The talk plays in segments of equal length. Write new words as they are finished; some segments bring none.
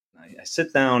I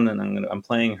sit down and I'm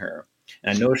playing her.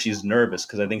 And I know she's nervous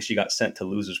because I think she got sent to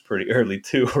losers pretty early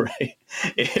too, right?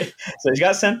 So she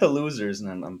got sent to losers,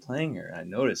 and I'm playing her. And I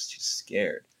noticed she's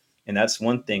scared, and that's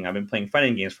one thing. I've been playing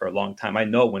fighting games for a long time. I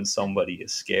know when somebody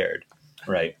is scared,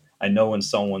 right? I know when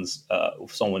someone is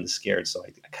scared. So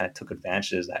I kind of took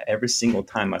advantage of that. Every single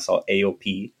time I saw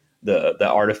AOP, the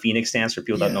Art of Phoenix stance, for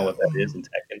people that know what that is in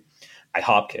Tekken, I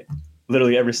hop kick.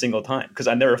 Literally every single time, because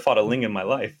I never fought a Ling in my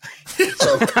life.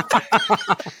 So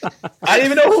I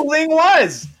didn't even know who Ling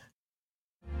was.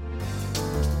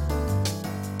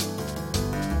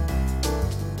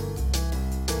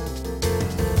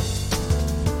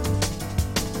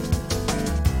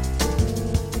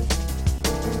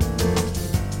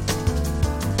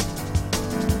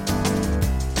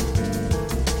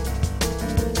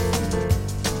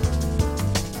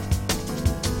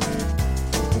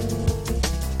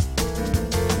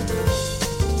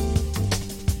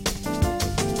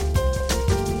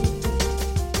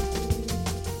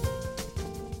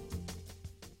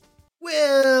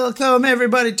 Welcome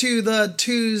everybody to the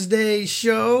Tuesday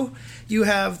show. You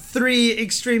have three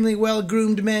extremely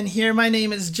well-groomed men here. My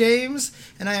name is James,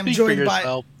 and I am joined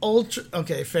by Ultra.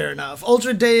 Okay, fair enough.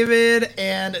 Ultra David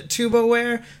and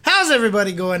Tubaware. How's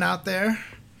everybody going out there?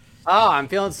 Oh, I'm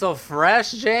feeling so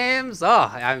fresh, James.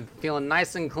 Oh, I'm feeling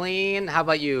nice and clean. How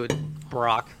about you,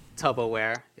 Brock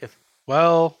Tubaware?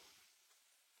 Well,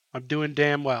 I'm doing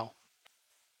damn well.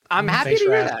 I'm happy to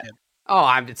hear that. Oh,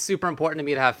 it's super important to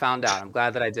me to have found out. I'm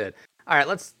glad that I did. All right,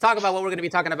 let's talk about what we're going to be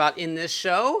talking about in this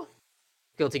show.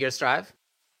 Guilty Gear Strive,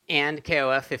 and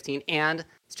KOF 15, and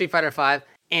Street Fighter 5,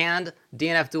 and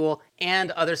DNF Duel,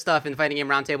 and other stuff in Fighting Game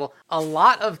Roundtable. A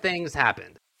lot of things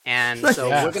happened. And so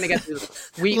we're going to get to...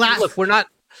 We're not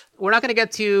going to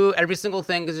get to every single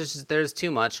thing because there's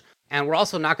too much. And we're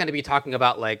also not going to be talking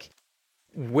about, like,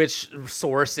 which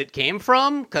source it came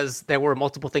from, because there were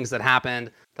multiple things that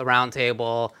happened. The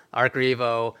Roundtable, Arc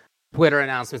Revo, Twitter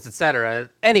announcements, etc.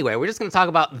 Anyway, we're just going to talk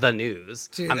about the news.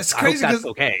 Dude, it's crazy. I hope that's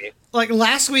okay. Like,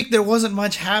 last week there wasn't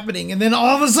much happening, and then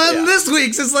all of a sudden this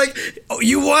week's it's like, oh,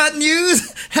 you want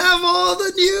news? Have all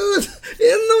the news in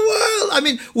the world. I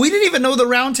mean, we didn't even know the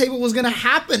Roundtable was going to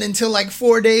happen until like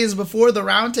 4 days before the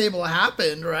Roundtable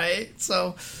happened, right?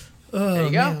 So... there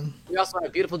you go. Man. We also have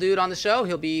a beautiful dude on the show.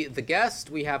 He'll be the guest.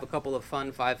 We have a couple of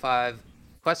fun 5-5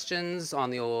 questions on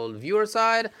the old viewer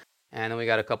side. And then we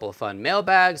got a couple of fun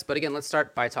mailbags. But again, let's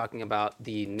start by talking about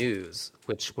the news,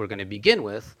 which we're going to begin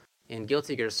with in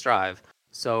Guilty Gear Strive.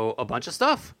 So a bunch of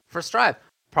stuff for Strive.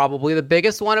 Probably the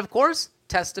biggest one, of course,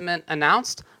 Testament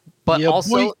announced. But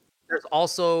there's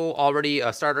also already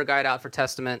a starter guide out for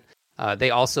Testament.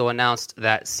 They also announced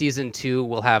that Season 2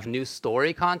 will have new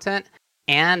story content,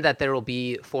 and that there will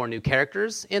be 4 new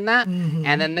characters in that. Mm-hmm.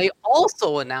 And then they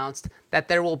also announced that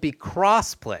there will be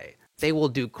crossplay. They will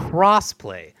do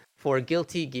crossplay for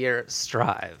Guilty Gear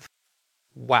Strive.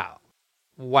 Wow.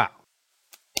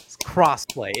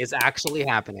 Crossplay is actually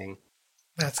happening.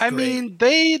 That's great. I mean,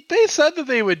 they said that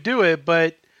they would do it,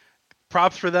 but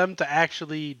props for them to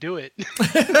actually do it.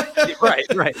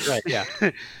 Right, yeah.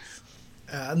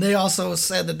 And they also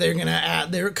said that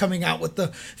they're coming out with the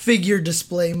figure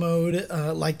display mode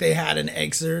like they had in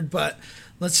Xrd. But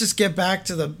let's just get back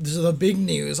to the big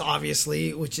news,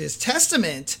 obviously, which is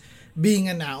Testament being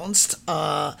announced.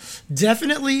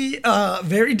 Definitely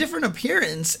very different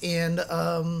appearance and,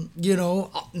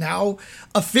 now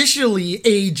officially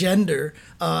agender.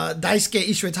 Daisuke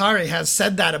Ishitare has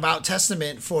said that about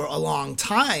Testament for a long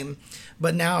time,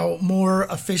 but now more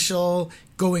official,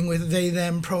 going with they,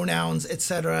 them, pronouns,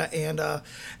 etc. And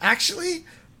actually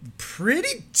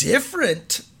pretty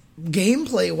different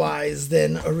gameplay-wise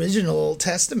than original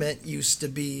Testament used to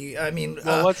be. I mean...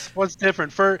 Well, what's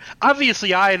different?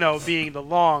 Obviously, I know, being the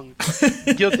long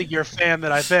Guilty Gear fan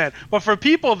that I've been. But for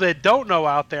people that don't know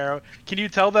out there, can you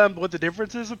tell them what the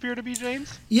differences appear to be,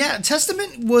 James? Yeah,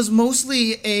 Testament was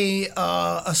mostly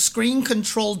a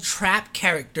screen-controlled trap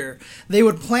character. They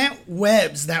would plant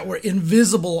webs that were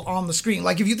invisible on the screen.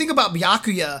 Like, if you think about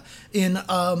Byakuya in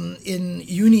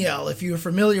Uniel, if you're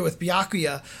familiar with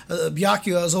Byakuya,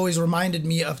 Byakuya has always reminded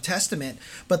me of Testament.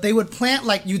 But they would plant,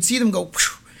 like, you'd see them go,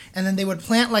 and then they would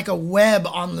plant like a web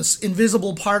on this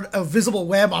visible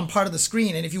web on part of the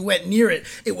screen, and if you went near it,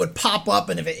 it would pop up,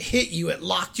 and if it hit you, it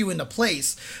locked you into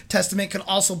place. Testament could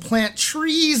also plant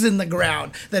trees in the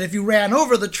ground, that if you ran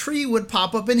over, the tree would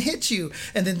pop up and hit you,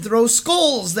 and then throw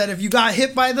skulls, that if you got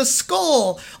hit by the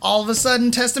skull, all of a sudden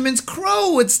Testament's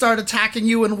crow would start attacking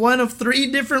you in one of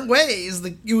 3 different ways.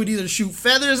 You would either shoot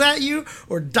feathers at you,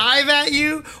 or dive at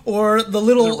you, or the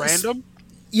little... Is it random?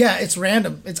 Yeah, it's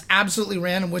random. It's absolutely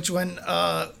random which one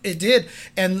it did.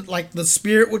 And like the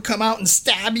spirit would come out and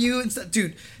stab you and stuff.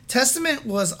 Dude, Testament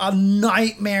was a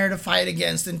nightmare to fight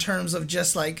against in terms of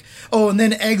just like, oh, and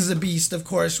then Exabeast, of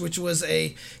course, which was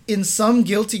in some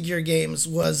Guilty Gear games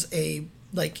was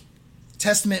like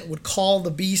Testament would call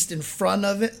the beast in front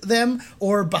of them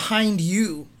or behind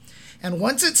you. And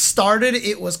once it started,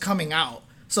 it was coming out.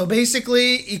 So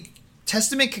basically,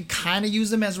 Testament could kind of use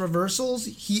them as reversals.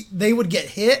 They would get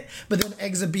hit, but then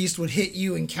Exabeast would hit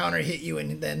you and counter hit you,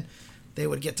 and then they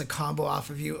would get to combo off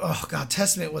of you. Oh god,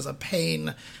 Testament was a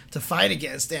pain to fight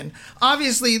against. And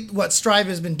obviously what Strive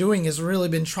has been doing is really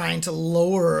been trying to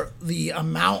lower the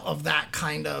amount of that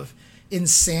kind of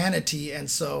insanity. And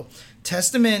so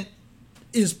Testament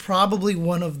is probably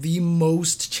one of the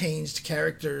most changed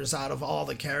characters out of all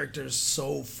the characters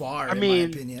so far, in my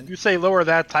opinion. You say lower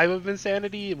that type of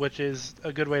insanity, which is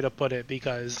a good way to put it,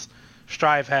 because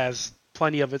Strive has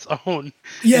plenty of its own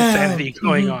insanity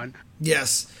going on.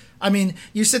 Yes. I mean,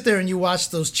 you sit there and you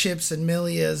watch those Chips and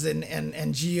Milias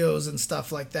and Geos and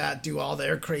stuff like that do all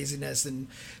their craziness, and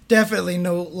definitely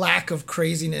no lack of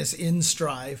craziness in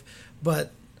Strive.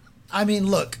 But, I mean,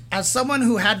 look, as someone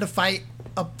who had to fight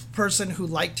a person who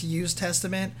liked to use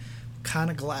Testament, kind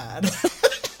of glad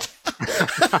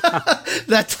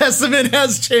that Testament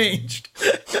has changed.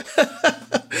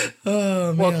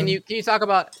 Oh, well, can you talk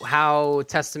about how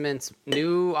Testament's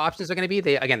new options are going to be?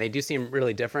 They do seem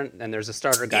really different, and there's a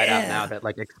starter guide out now that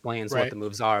like explains what the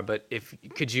moves are. But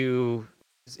could you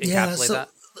encapsulate that?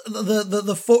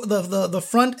 The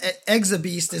front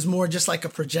Exabeast is more just like a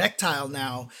projectile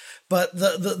now, but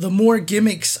the more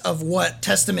gimmicks of what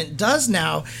Testament does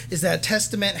now is that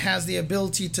Testament has the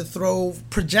ability to throw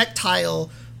projectile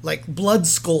like blood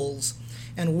skulls,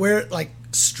 and where like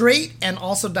straight and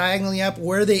also diagonally up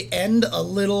where they end, a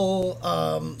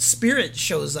little spirit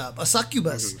shows up, a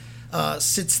succubus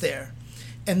sits there.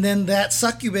 And then that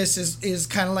succubus is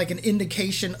kind of like an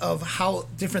indication of how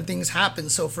different things happen.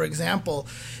 So, for example,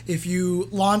 if you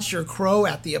launch your crow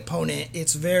at the opponent,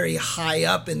 it's very high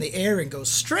up in the air and goes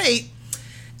straight.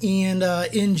 And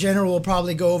in general, will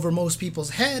probably go over most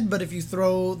people's head. But if you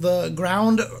throw the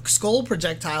ground skull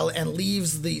projectile and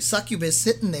leaves the succubus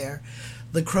sitting there,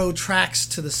 the crow tracks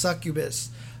to the succubus.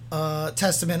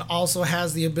 Testament also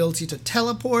has the ability to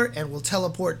teleport and will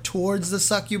teleport towards the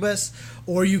succubus,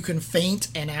 or you can feint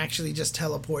and actually just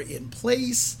teleport in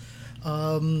place.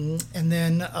 And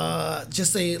then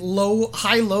just a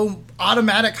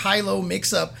automatic high-low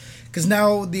mix-up, because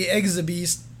now the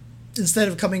Exabeast, instead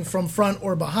of coming from front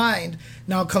or behind,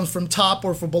 now comes from top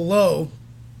or from below.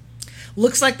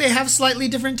 Looks like they have slightly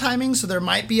different timing, so it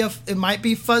might be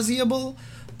fuzzyable.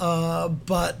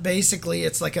 But basically,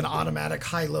 it's like an automatic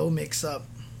high-low mix-up.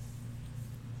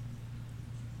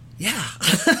 Yeah.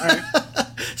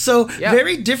 So,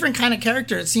 very different kind of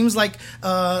character. It seems like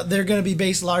they're going to be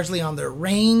based largely on their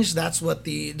range. That's what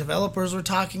the developers were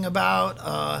talking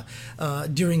about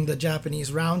during the Japanese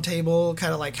roundtable,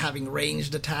 kind of like having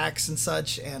ranged attacks and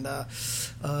such. And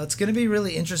it's going to be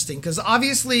really interesting because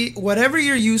obviously, whatever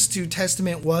you're used to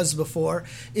Testament was before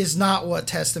is not what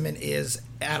Testament is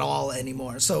at all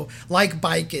anymore. So like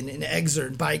Baiken in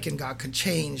Exert, Baiken got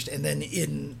changed, and then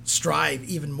in Strive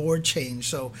even more changed.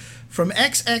 So from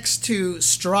XX to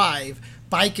Strive,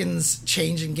 Baiken's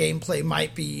change in gameplay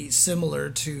might be similar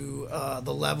to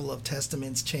the level of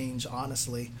Testament's change,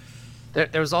 honestly.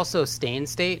 There's also Stain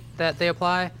State that they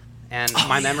apply, and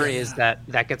my memory is that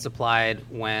gets applied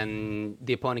when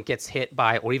the opponent gets hit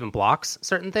by or even blocks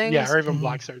certain things. Yeah, or even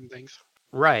blocks certain things.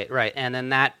 Right. And then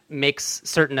that makes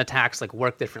certain attacks like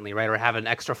work differently, right? Or have an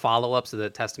extra follow-up so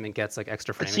that Testament gets like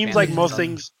extra frame. It seems like most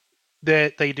things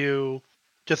that they do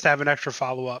just have an extra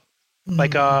follow-up,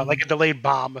 like a delayed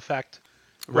bomb effect,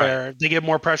 where they get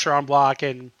more pressure on block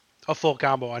and a full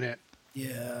combo on hit.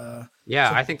 Yeah. Yeah,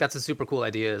 so, I think that's a super cool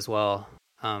idea as well.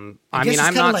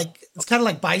 It's kind of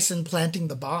like Bison planting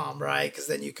the bomb, right? Because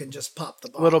then you can just pop the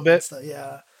bomb. A little bit.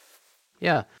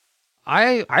 Yeah.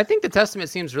 I think the Testament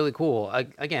seems really cool.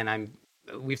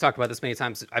 We've talked about this many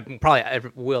times. I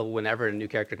probably will whenever a new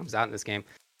character comes out in this game.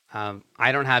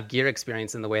 I don't have gear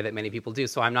experience in the way that many people do,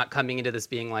 so I'm not coming into this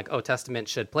being like, oh, Testament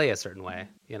should play a certain way,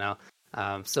 you know?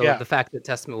 The fact that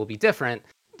Testament will be different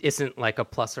isn't like a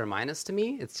plus or minus to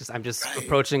me. It's just I'm just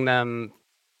approaching them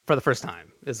for the first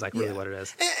time is like really what it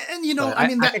is. And you know, I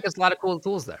think there's a lot of cool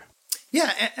tools there.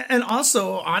 Yeah, and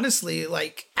also honestly,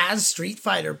 like as Street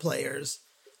Fighter players,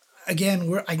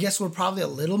 again, I guess we're probably a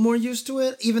little more used to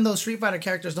it, even though Street Fighter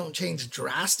characters don't change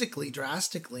drastically.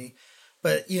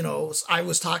 But, I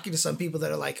was talking to some people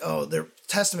that are like, oh, their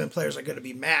Testament players are going to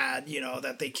be mad,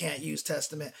 that they can't use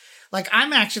Testament. Like,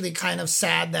 I'm actually kind of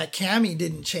sad that Cammy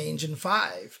didn't change in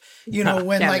 5. When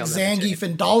like Zangief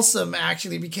and Dalsum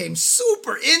actually became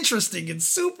super interesting and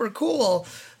super cool.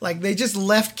 Like, they just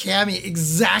left Cammy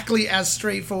exactly as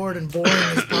straightforward and boring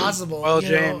as possible. Well,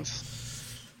 James,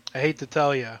 I hate to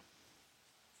tell you,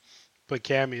 but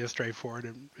Cammy is straightforward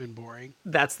and boring.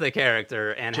 That's the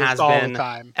character, and Just has all been the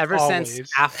time. ever Always.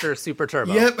 since after Super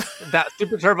Turbo. Yep. That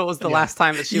Super Turbo was the last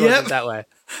time that she wasn't that way.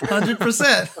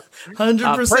 100%.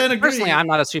 100% agree. Personally, I'm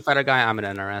not a Street Fighter guy. I'm an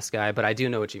NRS guy, but I do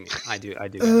know what you mean. I do.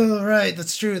 Oh, right.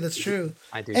 That's true.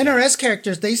 I do. NRS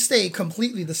characters, they stay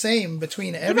completely the same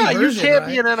between every You version, can't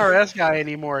right? be an NRS guy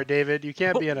anymore, David. You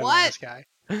can't be an What? NRS guy.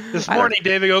 This morning,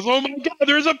 David goes, "Oh my God,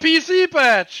 there's a PC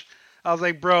patch." I was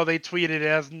like, "Bro, they tweeted it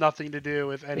has nothing to do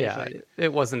with anything." Yeah,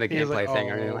 it wasn't a gameplay like, thing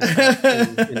or anything "Oh." like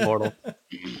that. In Immortal.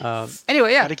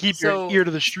 Anyway, yeah. Got to keep your ear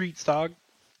to the streets, dog.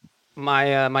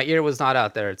 My ear was not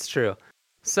out there. It's true.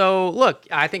 So look,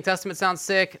 I think Testament sounds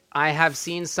sick. I have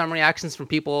seen some reactions from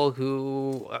people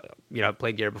who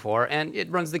played Gear before, and it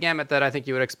runs the gamut that I think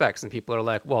you would expect. Some people are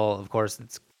like, well, of course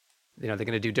it's they're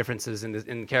going to do differences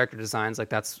in character designs. Like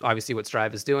that's obviously what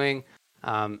Strive is doing.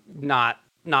 Not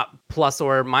plus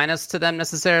or minus to them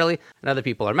necessarily. And other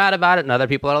people are mad about it, and other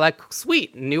people are like,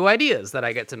 sweet, new ideas that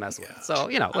I get to mess with. So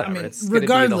whatever. I mean, it's going to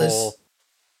regardless,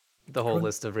 be the whole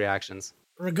list of reactions.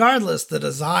 Regardless, the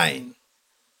design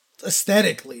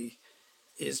aesthetically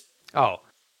is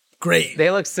great.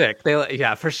 They look sick.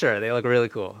 Yeah, for sure. They look really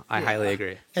cool. I highly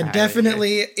agree. And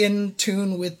definitely in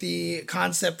tune with the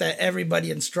concept that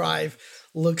everybody in Strive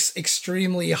looks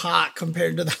extremely hot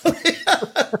compared to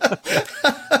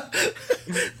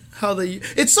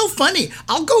it's so funny.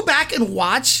 I'll go back and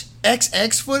watch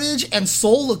XX footage and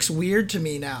Soul looks weird to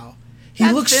me now. He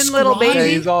That looks thin little scrawny. baby.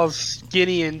 Yeah, he's all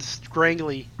skinny and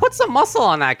scrangly. Put some muscle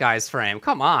on that guy's frame.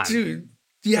 Come on. Dude.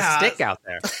 There's Yeah. a stick out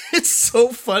there. It's so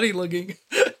funny looking.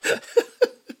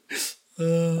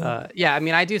 Yeah, I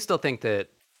mean, I do still think that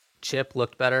Chip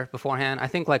looked better beforehand. I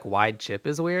think like wide Chip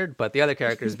is weird, but the other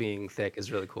characters being thick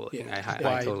is really cool. I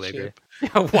Wide totally Chip. agree.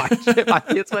 Yeah, wide Chip.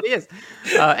 That's what he is.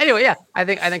 Anyway, yeah, I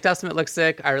think Testament looks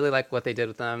sick. I really like what they did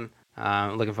with them.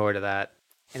 Looking forward to that.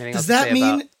 Anything else Does to that say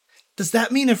mean? about- Does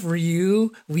that mean if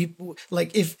Ryu,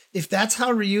 if that's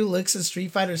how Ryu looks in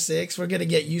Street Fighter 6, we're gonna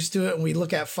get used to it, and we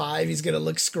look at 5, he's gonna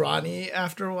look scrawny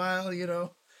after a while,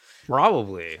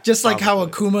 Probably. Just like how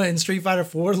Akuma in Street Fighter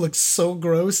 4 looks so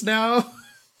gross now.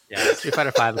 Yeah, Street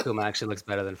Fighter 5 Akuma actually looks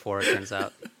better than 4, it turns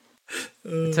out.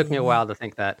 It took me a while to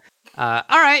think that. All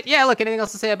right, yeah, look, anything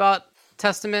else to say about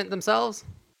Testament themselves?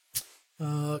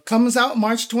 Comes out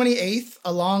March 28th,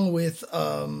 along with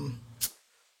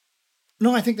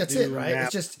no, I think that's it, right?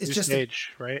 Map, It's new just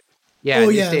stage, right? Yeah, Oh,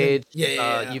 new yeah, stage.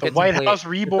 yeah. You The get to White play House the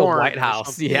Reborn. White or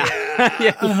House, something. yeah. Yeah,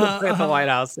 you can play at the White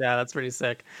House. Yeah, that's pretty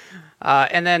sick.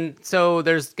 And then, so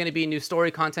there's going to be new story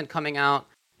content coming out,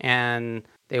 and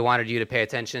they wanted you to pay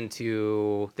attention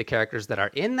to the characters that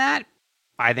are in that.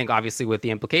 I think, obviously, with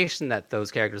the implication that those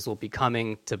characters will be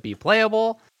coming to be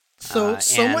playable. So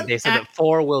someone and they said that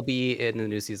 4 will be in the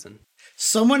new season.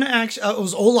 Someone actually, it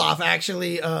was Olaf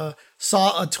actually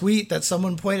saw a tweet that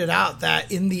someone pointed out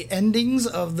that in the endings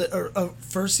of the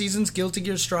first season's Guilty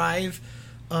Gear Strive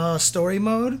story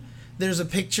mode, there's a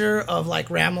picture of like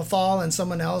Ramlethal and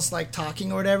someone else like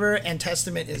talking or whatever, and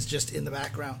Testament is just in the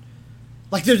background.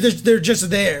 Like they're just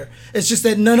there. It's just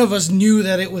that none of us knew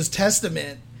that it was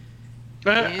Testament.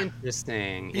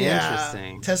 Interesting.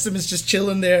 Interesting. Testament's just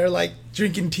chilling there, like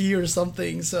drinking tea or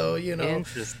something. So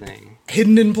Interesting.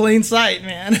 hidden in plain sight,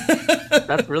 man.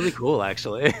 That's really cool,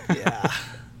 actually. Yeah.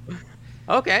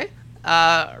 Okay.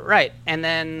 Right. And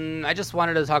then I just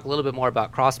wanted to talk a little bit more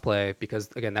about crossplay because,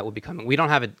 again, that will be coming. We don't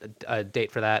have a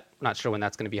date for that. Not sure when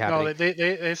that's going to be happening. No,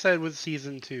 they said with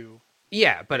season 2.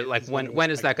 Yeah, but like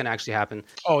when is that going to actually happen?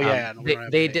 Oh yeah, no,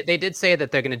 they did say that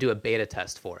they're going to do a beta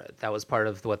test for it. That was part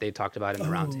of what they talked about in the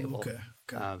roundtable. Okay.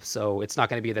 So it's not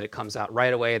going to be that it comes out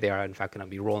right away. They are in fact going to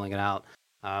be rolling it out.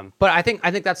 But I think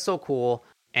that's so cool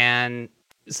and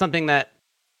something that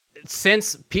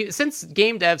since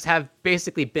game devs have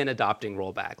basically been adopting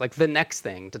rollback, like the next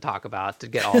thing to talk about to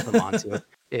get all of them onto it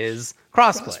is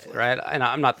crossplay, right? And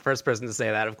I'm not the first person to say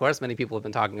that, of course. Many people have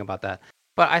been talking about that.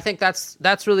 But I think that's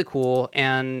really cool,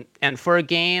 and for a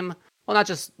game, well, not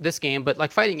just this game, but like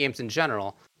fighting games in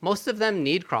general, most of them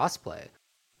need crossplay.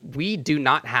 We do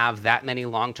not have that many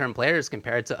long-term players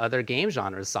compared to other game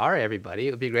genres. Sorry, everybody.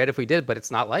 It would be great if we did, but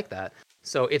it's not like that.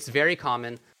 So it's very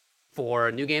common for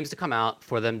new games to come out,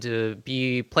 for them to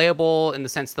be playable in the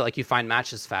sense that like you find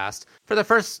matches fast for the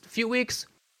first few weeks,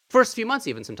 first few months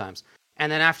even sometimes.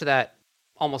 and then after that,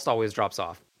 almost always drops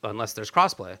off unless there's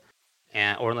crossplay,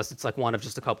 or unless it's like one of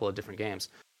just a couple of different games.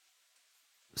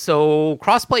 So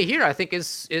crossplay here, I think,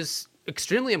 is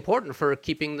extremely important for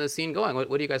keeping the scene going. What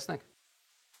do you guys think?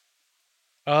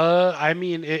 I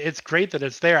mean, it's great that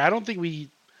it's there. I don't think we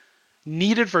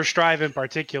need it for Strive in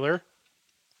particular.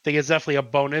 I think it's definitely a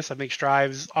bonus. I think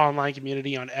Strive's online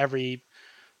community on every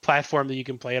platform that you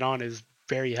can play it on is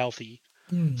very healthy.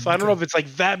 So I don't know if it's like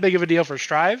that big of a deal for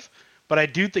Strive, but I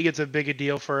do think it's a big a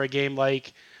deal for a game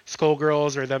like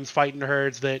Skullgirls or Them's Fighting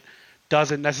Herds that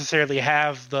doesn't necessarily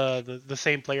have the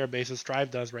same player base as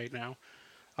Strive does right now.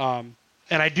 And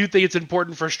I do think it's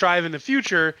important for Strive in the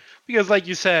future because, like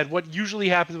you said, what usually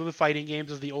happens with the fighting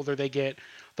games is the older they get,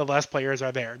 the less players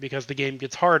are there because the game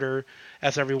gets harder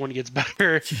as everyone gets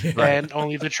better, and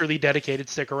only the truly dedicated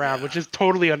stick around, which is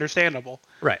totally understandable.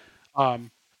 Right.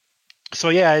 So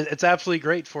yeah, it's absolutely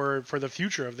great for the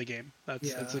future of the game.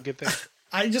 That's a good thing.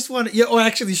 I just want to,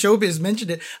 actually Showbiz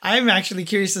mentioned it. I'm actually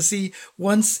curious to see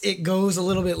once it goes a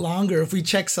little bit longer, if we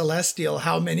check Celestial,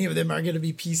 how many of them are going to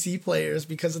be PC players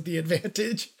because of the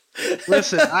advantage.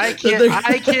 Listen, I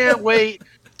can't wait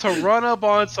to run up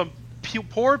on some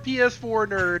poor PS4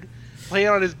 nerd playing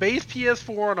on his base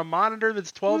PS4 on a monitor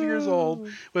that's 12 years old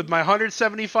with my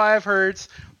 175 hertz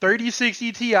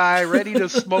 3060 Ti ready to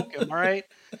smoke him. All right,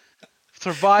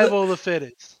 survival of the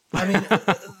fittest. I mean,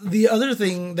 the other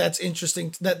thing that's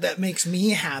interesting that makes me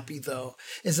happy though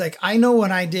is like I know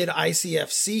when I did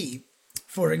ICFC,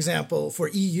 for example, for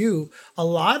EU, a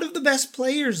lot of the best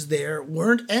players there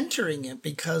weren't entering it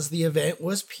because the event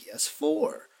was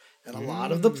PS4. And a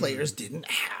lot of the players didn't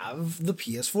have the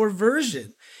PS4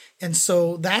 version. And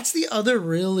so that's the other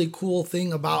really cool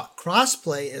thing about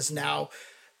crossplay is now,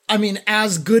 I mean,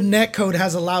 as good netcode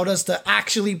has allowed us to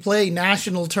actually play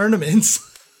national tournaments,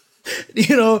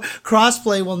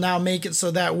 crossplay will now make it so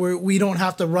that we don't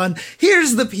have to run,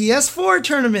 here's the PS4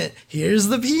 tournament, here's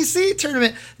the PC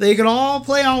tournament. They can all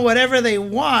play on whatever they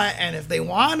want. And if they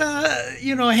want to,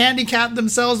 handicap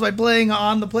themselves by playing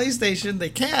on the PlayStation, they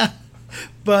can.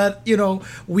 But,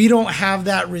 we don't have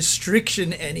that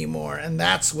restriction anymore. And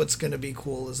that's what's going to be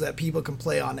cool is that people can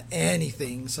play on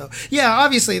anything. So, yeah,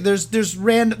 obviously there's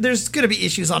going to be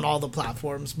issues on all the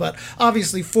platforms. But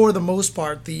obviously, for the most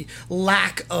part, the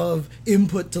lack of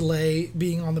input delay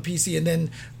being on the PC and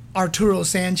then Arturo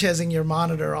Sanchezing your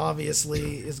monitor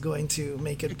obviously is going to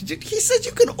make it. He said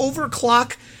you can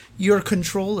overclock your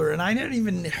controller, and I never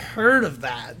even heard of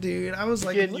that, dude. I was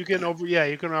like, you can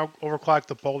overclock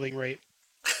the polling rate,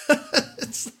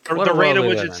 What the a rate at world we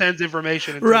which live it in. sends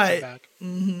information and Right. takes it back.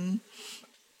 mm-hmm.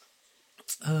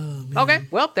 Oh, man. Okay,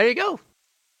 well, there you go.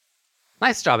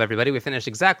 Nice job, everybody. We finished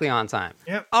exactly on time.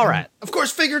 Yep. All right. Of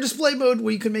course, figure display mode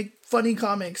where you can make funny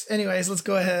comics. Anyways, let's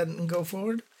go ahead and go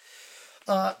forward.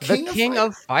 King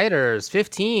of Fighters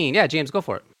 15. Yeah, James, go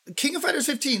for it. King of Fighters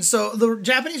 15. So the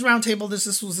Japanese roundtable, this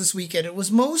was this weekend. It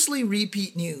was mostly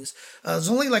repeat news. There's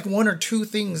only like one or two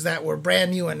things that were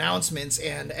brand new announcements,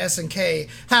 and SNK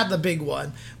had the big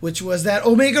one, which was that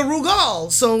Omega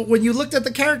Rugal. So when you looked at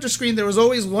the character screen, there was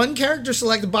always one character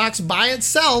select box by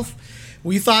itself.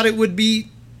 We thought it would be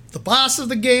the boss of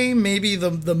the game, maybe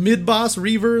the mid-boss,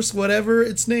 reverse, whatever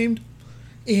it's named.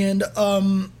 And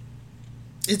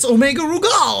it's Omega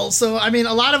Rugal. So, I mean,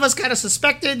 a lot of us kind of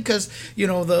suspected because,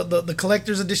 the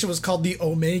collector's edition was called the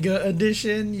Omega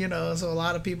edition, so a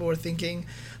lot of people were thinking,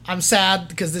 I'm sad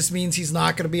because this means he's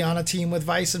not going to be on a team with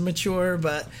Vice and Mature,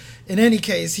 but in any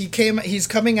case, he's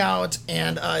coming out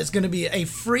and is going to be a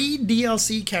free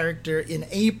DLC character in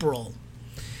April.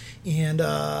 And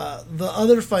the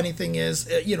other funny thing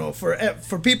is,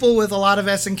 for people with a lot of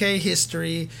SNK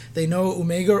history, they know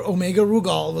Omega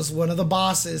Rugal was one of the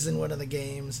bosses in one of the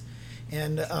games.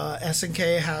 And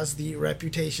SNK has the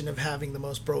reputation of having the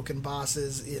most broken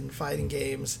bosses in fighting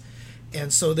games.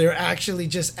 And so they're actually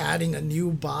just adding a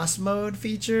new boss mode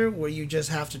feature where you just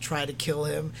have to try to kill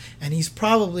him. And he's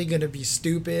probably going to be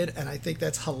stupid, and I think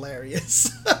that's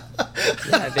hilarious.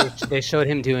 Yeah, they showed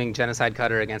him doing Genocide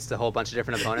Cutter against a whole bunch of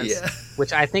different opponents,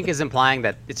 which I think is implying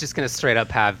that it's just going to straight up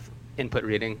have input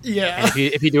reading. Yeah. And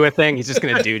if you do a thing, he's just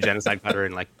going to do Genocide Cutter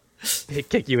and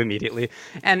kick you immediately.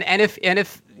 And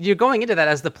if you're going into that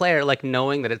as the player,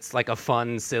 knowing that it's a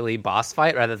fun, silly boss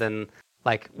fight rather than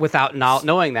without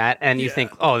knowing that, and you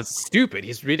think, oh, it's stupid.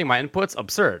 He's reading my inputs.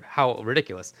 Absurd. How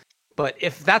ridiculous. But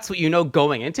if that's what you know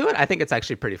going into it, I think it's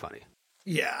actually pretty funny.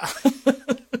 Yeah.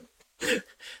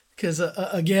 Because,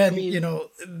 again,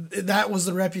 that was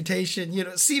the reputation.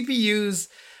 CPUs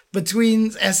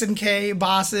between SNK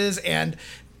bosses and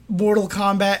Mortal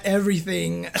Kombat,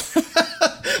 everything.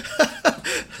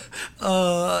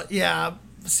 Yeah.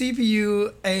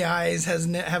 CPU AIs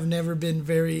have never been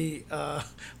very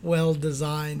well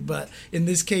designed, but in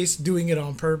this case, doing it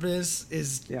on purpose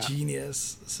is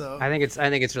genius. So I think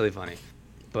it's really funny.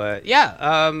 But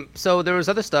yeah, so there was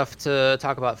other stuff to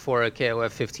talk about for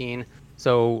KOF 15.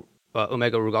 So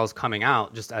Omega Rugal's coming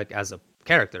out just as a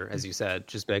character, as you said,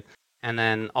 just big. And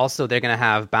then also they're going to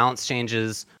have balance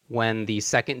changes when the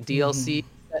second DLC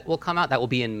will come out. That will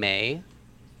be in May.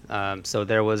 So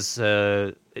there was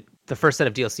the first set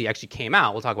of DLC actually came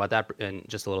out. We'll talk about that in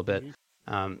just a little bit.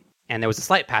 And there was a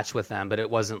slight patch with them, but it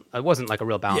wasn't like a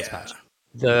real balance patch.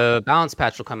 The balance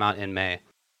patch will come out in May.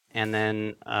 And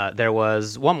then there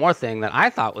was one more thing that I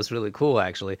thought was really cool,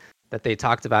 actually, that they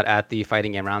talked about at the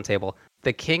Fighting Game Roundtable.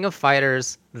 The King of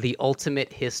Fighters, The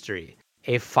Ultimate History,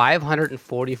 a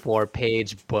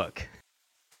 544-page book.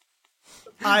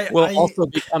 will also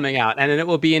be coming out, and it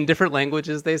will be in different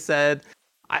languages, they said.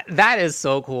 That is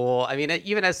so cool. I mean,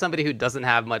 even as somebody who doesn't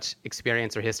have much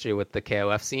experience or history with the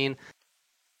KOF scene,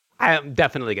 I am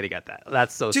definitely going to get that.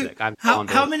 That's so sick.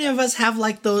 How many of us have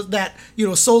like that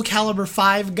Soul Calibur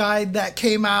 5 guide that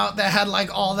came out that had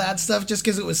like all that stuff just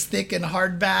because it was thick and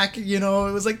hardback?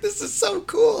 It was like, this is so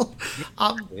cool.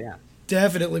 I'll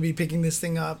definitely be picking this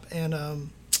thing up, and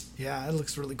it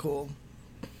looks really cool.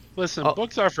 Listen,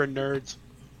 books are for nerds.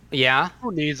 Yeah?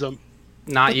 Who needs them?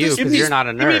 Not you, because you're not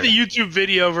a nerd. Give me the YouTube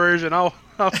video version. I'll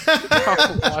watch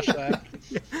that.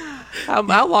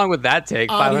 How long would that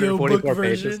take? Audio 544 book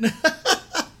pages. version.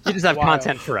 You just have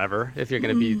content forever if you're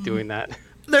going to be doing that.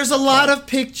 There's a lot of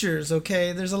pictures,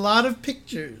 okay? There's a lot of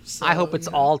pictures. So, I hope it's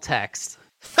all text.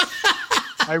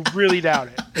 I really doubt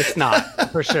it. It's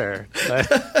not, for sure. But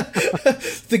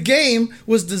the game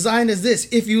was designed as this.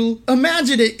 If you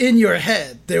imagine it in your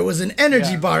head, there was an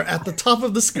energy bar at the top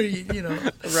of the screen,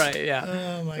 Right, yeah.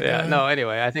 Oh, my God. No,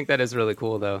 anyway, I think that is really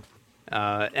cool, though.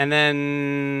 And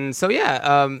then,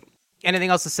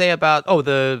 anything else to say about... Oh,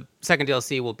 the second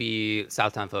DLC will be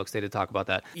Southtown, folks. They did talk about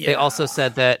that. Yeah. They also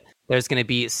said that there's going to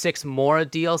be 6 more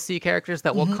DLC characters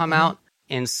that will come out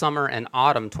in summer and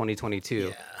autumn 2022.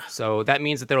 Yeah. So that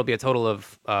means that there will be a total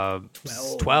of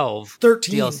 12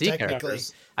 13 DLC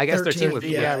characters. I guess 13 with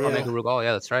Omega Rugal.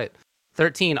 Yeah, that's right.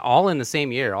 13 all in the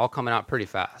same year, all coming out pretty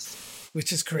fast.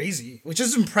 Which is crazy. Which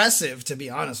is impressive, to be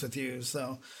honest with you.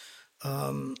 So,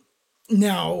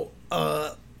 now,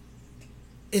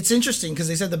 it's interesting because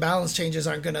they said the balance changes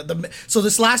aren't going to... So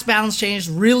this last balance change,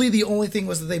 really the only thing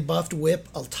was that they buffed Whip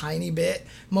a tiny bit.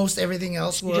 Most everything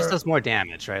else were... He just does more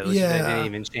damage, right? They didn't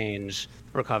even change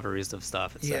recoveries of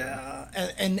stuff, etc. Yeah,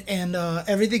 and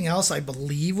everything else I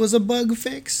believe was a bug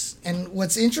fix. And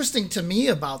what's interesting to me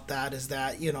about that is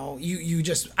that you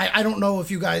just I don't know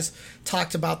if you guys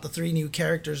talked about the 3 new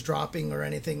characters dropping or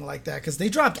anything like that, because they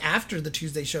dropped after the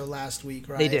Tuesday show last week,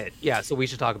 right? They did, yeah. So we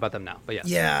should talk about them now. But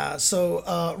yeah.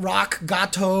 So Rock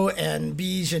Gato and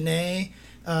B Janae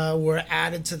were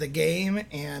added to the game,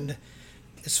 and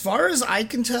as far as I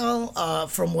can tell,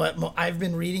 from what I've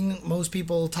been reading, most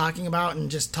people talking about and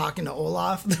just talking to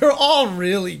Olaf, they're all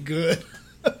really good.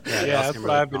 Yeah, that's what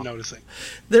I've been noticing.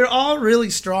 They're all really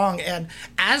strong, and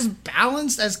as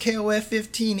balanced as KOF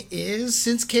 15 is,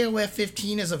 since KOF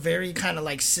 15 is a very kind of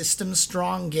like system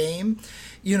strong game,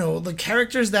 the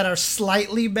characters that are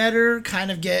slightly better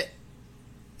kind of get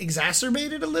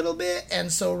exacerbated a little bit.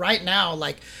 And so right now,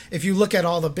 like if you look at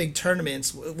all the big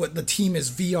tournaments, what the team is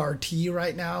VRT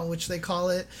right now, which they call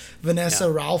it,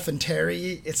 Vanessa, Ralph, and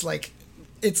Terry. It's like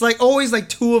always like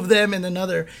 2 of them and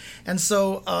another. And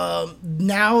so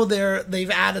now they've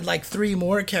added like 3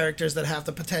 more characters that have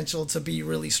the potential to be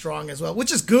really strong as well,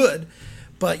 which is good.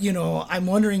 But I'm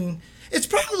wondering, it's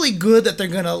probably good that they're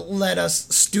going to let us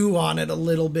stew on it a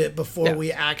little bit before we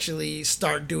actually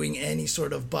start doing any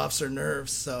sort of buffs or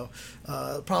nerfs. So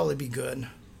it'll probably be good.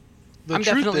 I'm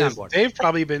definitely on board. They've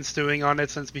probably been stewing on it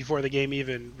since before the game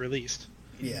even released.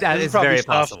 Yeah, that is very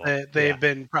possible. That they've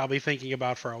been probably thinking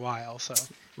about for a while. So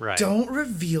don't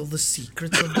reveal the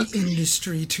secrets of the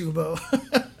industry, Tubo.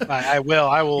 I will.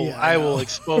 I will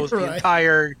expose the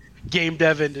entire game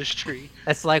dev industry.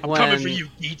 It's like I'm coming for you,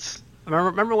 geeks.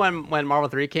 Remember when Marvel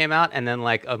 3 came out, and then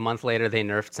like a month later they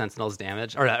nerfed Sentinel's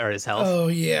damage or his health? Oh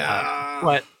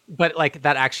yeah. But like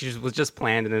that actually was just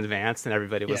planned in advance, and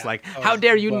everybody was like, "How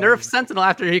dare you nerf Sentinel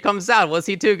after he comes out? Was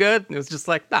he too good?" And it was just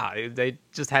like, nah, they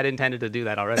just had intended to do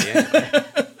that already. Anyway.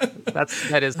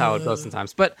 that is how it goes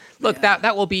sometimes. But look,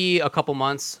 that will be a couple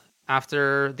months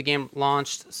after the game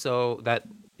launched, so that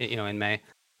in May.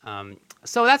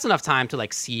 So that's enough time to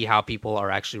like see how people are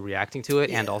actually reacting to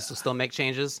it, and also still make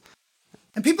changes.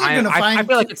 And people are going to find... I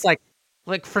feel like it's like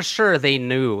like for sure they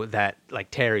knew that like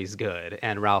Terry's good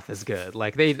and Ralph is good.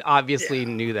 Like they obviously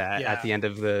knew that at the end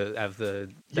of the dev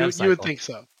You would cycle. think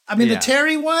so. I mean, Yeah. the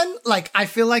Terry one, like, I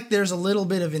feel like there's a little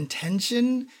bit of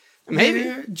intention Maybe.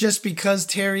 there, just because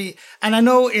Terry, and I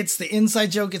know it's the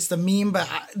inside joke, it's the meme, but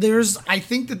I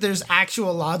think that there's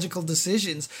actual logical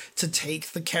decisions to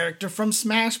take the character from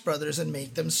Smash Brothers and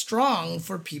make them strong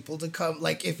for people to come.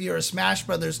 Like, if you're a Smash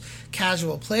Brothers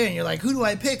casual player and you're like, who do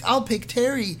I pick? I'll pick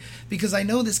Terry because I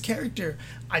know this character.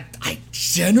 I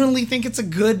generally think it's a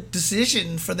good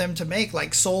decision for them to make,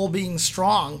 like Soul being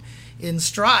strong in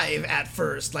Strive at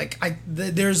first. Like,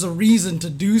 there's a reason to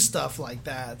do stuff like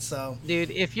that. So, Dude,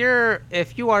 if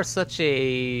you are such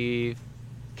a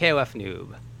KOF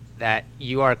noob that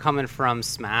you are coming from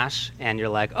Smash and you're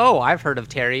like, oh, I've heard of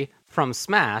Terry from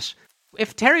Smash.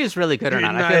 If Terry is really good or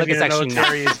You're not, I feel like even it's gonna know actually if not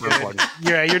Terry is super good. important.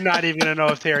 Yeah, you're not even gonna know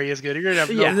if Terry is good. You're gonna have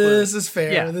no Yeah. clue. this is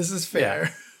fair. Yeah. This is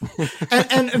fair.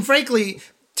 and frankly,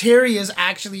 Terry is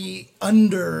actually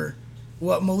under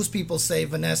what most people say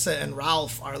Vanessa and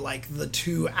Ralph are like the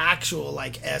two actual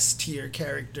like S tier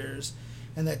characters,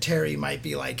 and that Terry might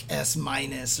be like S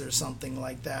minus or something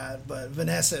like that. But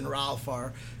Vanessa and Ralph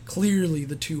are clearly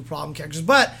the two problem characters.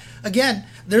 But again,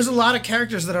 there's a lot of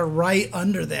characters that are right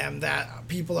under them that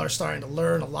people are starting to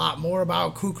learn a lot more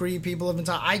about. Kukri, people have been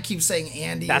talking. I keep saying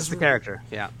Andy. That's is the character.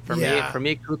 Yeah. For Yeah.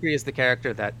 me, Kukri is the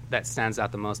character that stands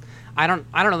out the most. I don't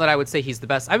know that I would say he's the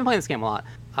best. I've been playing this game a lot.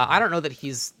 I don't know that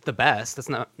he's the best. That's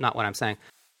not what I'm saying.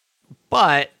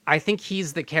 But I think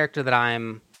he's the character that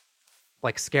I'm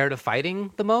like scared of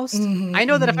fighting the most. I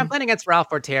know that if I'm playing against Ralph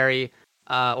or Terry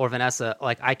or Vanessa,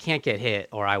 like I can't get hit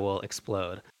or I will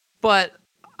explode. But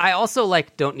I also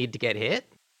like don't need to get hit.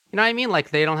 You know what I mean?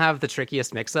 Like they don't have the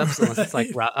trickiest mix-ups unless it's like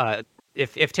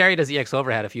if Terry does EX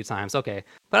overhead a few times, okay.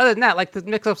 But other than that, like the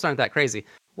mix-ups aren't that crazy.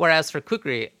 Whereas for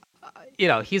Kukri,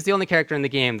 he's the only character in the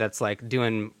game that's like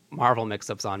doing Marvel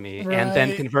mix-ups on me and then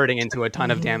Right. converting into a ton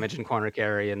of damage in corner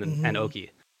carry and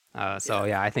Oki. So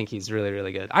yeah, I think he's really,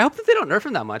 really good. I hope that they don't nerf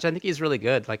him that much. I think he's really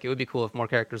good. Like it would be cool if more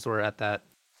characters were at that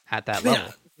level.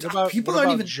 Yeah. What about, People what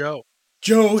aren't about even. Joe?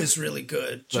 Joe is really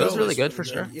good. Joe's Joe really is good for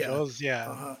sure. Yeah. Joe's,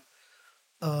 yeah.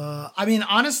 I mean,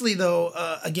 honestly, though,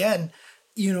 again,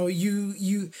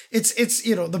 it's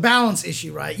the balance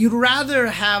issue, right? You'd rather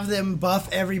have them buff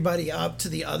everybody up to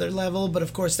the other level, but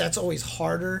of course that's always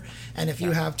harder. And if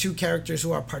you have two characters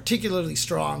who are particularly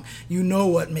strong, you know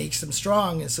what makes them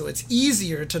strong, and so it's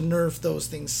easier to nerf those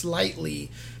things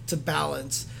slightly to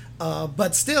balance.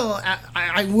 But still,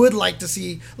 I would like to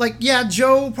see, like, yeah,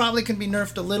 Joe probably can be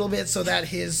nerfed a little bit so that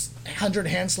his 100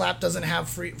 hand slap doesn't have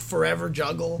forever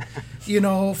juggle,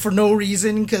 for no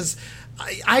reason, because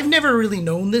I've never really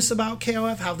known this about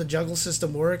KOF, how the juggle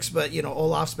system works, but,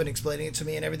 Olaf's been explaining it to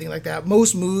me and everything like that.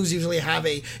 Most moves usually have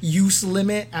a use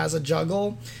limit as a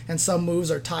juggle, and some moves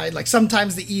are tied. Like,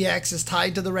 sometimes the EX is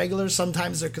tied to the regular,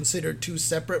 sometimes they're considered two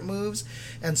separate moves,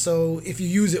 and so if you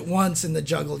use it once in the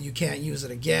juggle, you can't use it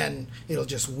again. It'll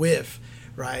just whiff,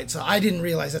 right? So I didn't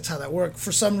realize that's how that worked.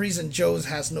 For some reason, Joe's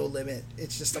has no limit.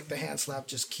 It's just like the hand slap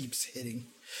just keeps hitting.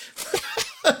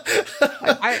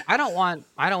 I don't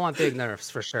want big nerfs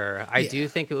for sure. I do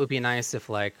think it would be nice if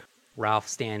like Ralph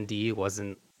Stan D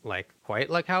wasn't like quite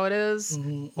like how it is,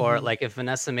 or like if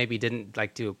Vanessa maybe didn't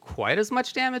like do quite as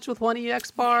much damage with one EX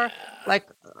bar. Like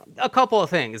a couple of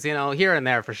things, here and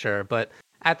there for sure. But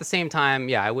at the same time,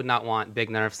 yeah, I would not want big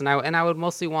nerfs, and I would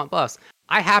mostly want buffs.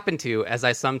 I happen to, as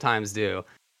I sometimes do,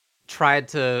 tried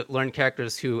to learn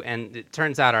characters who, and it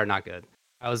turns out, are not good.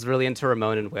 I was really into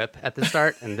Ramon and Whip at the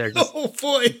start, and they're just Oh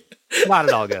boy. not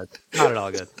at all good. Not at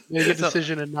all good. Make a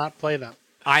decision and not play them.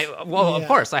 Of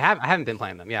course, I haven't been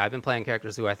playing them. Yeah, I've been playing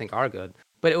characters who I think are good,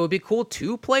 but it would be cool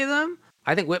to play them.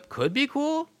 I think Whip could be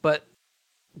cool, but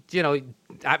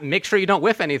make sure you don't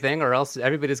whiff anything, or else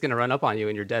everybody's going to run up on you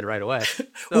and you're dead right away.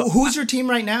 So, Who's your team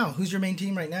right now? Who's your main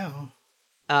team right now?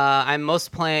 I'm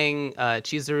most playing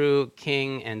Chizuru,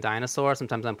 King, and Dinosaur.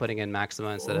 Sometimes I'm putting in Maxima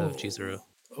instead of Chizuru.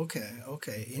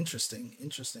 Okay. Interesting.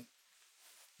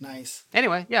 Nice.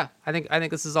 Anyway, yeah, I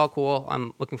think this is all cool.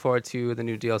 I'm looking forward to the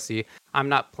new DLC. I'm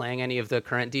not playing any of the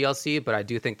current DLC, but I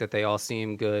do think that they all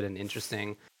seem good and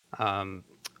interesting.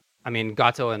 I mean,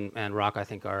 Gato and Rock, I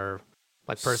think, are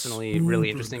like personally really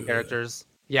interesting characters.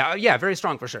 Yeah, very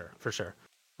strong for sure.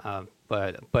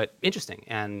 But interesting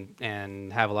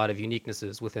and have a lot of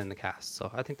uniquenesses within the cast.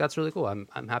 So I think that's really cool.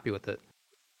 I'm happy with it.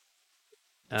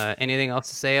 Anything else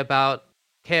to say about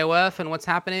KOF and what's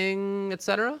happening,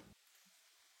 etc.?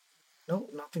 No,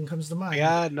 nothing comes to mind.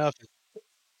 Yeah, nothing.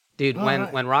 Dude, All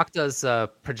when right. Rock does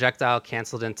projectile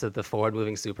canceled into the forward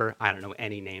moving super, I don't know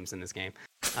any names in this game.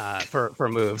 for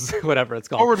moves, whatever it's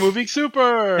called. Forward moving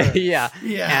super. Yeah,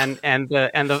 Yeah. and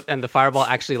the fireball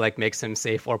actually like makes him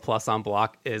say 4+ on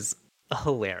block is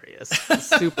hilarious,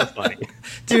 super funny.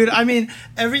 Dude, I mean,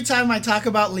 every time I talk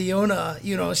about Leona,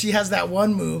 you know, she has that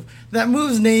one move. That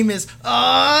move's name is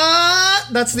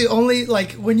that's the only,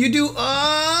 like, when you do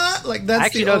like, that's I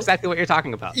actually know exactly what you're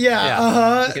talking about.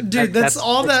 Yeah. Like, Dude, that's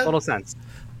all makes that. total sense.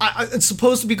 It's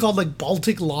supposed to be called like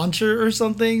Baltic Launcher or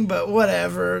something, but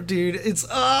whatever, dude. It's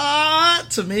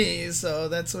to me, so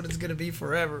that's what it's gonna be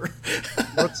forever.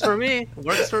 Works for me.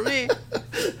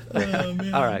 Oh,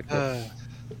 man. All right. Cool.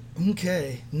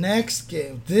 Okay, next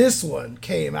game. This one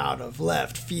came out of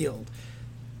left field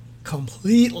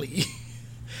completely.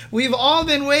 We've all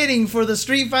been waiting for the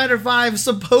Street Fighter V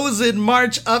supposed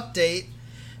March update,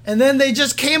 and then they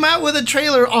just came out with a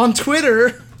trailer on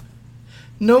Twitter.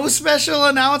 No special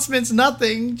announcements,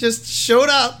 nothing. Just showed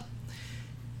up.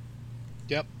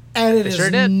 Yep. And it They is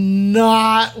sure did.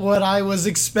 not what I was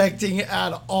expecting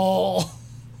at all.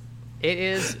 It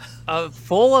is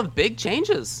full of big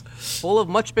changes, full of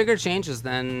much bigger changes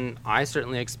than I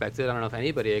certainly expected. I don't know if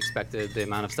anybody expected the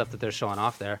amount of stuff that they're showing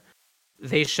off there.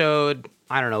 They showed,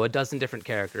 I don't know, a dozen different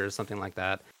characters, something like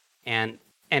that. And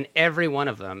every one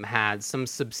of them had some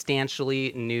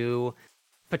substantially new,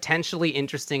 potentially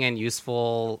interesting and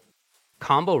useful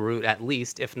combo route, at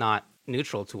least, if not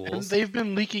neutral And tools. they've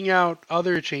been leaking out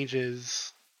other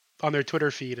changes on their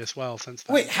Twitter feed as well since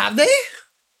then. Wait, have they?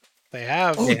 They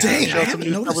have. Oh, They dang, I showed some haven't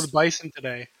new stuff noticed. with Bison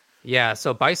today. Yeah,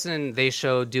 so Bison, they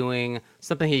show doing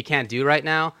something he can't do right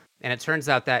now, and it turns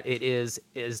out that it is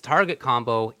target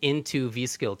combo into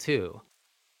V-Skill 2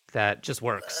 that just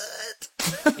works.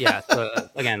 Yeah, so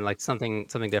again, like something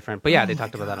different. But yeah, Oh they my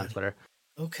talked about that on God. Twitter.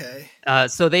 Okay.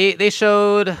 So they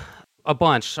showed a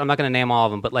bunch. I'm not going to name all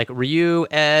of them, but like Ryu,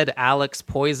 Ed, Alex,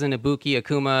 Poison, Ibuki,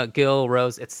 Akuma, Gil,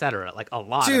 Rose, etc. Like a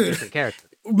lot Dude. of different characters.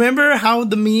 Remember how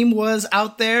the meme was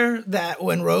out there that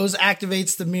when Rose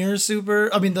activates the mirror super,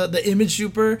 I mean the image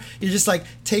super, you're just like,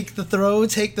 take the throw.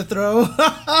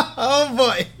 Oh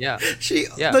boy. Yeah.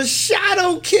 The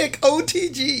shadow kick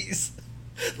OTGs.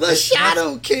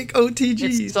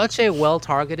 It's such a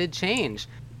well-targeted change.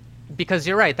 Because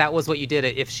you're right, that was what you did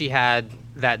if she had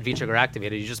that V-Trigger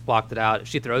activated. You just blocked it out. If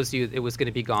she throws you, it was going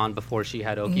to be gone before she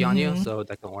had Oki on you, so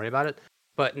like, don't worry about it.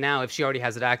 But now, if she already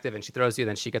has it active and she throws you,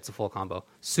 then she gets a full combo.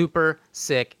 Super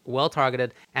sick,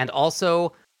 well-targeted, and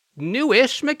also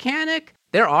newish mechanic.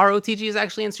 There are OTGs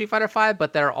actually in Street Fighter V,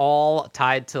 but they're all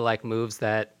tied to like moves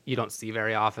that you don't see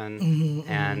very often,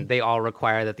 and they all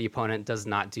require that the opponent does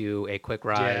not do a quick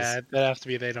rise. Yeah, that has to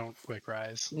be they don't quick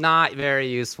rise. Not very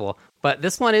useful, but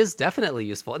this one is definitely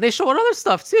useful. And they showed other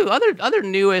stuff too, other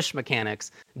newish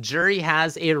mechanics. Jury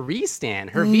has a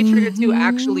restand. Her V-Trigger 2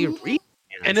 actually restands.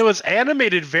 And it was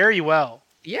animated very well.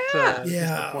 Yeah, Just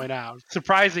Yeah. to point out,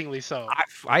 surprisingly so.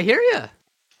 I hear you.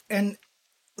 And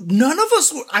none of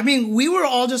us were, I mean, we were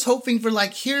all just hoping for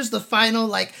like, here's the final,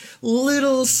 like,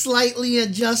 little slightly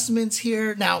adjustments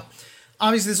here. Now,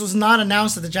 obviously this was not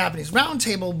announced at the Japanese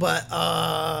roundtable, but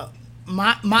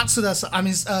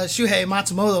Shuhei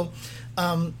Matsumoto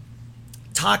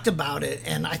talked about it,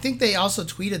 and I think they also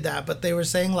tweeted that, but they were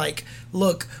saying like,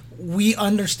 look, we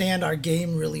understand our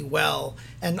game really well,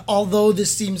 and although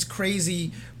this seems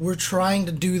crazy, we're trying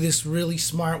to do this really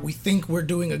smart. We think we're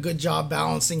doing a good job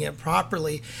balancing it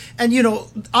properly. And you know,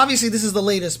 obviously this is the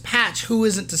latest patch. Who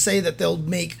isn't to say that they'll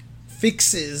make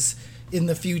fixes in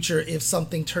the future if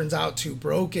something turns out too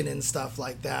broken and stuff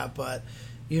like that? But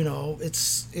you know,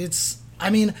 it's I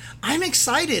mean, I'm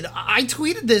excited. I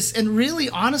tweeted this, and really,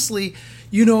 honestly,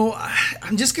 you know,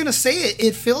 I'm just going to say it.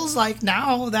 It feels like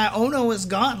now that Ono is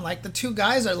gone, like the two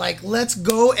guys are like, let's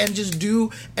go and just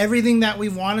do everything that we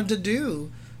wanted to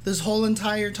do this whole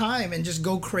entire time and just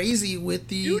go crazy with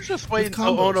the You just with wait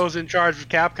until combos. Ono's in charge of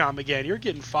Capcom again. You're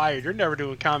getting fired. You're never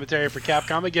doing commentary for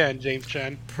Capcom again, James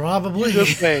Chen. Probably.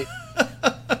 Just wait.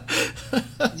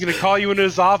 He's going to call you into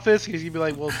his office. He's going to be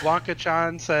like, well,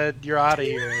 Blanca-chan said you're out of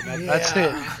here. And that's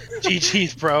it.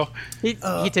 GG's, bro. He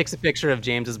takes a picture of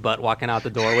James's butt walking out the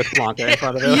door with Blanca in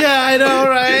front of him. Yeah, I know,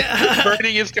 right?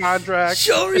 Burning his contract.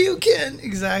 Shoryuken,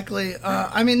 exactly.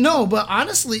 I mean, no, but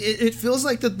honestly, it feels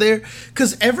like that they're,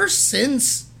 because ever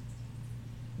since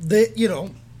they, you know,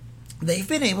 they've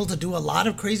been able to do a lot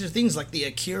of crazier things, like the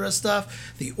Akira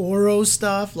stuff, the Oro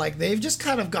stuff. Like they've just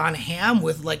kind of gone ham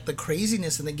with like the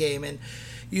craziness in the game. And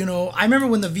you know, I remember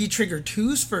when the V-Trigger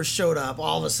 2s first showed up,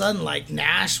 all of a sudden like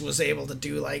Nash was able to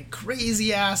do like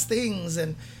crazy ass things,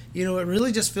 and you know, it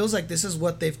really just feels like this is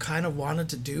what they've kind of wanted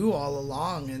to do all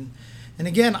along. And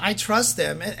again, I trust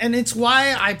them, and it's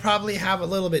why I probably have a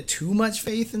little bit too much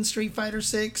faith in Street Fighter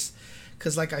 6,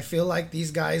 because like I feel like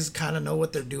these guys kind of know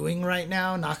what they're doing right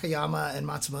now, Nakayama and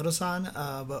Matsumoto-san.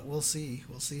 But we'll see.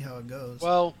 We'll see how it goes.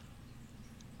 Well,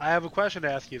 I have a question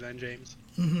to ask you then, James.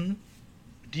 Mm-hmm.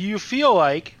 Do you feel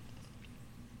like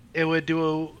it would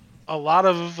do a lot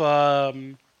of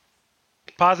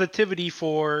positivity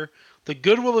for the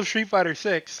goodwill of Street Fighter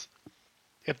 6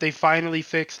 if they finally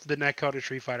fixed the netcode of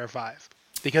Street Fighter 5?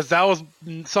 Because that was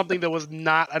something that was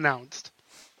not announced.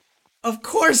 Of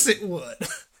course it would.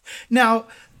 Now,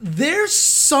 there's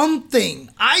something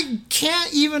I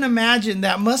can't even imagine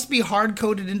that must be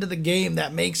hard-coded into the game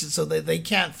that makes it so that they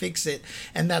can't fix it,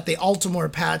 and that the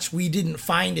Ultimore patch, we didn't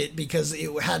find it because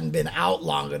it hadn't been out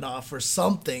long enough or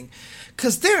something.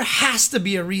 Because there has to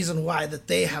be a reason why that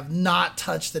they have not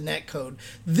touched the netcode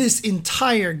this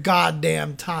entire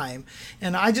goddamn time.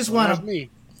 And I just want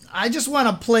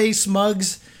to play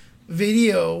Smug's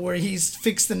video where he's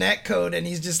fixed the netcode and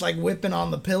he's just like whipping on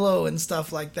the pillow and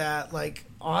stuff like that. Like,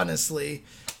 honestly,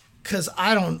 because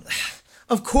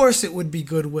of course it would be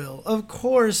goodwill. Of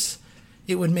course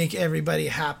it would make everybody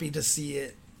happy to see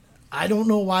it. I don't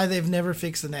know why they've never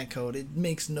fixed the netcode. It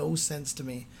makes no sense to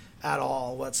me at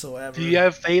all whatsoever. Do you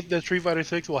have faith that Street Fighter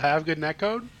 6 will have good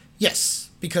netcode? Yes,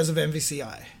 because of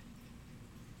MVCI.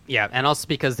 Yeah, and also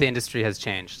because the industry has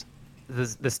changed.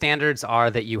 The standards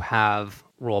are that you have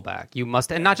rollback. You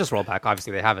must, and not just rollback,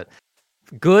 obviously they have it.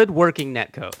 Good working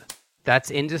netcode. That's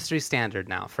industry standard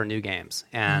now for new games.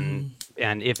 And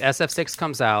if SF6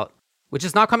 comes out, which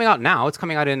is not coming out now, it's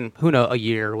coming out in, a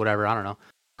year or whatever, I don't know,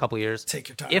 a couple years. Take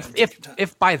your time.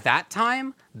 If by that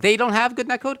time they don't have good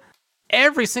netcode,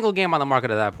 every single game on the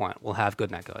market at that point will have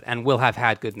good netcode and will have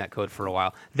had good netcode for a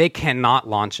while. They cannot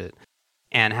launch it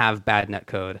and have bad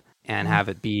netcode and have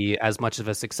it be as much of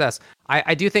a success.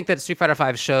 I do think that Street Fighter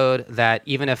V showed that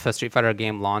even if a Street Fighter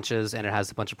game launches and it has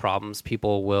a bunch of problems,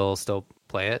 people will still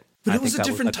play it. But it was a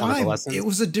different time. It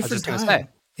was a different time.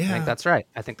 Yeah. I think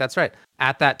that's right.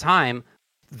 At that time,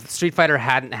 Street Fighter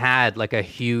hadn't had like a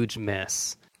huge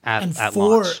miss at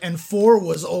launch. And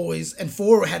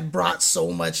 4 had brought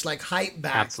so much like hype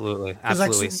back. Absolutely.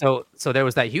 So there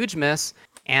was that huge miss,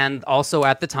 and also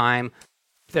at the time,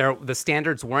 the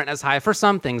standards weren't as high for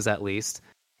some things at least.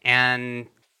 And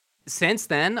since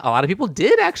then, a lot of people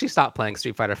did actually stop playing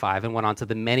Street Fighter V and went on to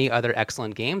the many other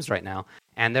excellent games right now.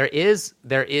 And there is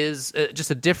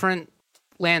just a different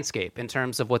landscape in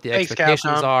terms of what the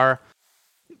expectations are.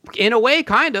 In a way,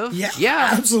 kind of.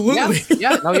 Yeah, absolutely.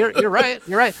 Yeah. No, you're right.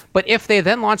 You're right. But if they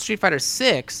then launch Street Fighter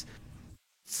 6,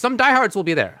 some diehards will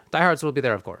be there. Diehards will be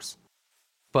there, of course.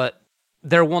 But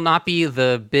there will not be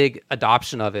the big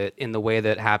adoption of it in the way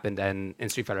that happened in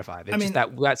Street Fighter V.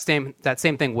 That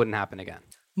same thing wouldn't happen again.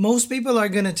 Most people are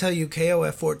going to tell you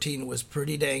KOF 14 was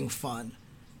pretty dang fun.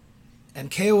 And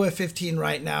KOF 15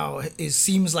 right now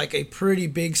seems like a pretty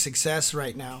big success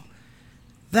right now.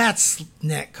 That's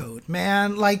netcode,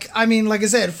 man. Like I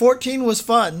said, 14 was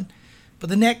fun, but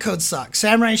the netcode sucked.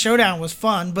 Samurai Showdown was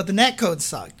fun, but the netcode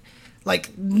sucked.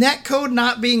 Like, netcode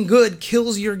not being good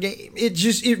kills your game.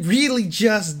 It really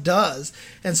just does.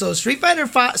 And so Street Fighter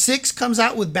 6 comes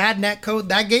out with bad netcode,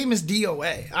 that game is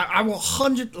DOA. I will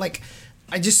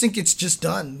I just think it's just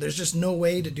done. There's just no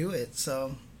way to do it.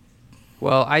 So,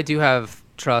 well, I do have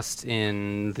trust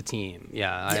in the team.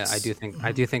 Yeah, yes. I do think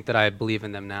I do think that I believe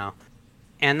in them now.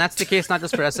 And that's the case not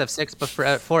just for SF6, but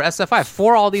for SF5.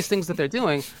 For all these things that they're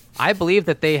doing, I believe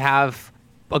that they have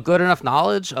a good enough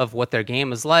knowledge of what their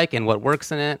game is like and what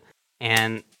works in it.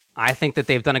 And I think that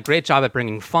they've done a great job at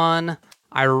bringing fun.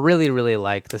 I really, really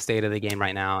like the state of the game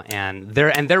right now, and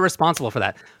they're responsible for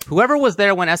that. Whoever was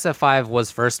there when SF5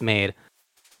 was first made,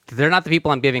 they're not the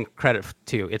people I'm giving credit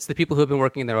to. It's the people who have been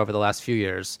working there over the last few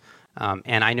years.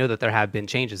 And I know that there have been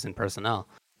changes in personnel.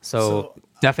 So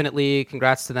definitely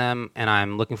congrats to them, and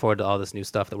I'm looking forward to all this new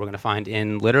stuff that we're going to find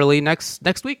in literally next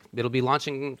week. It'll be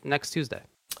launching next Tuesday.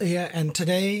 Yeah, and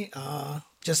today,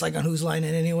 just like on Who's Line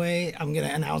It Anyway, I'm going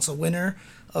to announce a winner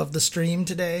of the stream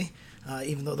today,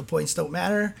 even though the points don't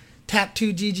matter.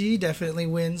 Tap2GG definitely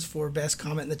wins for best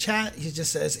comment in the chat. He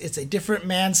just says it's a different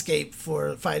manscape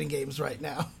for fighting games right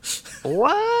now.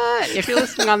 What? If you're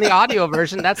listening on the audio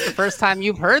version, that's the first time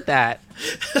you've heard that.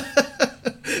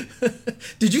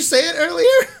 Did you say it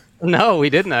earlier? No, we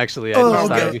didn't actually. I just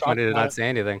thought it'd be funny to not say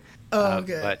anything.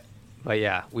 Okay. But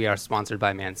yeah, we are sponsored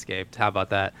by Manscaped. How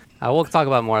about that? We'll talk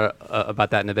about more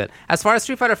about that in a bit. As far as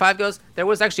Street Fighter V goes, there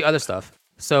was actually other stuff.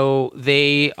 So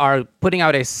they are putting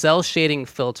out a cell shading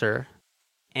filter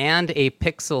and a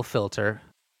pixel filter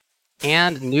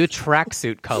and new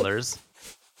tracksuit colors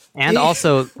And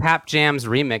also, Pap Jam's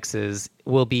remixes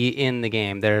will be in the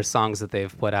game. Their songs that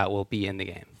they've put out will be in the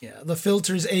game. Yeah, the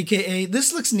filters, aka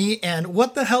this looks neat, and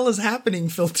what the hell is happening,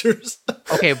 filters?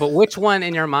 Okay, but which one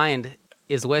in your mind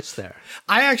is which there?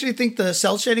 I actually think the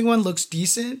cell shading one looks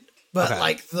decent, but Okay.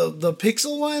 like the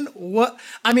pixel one, what?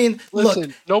 I mean, Listen,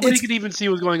 look, nobody it's- could even see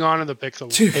what's going on in the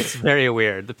pixel. Dude, It's very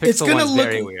weird. The it's Pixel gonna one's look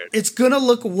very weird. it's gonna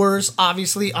look worse,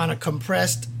 obviously, on a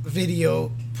compressed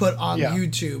video put on Yeah.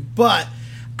 YouTube, but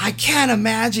I can't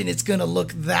imagine it's gonna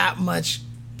look that much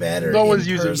better. No in one's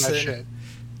using person. that shit.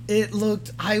 It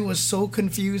looked. I was so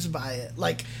confused by it.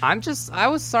 Like, I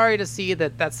was sorry to see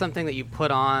that that's something that you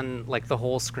put on like the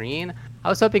whole screen. I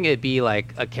was hoping it'd be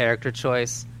like a character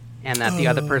choice, and that the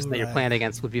other person that you're right. playing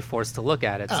against would be forced to look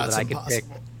at it, so Oh, that it's I could pick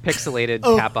impossible. pixelated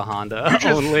Oh. Kappa Honda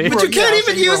only. but you Yeah, can't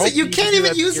so even you were use it. You hoping you can't could do even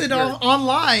that use to it your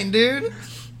online, dude.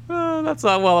 That's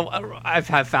well. I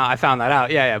found that out.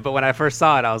 Yeah. But when I first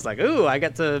saw it, I was like, "Ooh, I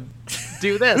get to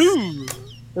do this."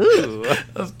 Ooh.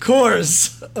 Of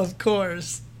course, of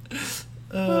course.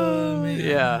 Oh man.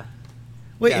 Yeah.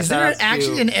 Wait, Yeah, is shout there out to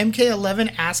actually you. an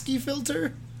MK11 ASCII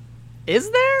filter? Is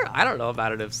there? I don't know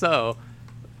about it. If so,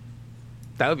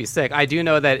 that would be sick. I do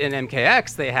know that in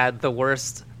MKX they had the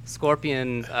worst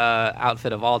Scorpion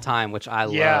outfit of all time, which I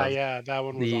Yeah, love. yeah, that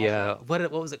one was The awesome.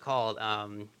 what was it called?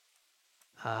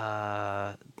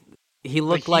 He The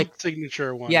looked heat like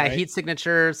signature one. yeah, right? heat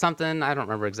signature something. I don't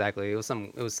remember exactly. It was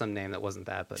some name that wasn't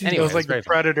that. But Dude, anyway, It was like very the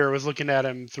fun. Predator was looking at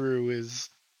him through his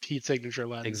heat signature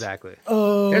lens. Exactly.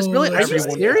 Oh, There's really. Are that's you right.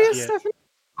 everyone- serious, yeah. Stephanie?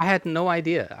 I had no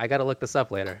idea. I got to look this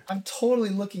up later. I'm totally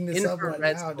looking this up right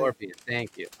Infrared now, dude. Scorpion.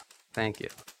 Thank you. Thank you.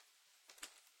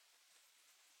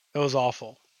 It was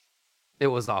awful. It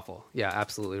was awful. Yeah,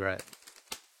 absolutely right.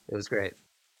 It was great.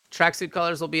 Tracksuit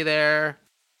colors will be there.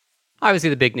 Obviously,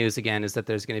 the big news again is that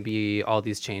there's going to be all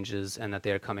these changes and that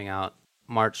they are coming out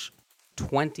March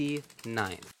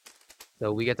 29th.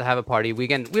 So we get to have a party. We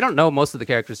don't know most of the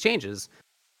characters' changes.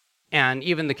 And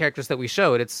even the characters that we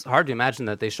showed, it's hard to imagine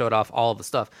that they showed off all of the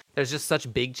stuff. There's just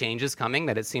such big changes coming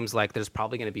that it seems like there's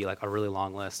probably going to be like a really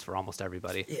long list for almost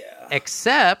everybody. Yeah.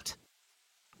 Except,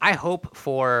 I hope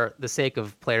for the sake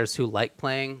of players who like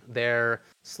playing their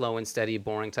slow and steady,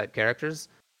 boring type characters,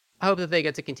 I hope that they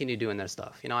get to continue doing their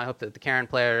stuff. You know, I hope that the Karen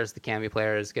players, the Cammy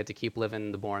players get to keep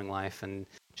living the boring life and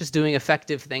just doing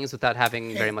effective things without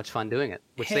having very much fun doing it,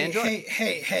 which they enjoy.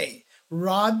 Hey.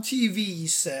 Rod TV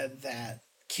said that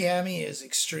Cammy is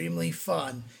extremely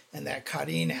fun and that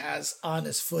Karin has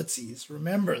honest footsies.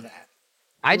 Remember that.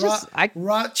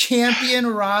 Rod champion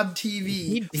Rod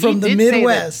TV He from the did say that-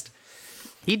 Midwest.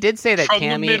 He did say that From the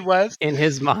Cammy, Midwest? in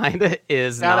his mind,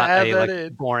 is Gotta not add a that like,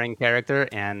 in. boring character,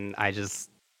 and I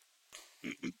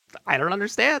don't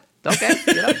understand. Okay,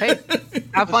 you know, hey,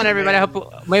 have fun, everybody. I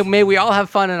hope, may we all have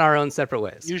fun in our own separate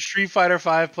ways. You Street Fighter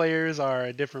V players are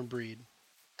a different breed.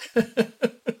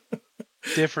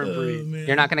 Different breed.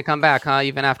 You're not going to come back, huh?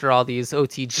 Even after all these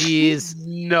OTGs.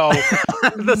 No.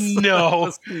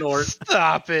 No. Snort.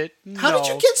 Stop it. How did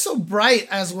No. you get so bright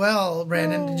as well,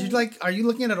 Brandon? Did you are you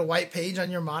looking at a white page on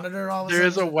your monitor all of a There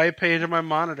is a sudden? white page on my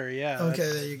monitor, yeah. Okay,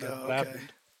 that's- there you go. that's what Okay.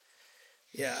 happened.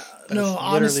 Yeah. That's No, literally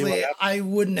honestly, what happened. I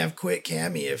wouldn't have quit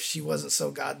Cammy if she wasn't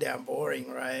so goddamn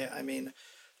boring, right? I mean,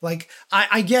 like,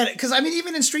 I get it. Because, I mean,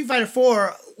 even in Street Fighter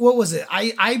 4, what was it?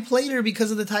 I played her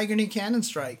because of the Tiger Knee Cannon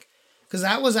Strike. Because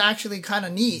that was actually kind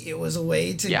of neat. It was a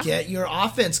way to Yeah. get your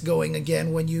offense going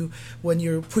again when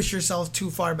you push yourself too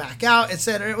far back out,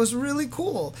 etc. It was really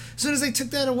cool. As soon as they took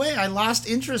that away, I lost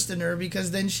interest in her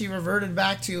because then she reverted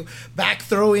back to back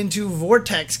throw into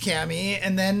Vortex Cammy,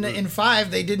 and then in 5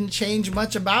 they didn't change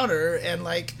much about her, and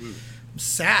like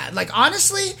sad. Like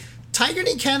honestly, Tiger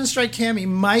Knee Cannon Strike Cammy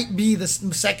might be the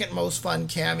second most fun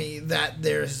Cammy that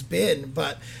there has been,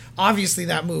 but obviously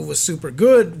that move was super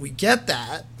good. We get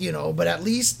that, you know, but at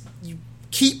least you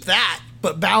keep that,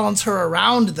 but balance her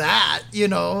around that, you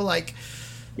know, like,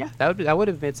 Yeah, that would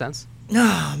have made sense.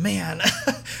 oh man.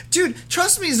 Dude,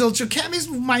 trust me, Zilcho, Cammy's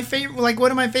my favorite, like one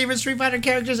of my favorite Street Fighter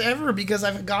characters ever because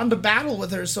I've gone to battle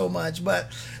with her so much. But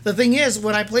the thing is,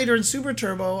 when I played her in Super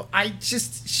Turbo, I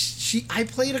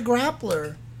played a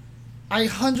grappler. I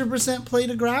 100% played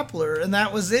a grappler, and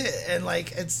that was it. And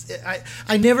like,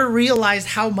 I never realized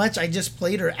how much I just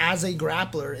played her as a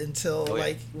grappler until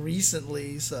like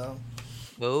recently. So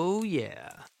Oh, yeah.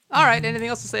 All right, anything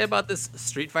else to say about this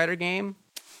Street Fighter game?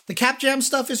 the Cap Jam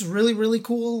stuff is really, really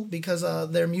cool because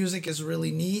their music is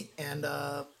really neat, and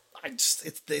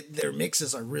their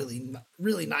mixes are really,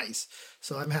 really nice.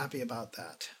 So I'm happy about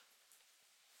that.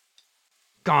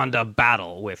 Gone to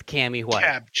battle with Cammy White.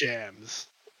 Cap jams.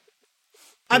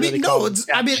 I They mean, call no, them it's,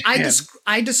 I mean, Japan.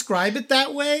 I describe it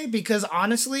that way because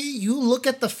honestly, you look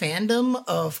at the fandom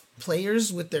of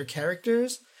players with their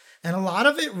characters, and a lot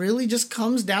of it really just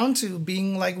comes down to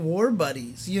being like war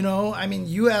buddies, you know? I mean,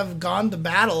 you have gone to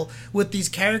battle with these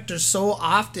characters so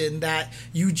often that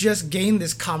you just gain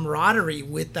this camaraderie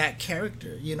with that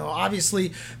character. You know,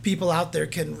 obviously, people out there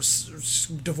can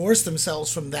divorce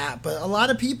themselves from that, but a lot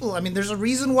of people, I mean, there's a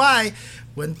reason why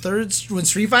when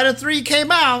Street Fighter 3 came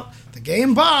out, the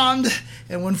game bombed,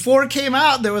 and when 4 came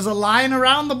out, there was a line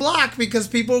around the block because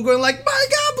people were going like, "My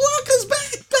God, Blanca's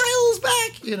back, Dial's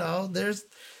back." You know, there's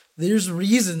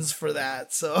reasons for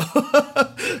that. So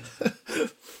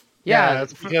Yeah,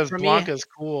 it's because for me- Blanca's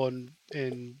cool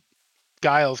and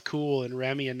Guile's cool and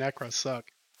Remy and Necro suck.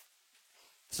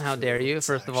 How dare you? It's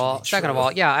First of all, actually second of true.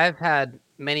 all, yeah, I've had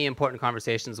many important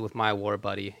conversations with my war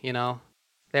buddy. You know,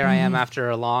 there I am after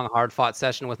a long, hard-fought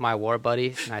session with my war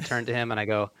buddy, and I turn to him and I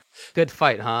go, "Good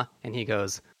fight, huh?" And he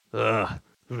goes, "Ugh,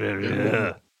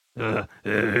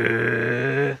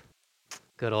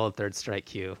 good old Third Strike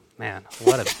Q, man,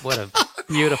 what a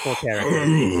beautiful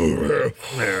character."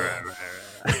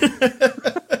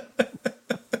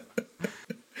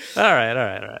 All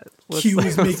right. Q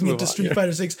is let's making it move to on Street here.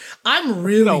 Fighter 6. I'm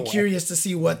really No way. curious to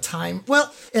see what time.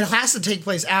 Well, it has to take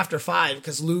place after 5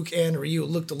 because Luke and Ryu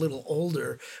looked a little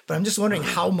older. But I'm just wondering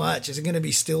how much. Is it going to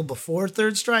be still before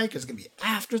Third Strike? Is it going to be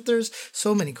after Third?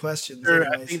 So many questions. I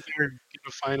anyways. think they're going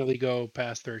to finally go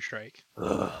past Third Strike.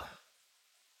 I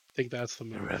think that's the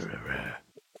move.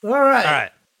 All right. All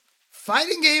right.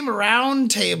 Fighting game round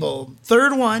table.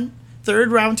 Third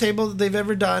round table that they've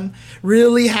ever done.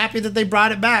 Really happy that they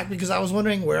brought it back because I was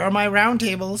wondering where are my round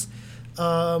tables.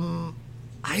 I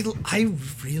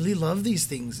really love these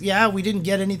things. Yeah, we didn't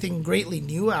get anything greatly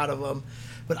new out of them,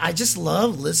 but I just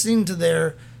love listening to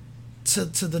their to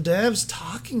the devs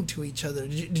talking to each other.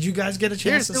 Did you guys get a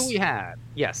chance? Here's who we had.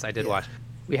 Yes, I did watch.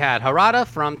 We had Harada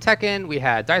from Tekken. We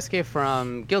had Daisuke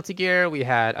from Guilty Gear. We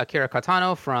had Akira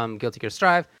Katano from Guilty Gear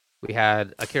Strive. We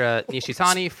had Akira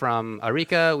Nishitani from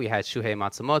Arika. We had Shuhei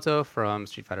Matsumoto from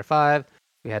Street Fighter V.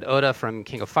 We had Oda from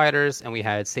King of Fighters. And we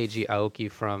had Seiji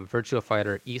Aoki from Virtua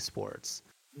Fighter Esports.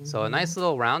 So a nice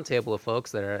little round table of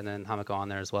folks there. And then Hamiko on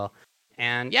there as well.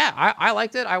 And yeah, I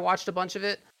liked it. I watched a bunch of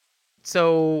it.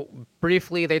 So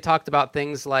briefly, they talked about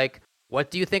things like, what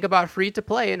do you think about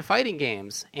free-to-play in fighting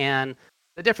games? And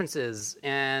the differences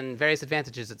and various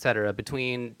advantages, etc.,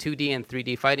 between 2D and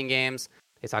 3D fighting games.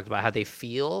 They talked about how they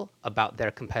feel about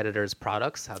their competitors'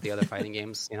 products, how the other fighting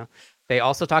games, you know. They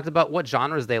also talked about what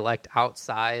genres they liked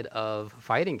outside of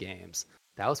fighting games.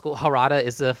 That was cool. Harada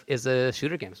is a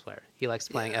shooter games player. He likes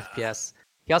playing FPS.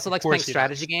 He also likes course playing he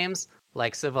strategy games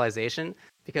like Civilization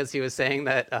because he was saying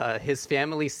that his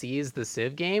family sees the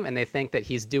Civ game and they think that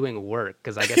he's doing work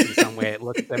because I guess in some way it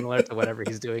looks similar to whatever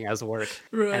he's doing as work.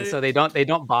 Right. And so they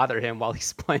don't bother him while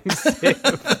he's playing Civ.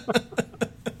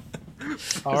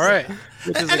 All right.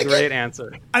 Which is And a great again,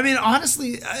 answer. I mean,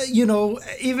 honestly, you know,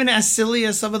 even as silly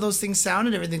as some of those things sound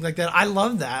and everything like that, I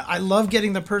love that. I love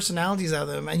getting the personalities out of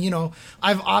them. And, you know,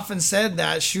 I've often said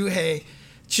that Shuhei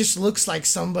just looks like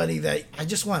somebody that I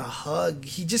just want to hug.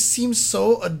 He just seems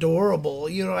so adorable.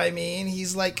 You know what I mean?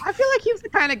 He's like, I feel like he's the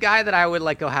kind of guy that I would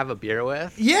like go have a beer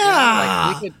with.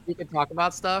 Yeah. Like we could talk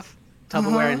about stuff.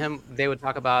 Tupperware and him, they would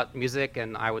talk about music,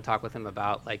 and I would talk with him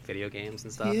about like video games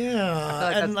and stuff. yeah. I feel like,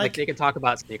 that's, And like they could talk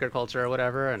about sneaker culture or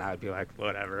whatever, and I would be like,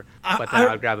 whatever. I- But then I-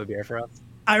 I would grab a beer for us.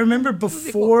 I remember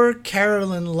before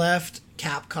Carolyn left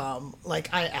Capcom, like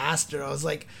I asked her, I was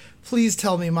like, please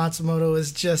tell me Matsumoto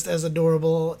is just as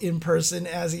adorable in person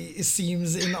as he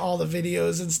seems in all the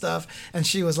videos and stuff. And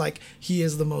she was like, he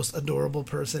is the most adorable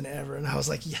person ever. And I was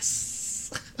like,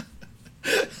 yes.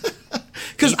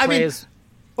 Because I mean,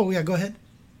 oh yeah, go ahead.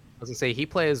 I was gonna say he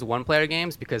plays one-player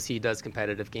games because he does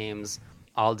competitive games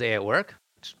all day at work,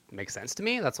 which makes sense to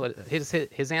me. That's what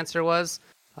his answer was.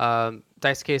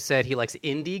 Daisuke said he likes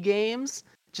indie games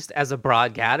just as a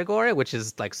broad category, which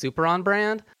is like super on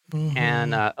brand. Mm-hmm.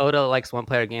 And Oda likes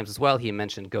one-player games as well. He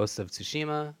mentioned Ghost of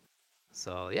Tsushima.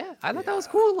 So yeah, I thought that was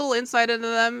cool. A little insight into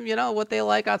them, you know, what they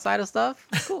like outside of stuff.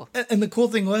 Cool. And the cool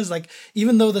thing was, like,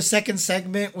 even though the second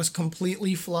segment was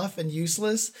completely fluff and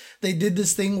useless, they did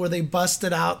this thing where they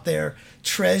busted out their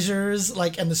treasures,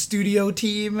 like, and the studio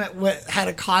team had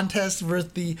a contest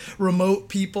with the remote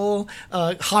people.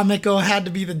 Hamiko had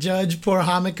to be the judge, poor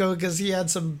Hamiko, because he had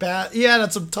some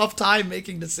tough time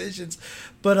making decisions.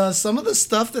 But some of the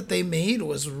stuff that they made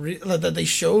was that they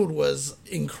showed was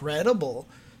incredible.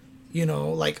 You know,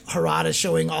 like Harada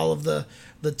showing all of the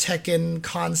Tekken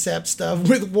concept stuff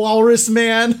with Walrus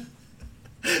Man.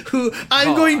 who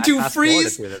I'm going to fast forwarded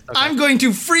freeze. through this. Okay. I'm going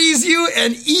to freeze you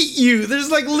and eat you. There's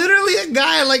like literally a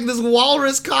guy in like this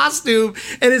walrus costume,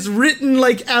 and it's written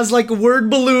like as like a word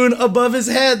balloon above his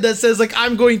head that says like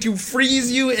I'm going to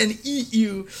freeze you and eat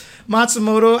you.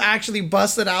 Matsumoto actually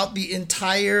busted out the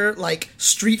entire like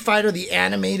Street Fighter the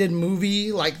animated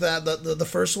movie, like the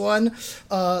first one,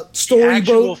 storyboard,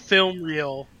 actual film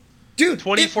reel. Dude,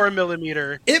 24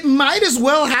 millimeter. It might as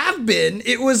well have been.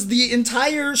 It was the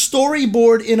entire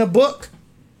storyboard in a book.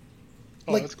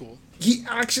 Oh, Like, that's cool. He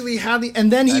actually had the,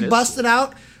 and then he busted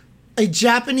out a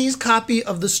Japanese copy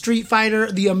of the Street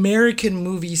Fighter, the American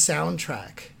movie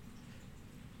soundtrack,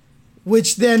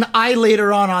 which then I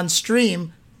later on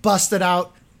stream busted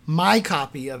out my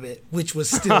copy of it, which was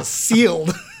still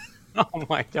sealed. Oh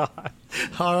my god.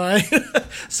 All right.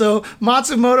 So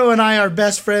Matsumoto and I are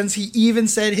best friends. He even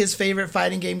said his favorite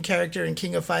fighting game character in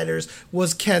King of Fighters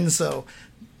was Kenzo.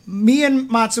 Me and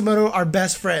Matsumoto are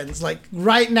best friends. Like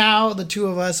right now, the two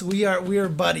of us, we are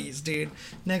buddies, dude.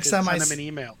 Next time send him an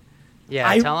email. Yeah,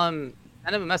 send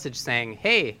him a message saying,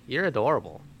 "Hey, you're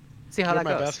adorable." See how You're that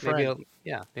my goes. best friend.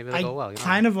 Maybe it'll go well. You know?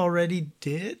 kind of already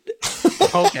did.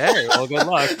 Okay, well, good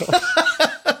luck.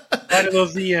 Slide in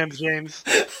those DMs, James.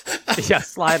 Yeah,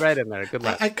 slide right in there. Good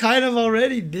luck. I kind of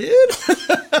already did.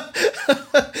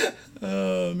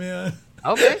 Oh man.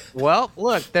 Okay. Well,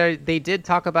 look, they did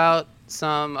talk about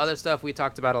some other stuff. We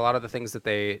talked about a lot of the things that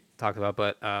they talked about,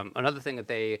 but another thing that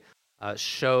they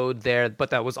showed there, but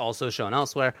that was also shown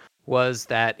elsewhere, was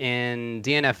that in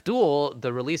DNF Duel,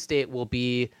 the release date will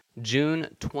be June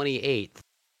 28th.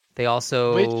 They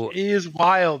also... Which is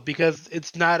wild because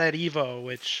it's not at EVO,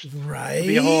 which would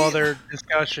be a whole other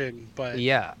discussion. But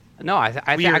yeah. No, I think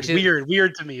weird, actually...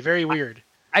 weird to me. Very weird.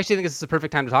 I actually think this is the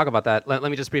perfect time to talk about that. Let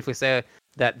me just briefly say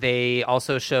that they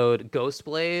also showed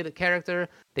Ghostblade character.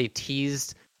 They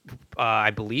teased,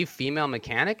 I believe, female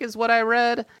mechanic is what I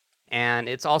read. And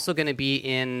it's also going to be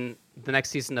in the next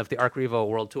season of the Arc Revo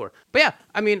World Tour. But yeah,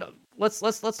 I mean, let's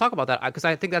talk about that because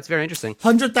I think that's very interesting.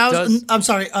 100,000. I'm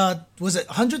sorry. Was it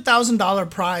 $100,000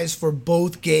 prize for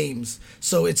both games?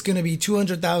 So it's going to be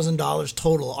 $200,000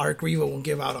 total. Arc Revo will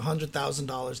give out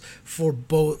 $100,000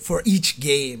 for each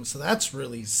game. So that's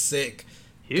really sick.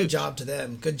 Huge. Good job to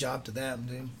them. Good job to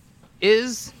them,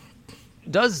 dude.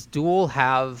 Does Duel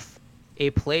have a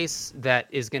place that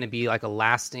is going to be like a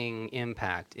lasting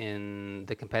impact in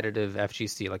the competitive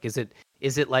FGC? Like,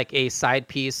 is it like a side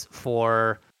piece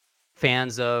for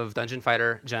fans of Dungeon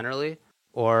Fighter generally,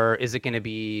 or is it going to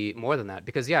be more than that?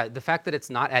 Because yeah, the fact that it's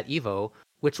not at EVO,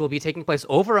 which will be taking place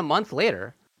over a month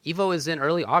later, EVO is in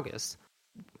early August,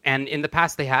 and in the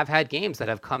past they have had games that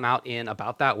have come out in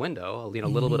about that window, a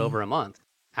little bit over a month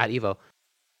at EVO.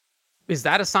 Is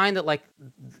that a sign that like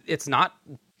it's not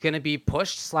going to be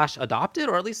pushed / adopted,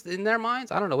 or at least in their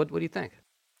minds? I don't know. What do you think?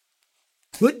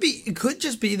 It could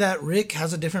just be that Rick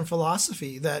has a different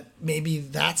philosophy, that maybe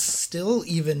that's still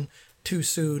even too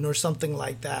soon or something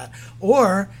like that.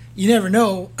 Or you never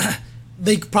know.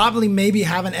 They probably maybe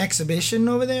have an exhibition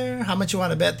over there. How much you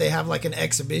want to bet they have like an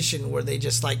exhibition where they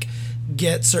just like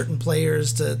get certain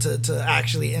players to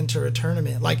actually enter a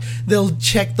tournament? Like they'll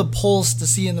check the pulse to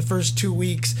see in the first 2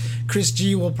 weeks, Chris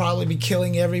G will probably be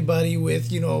killing everybody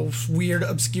with, weird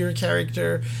obscure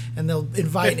character, and they'll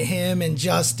invite him and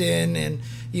Justin and,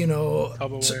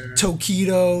 Tokido,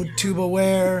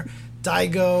 Tubaware,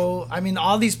 Daigo. I mean,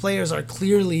 all these players are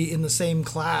clearly in the same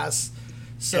class.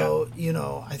 So,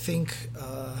 I think,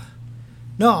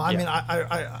 I mean,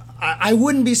 I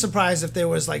wouldn't be surprised if there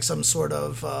was like some sort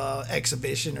of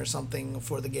exhibition or something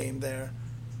for the game there.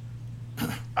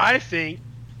 I think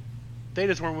they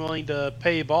just weren't willing to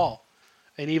pay ball.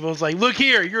 And EVO's like, look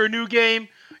here, you're a new game.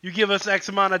 You give us X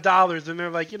amount of dollars. And they're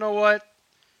like, you know what?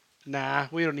 Nah,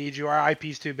 we don't need you. Our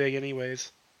IP's too big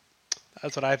anyways.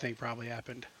 That's what I think probably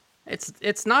happened.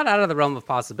 It's not out of the realm of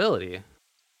possibility.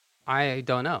 I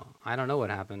don't know. I don't know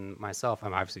what happened myself.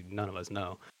 Obviously, none of us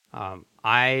know.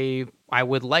 I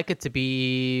would like it to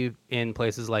be in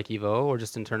places like EVO or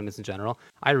just in tournaments in general.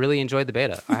 I really enjoyed the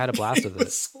beta. I had a blast with it. It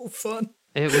was so fun.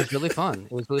 It was really fun.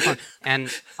 And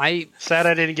sad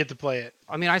I didn't get to play it.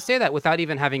 I mean, I say that without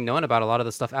even having known about a lot of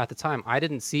the stuff at the time. I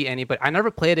didn't see anybody. I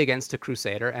never played against a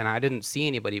Crusader, and I didn't see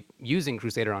anybody using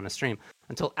Crusader on a stream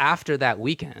until after that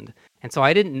weekend. And so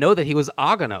I didn't know that he was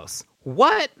Aganos.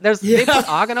 What? They put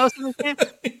Aganos in this game?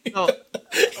 So,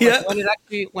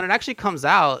 when it actually comes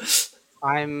out,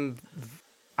 I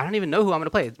don't even know who I'm going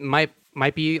to play. It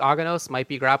might be Aganos, might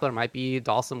be Grappler, might be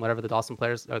Dhalsim, whatever the Dhalsim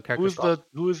players characters.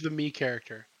 Who is the me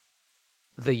character?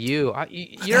 The you.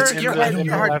 You're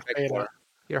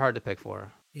hard to pick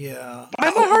for. Yeah,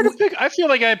 I'm not hard to pick. I feel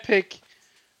like I pick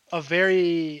a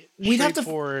very We'd have to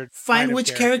straightforward find kind of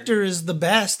which character is the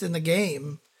best in the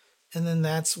game, and then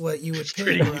that's what you would pick,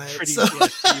 Pretty, right? pretty So, easy.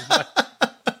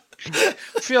 I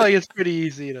feel like it's pretty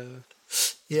easy to.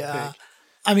 yeah. pick.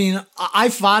 I mean, I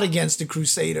fought against a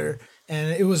Crusader,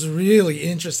 and it was really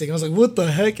interesting. I was like, what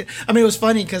the heck? I mean, it was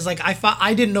funny because like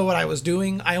I didn't know what I was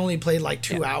doing. I only played like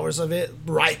 2 hours of it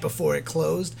right before it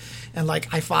closed. And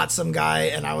like I fought some guy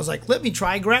and I was like, let me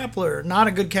try Grappler. Not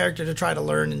a good character to try to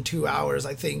learn in 2 hours,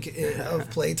 I think,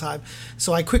 of playtime.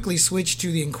 So I quickly switched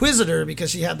to the Inquisitor because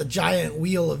she had the giant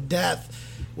wheel of death,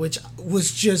 which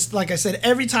was just, like I said,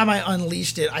 every time I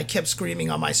unleashed it, I kept screaming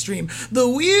on my stream, the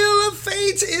wheel of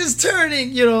fate is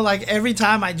turning, you know, like every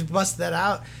time I bust that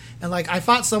out. And like I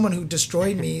fought someone who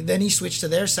destroyed me, then he switched to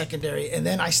their secondary, and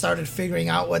then I started figuring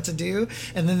out what to do,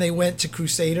 and then they went to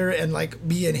Crusader, and like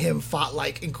me and him fought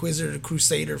like Inquisitor to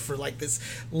Crusader for like this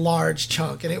large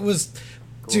chunk, and it was,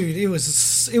 dude, it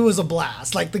was a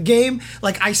blast. Like the game,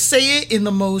 like I say it in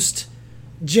the most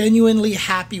genuinely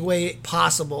happy way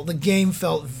possible. The game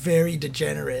felt very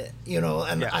degenerate, you know,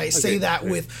 and I say that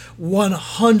with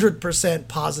 100%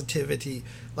 positivity.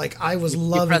 Like I was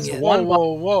loving it.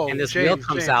 Whoa! And this James, wheel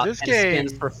comes James, out this and game,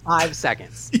 spins for 5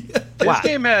 seconds. This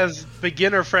game has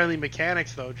beginner-friendly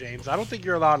mechanics, though, James. I don't think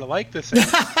you're allowed to like this.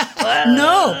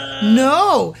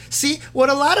 No. See, what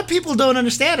a lot of people don't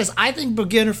understand is I think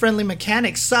beginner-friendly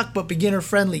mechanics suck, but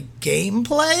beginner-friendly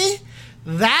gameplay,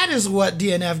 that is what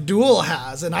DNF Duel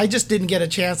has. And I just didn't get a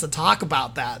chance to talk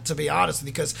about that, to be honest,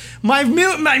 because my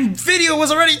video was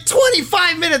already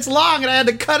 25 minutes long and I had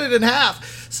to cut it in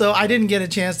half. So I didn't get a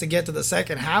chance to get to the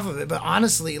second half of it. But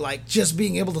honestly, like just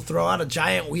being able to throw out a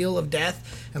giant wheel of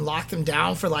death and lock them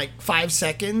down for like 5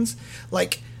 seconds,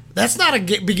 like that's not a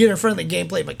beginner-friendly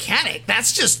gameplay mechanic.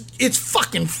 That's just, it's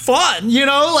fucking fun, you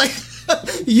know? Like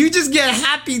you just get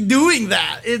happy doing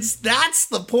that. That's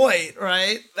the point,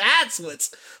 right? That's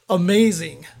what's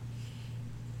amazing.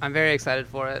 I'm very excited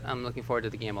for it. I'm looking forward to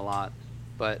the game a lot.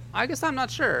 But I guess I'm not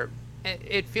sure.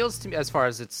 It feels to me, as far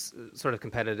as its sort of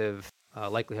competitive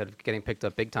likelihood of getting picked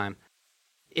up big time,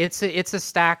 it's a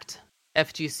stacked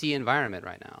FGC environment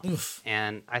right now. Oof.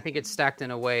 And I think it's stacked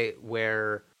in a way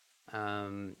where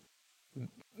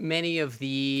many of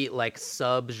the like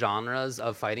sub genres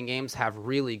of fighting games have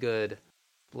really good,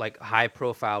 like high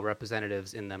profile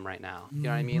representatives in them right now. You know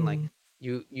what I mean? Like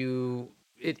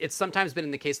it's sometimes been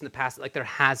in the case in the past, like there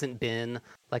hasn't been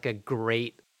like a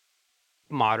great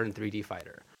modern 3D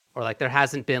fighter, or like there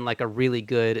hasn't been like a really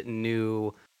good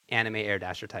new anime air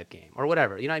dasher type game or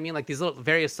whatever. You know what I mean? Like these little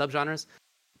various subgenres.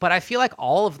 But I feel like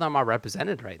all of them are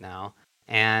represented right now.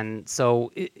 And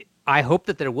so I hope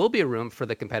that there will be a room for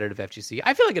the competitive FGC.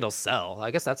 I feel like it'll sell.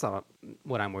 I guess that's not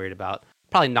what I'm worried about.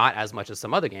 Probably not as much as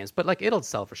some other games, but like it'll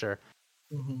sell for sure.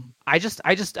 Mm-hmm.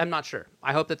 I'm not sure.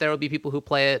 I hope that there will be people who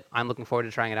play it. I'm looking forward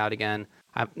to trying it out again.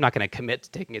 I'm not going to commit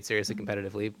to taking it seriously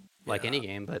competitively like any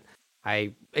game, but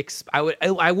I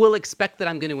will expect that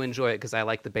I'm going to enjoy it because I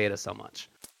like the beta so much.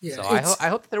 Yeah, so I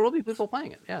hope that there will be people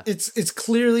playing it. Yeah, it's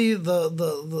clearly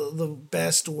the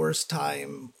best worst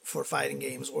time for fighting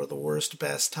games, or the worst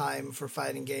best time for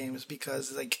fighting games,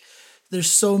 because like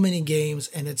there's so many games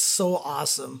and it's so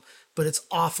awesome, but it's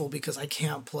awful because I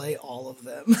can't play all of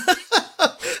them.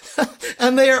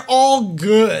 And they are all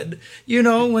good. You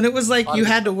know, when it was like you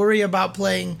had to worry about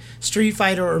playing Street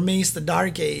Fighter or Mace the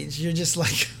Dark Age, you're just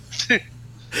like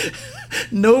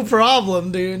no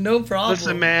problem, dude. No problem.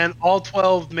 Listen, man, all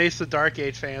 12 Mace the Dark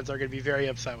Age fans are going to be very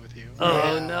upset with you.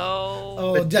 Oh, no.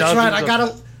 Oh, that's right. I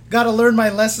gotta learn my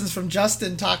lessons from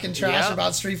Justin talking trash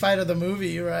about Street Fighter the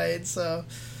movie, right? So,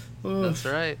 oof.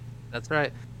 That's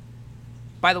right.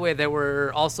 By the way, there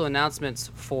were also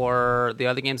announcements for the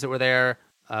other games that were there.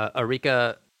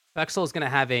 Arika Fexel is going to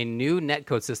have a new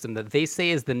netcode system that they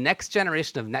say is the next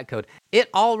generation of netcode. It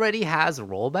already has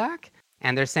rollback,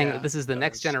 and they're saying that this is the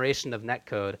next generation of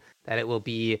netcode, that it will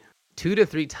be 2 to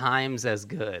 3 times as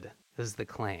good. This is the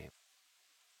claim.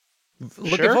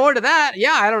 Looking forward to that.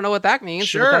 Yeah, I don't know what that means.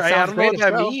 Sure, I don't know what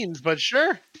that means, but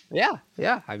sure. Yeah.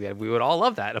 I mean, we would all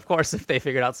love that, of course, if they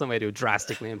figured out some way to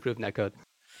drastically improve netcode.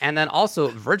 And then also,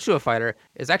 Virtua Fighter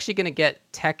is actually going to get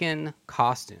Tekken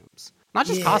costumes. Not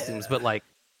just costumes, but like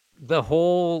the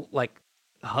whole like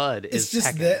HUD is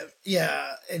just Tekken. them.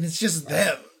 Yeah, and it's just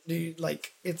them, dude.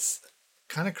 Like it's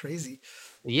kind of crazy.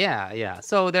 Yeah.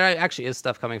 So there actually is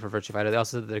stuff coming for Virtua Fighter. They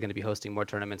also said they're going to be hosting more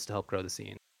tournaments to help grow the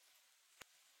scene.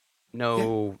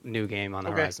 No new game on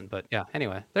the horizon, but yeah.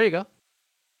 Anyway, there you go.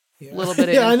 A little bit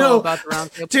of info I know. About the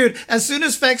roundtable. Dude, as soon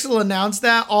as Fexel announced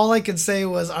that, all I could say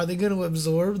was, are they going to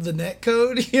absorb the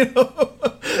netcode? You know?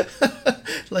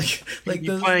 like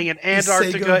You're the playing in the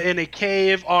Antarctica Sega- in a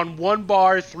cave on 1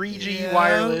 bar, 3G Yeah.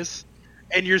 wireless,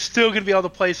 and you're still gonna be able to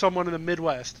play someone in the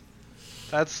Midwest.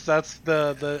 That's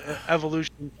the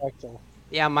evolution of Fexel.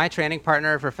 Yeah, my training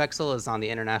partner for Fexel is on the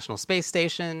International Space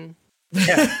Station.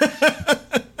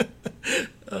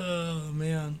 Oh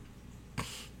man.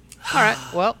 All right.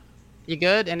 Well, you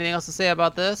good? Anything else to say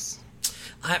about this?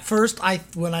 At first,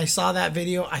 when I saw that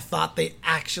video, I thought they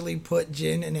actually put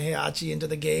Jin and Heihachi into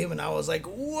the game, and I was like,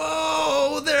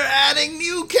 "Whoa, they're adding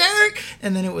new characters!"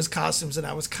 And then it was costumes, and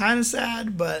I was kind of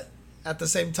sad, but at the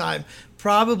same time,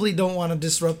 probably don't want to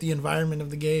disrupt the environment of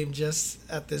the game just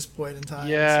at this point in time.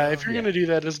 Yeah, so. if you're gonna do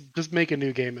that, just make a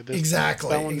new game at this.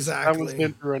 Exactly, point. That one's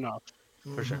been through enough.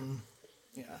 For sure.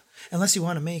 Yeah, unless you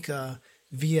want to make a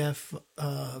VF5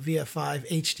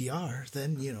 HDR,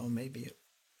 then maybe.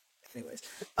 Anyways,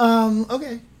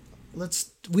 okay,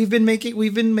 we've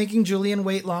been making Julian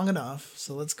wait long enough,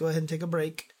 so let's go ahead and take a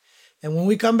break. And when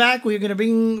we come back, we're gonna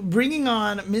bringing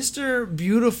on Mr.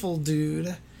 Beautiful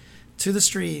Dude to the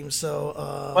stream. So,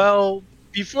 Well,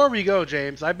 before we go,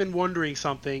 James, I've been wondering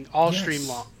something all yes. stream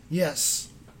long. Yes,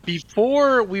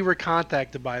 Before we were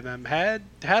contacted by them, had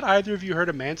either of you heard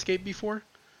of Manscaped before?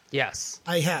 Yes.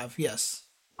 I have. Yes,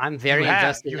 I'm very You have,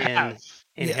 invested you in have.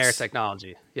 Yes. hair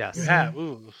technology. Yes. You have.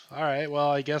 Ooh, all right. Well,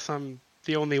 I guess I'm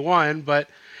the only one. But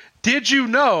did you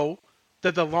know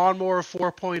that the Lawnmower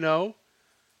 4.0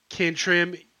 can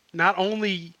trim not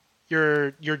only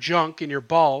your junk and your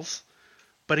balls,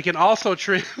 but it can also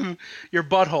trim your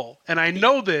butthole? And I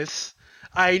know this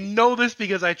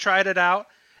because I tried it out.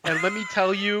 And let me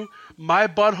tell you, my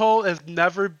butthole has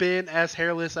never been as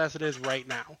hairless as it is right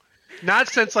now. Not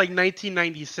since like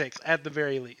 1996, at the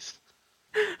very least.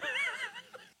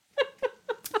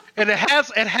 And it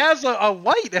has a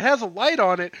light. It has a light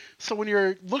on it, so when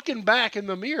you're looking back in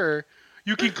the mirror,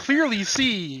 you can clearly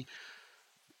see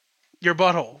your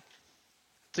butthole.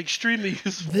 It's extremely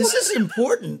useful. this is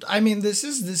important. I mean, this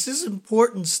is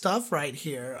important stuff right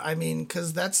here. I mean,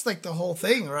 because that's like the whole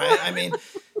thing, right? I mean,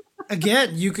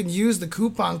 again, you can use the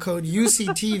coupon code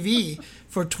UCTV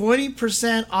for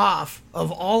 20% off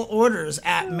of all orders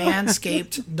at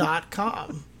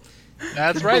manscaped.com.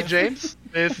 That's right, James.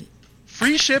 With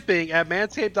free shipping at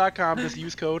manscaped.com, just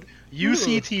use code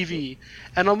UCTV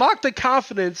and unlock the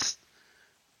confidence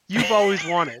you've always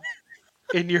wanted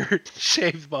in your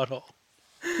shaved butthole.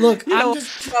 Look, I'm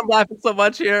laughing so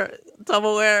much here,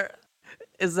 Tumblewear,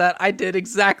 is that I did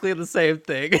exactly the same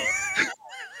thing.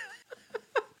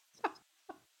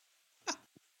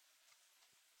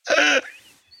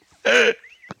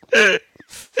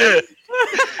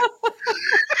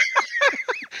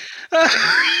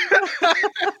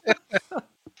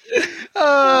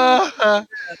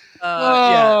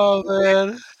 Oh,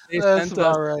 man. They That's sent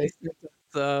about us, right.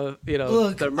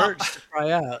 Look, the merch to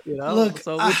try out, look,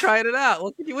 so we tried it out.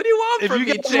 What do you want from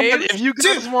me, James? If you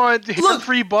guys want look.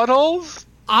 free buttholes,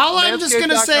 all I'm just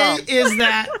gonna say manscaped.com. is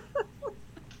that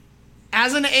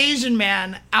as an Asian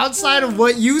man, outside of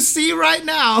what you see right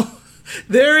now,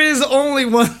 there is only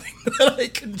one thing that I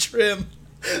can trim.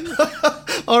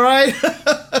 All right.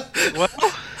 well,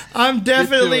 I'm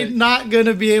definitely it. not going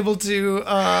to be able to.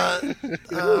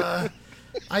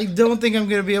 I don't think I'm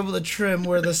going to be able to trim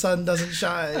where the sun doesn't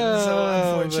shine.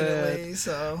 So unfortunately,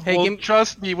 Hey, well,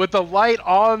 trust me, with the light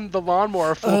on the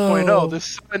Lawnmower 4.0, the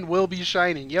sun will be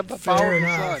shining. You have the power of the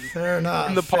sun fair enough.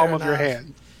 in the palm of your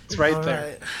hand. It's right All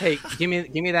there. Hey, give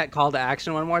me that call to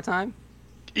action one more time.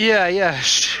 Yeah,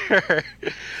 sure.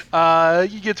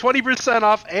 You get 20%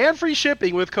 off and free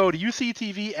shipping with code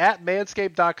UCTV at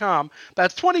manscaped.com.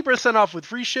 That's 20% off with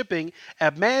free shipping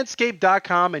at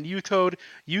manscaped.com and use code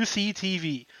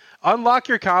UCTV. Unlock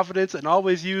your confidence and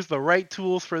always use the right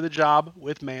tools for the job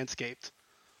with Manscaped.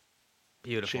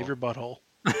 Beautiful. Shave your butthole.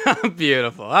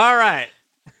 Beautiful. All right.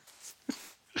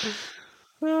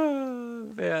 Oh,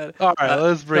 man. All right,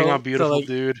 let's bring so- on Beautiful so,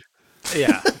 Dude.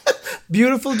 Yeah.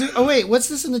 Beautiful dude. Oh wait, what's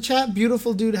this in the chat?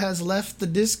 Beautiful dude has left the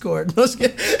Discord. Let's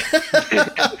get. He's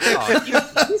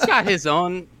got his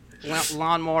own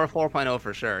Lawnmower 4.0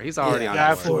 for sure. He's already on board.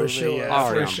 absolutely. For sure. Yeah,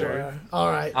 already for on sure. board. All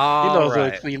right. He All knows what a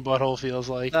right. clean butthole feels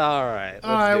like. All right.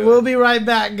 All right. let's do We'll it. be right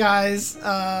back, guys.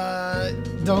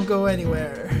 Don't go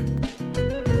anywhere.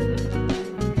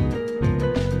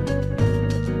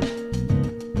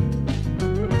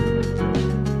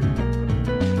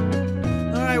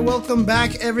 All right, welcome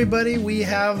back, everybody. We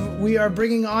are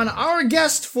bringing on our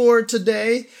guest for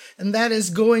today, and that is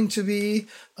going to be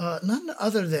none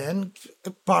other than,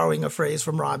 borrowing a phrase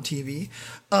from Rob TV,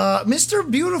 Mr.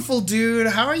 Beautiful Dude.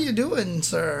 How are you doing,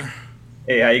 sir?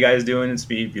 Hey, how you guys doing? It's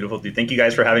me, Beautiful Dude. Thank you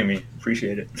guys for having me.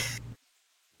 Appreciate it.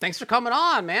 Thanks for coming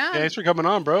on, man. Yeah, thanks for coming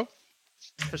on, bro.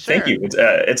 For sure. Thank you.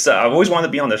 It's I've always wanted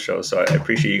to be on the show, so I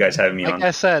appreciate you guys having me on. Like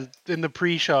I said in the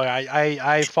pre-show,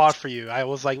 I fought for you. I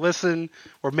was like, listen,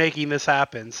 we're making this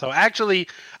happen. So actually,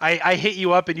 I hit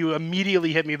you up and you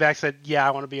immediately hit me back, said, yeah,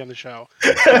 I want to be on the show.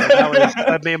 So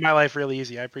that made my life really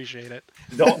easy. I appreciate it.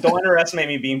 Don't underestimate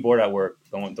me being bored at work.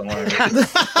 Don't underestimate.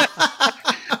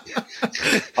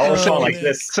 I was going like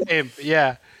this. Same.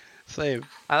 Yeah. Same.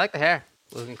 I like the hair.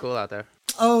 Looking cool out there.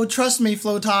 Oh, trust me,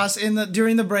 Flotas.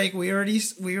 During the break, we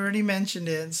already mentioned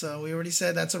it, so we already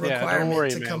said that's a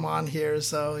requirement to come on here.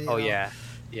 So you know. Yeah,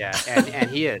 and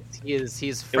he's It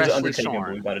was freshly undertaken, but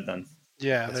shorn. we got it done.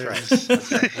 Yeah, That's right. That's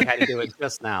right. We had to do it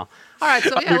just now. All right,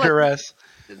 so Under duress.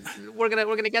 we're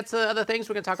gonna get to other things.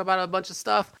 We're gonna talk about a bunch of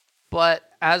stuff, but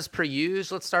as per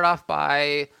usual, let's start off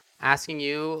by asking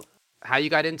you how you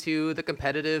got into the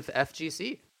competitive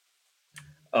FGC.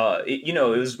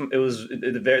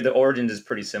 The origin is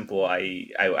pretty simple.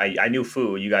 I knew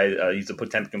Fu. You guys, he's a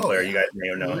Potemkin player. You guys may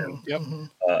have known him. Yep.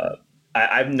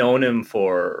 I've known him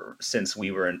since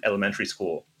we were in elementary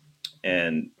school,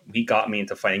 and he got me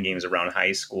into fighting games around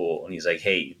high school. And he's like,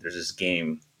 "Hey, there's this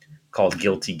game called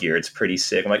Guilty Gear. It's pretty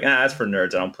sick." I'm like, that's for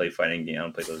nerds. I don't play fighting games. I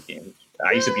don't play those games.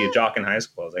 I used to be a jock in high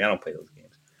school. I was like, I don't play those games.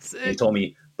 And he told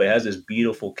me, but it has this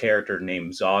beautiful character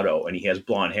named Zato, and he has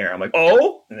blonde hair. I'm like,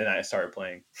 oh! And then I started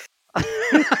playing.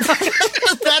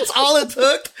 That's all it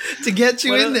took to get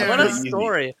you in there. What a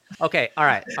story. Okay, all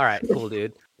right, cool,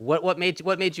 dude. What made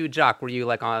you a jock? Were you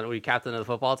captain of the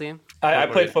football team? I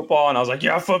played football, and I was like,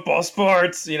 yeah, football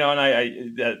sports, and I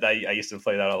used to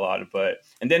play that a lot.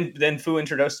 And then Fu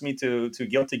introduced me to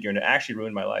Guilty Gear, and it actually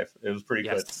ruined my life. It was pretty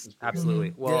good.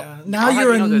 Absolutely. Well, yeah. Now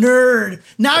you're a nerd.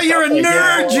 Now you're a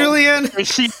nerd, Julian. You're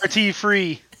CRT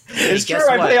free. It's true.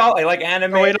 I play all like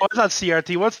anime. Oh, wait, no, it's not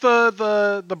CRT. What's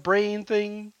the brain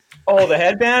thing? Oh, the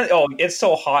headband. Oh, it's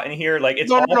so hot in here. Like it's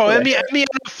no. In the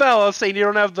NFL, I was saying you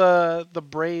don't have the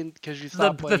brain because you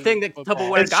stopped playing. The thing that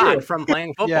Tupperware got from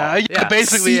playing football. Yeah.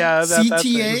 Basically,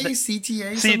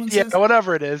 CTA. Yeah,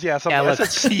 whatever it is. Yeah, something. I said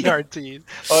CRT.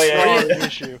 Oh yeah.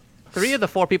 Issue. 3 of the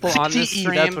 4 people on this CTE,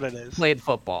 stream that's what it is. played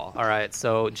football. All right,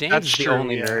 so James That's is the true,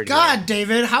 only yeah. nerd. God,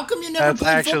 David, how come you never That's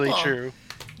played actually football? true.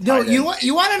 No, you want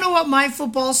to know what my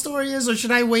football story is, or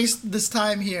should I waste this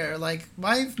time here? Like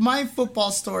my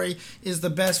football story is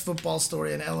the best football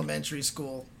story in elementary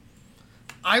school.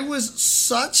 I was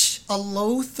such a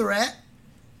low threat,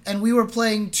 and we were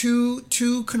playing two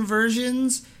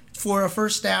conversions for a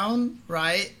first down,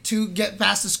 right? To get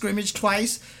past the scrimmage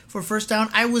twice for first down.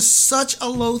 I was such a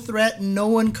low threat, no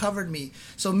one covered me.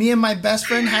 So me and my best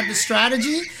friend had the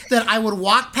strategy that I would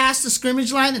walk past the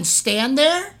scrimmage line and stand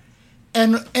there,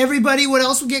 and everybody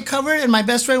else would get covered, and my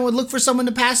best friend would look for someone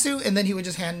to pass to, and then he would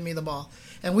just hand me the ball.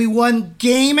 And we won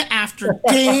game after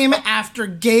game after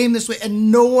game this way,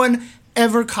 and no one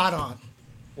ever caught on.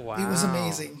 Wow. It was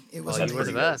amazing. It was you were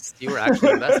the best. You were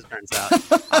actually the best, it turns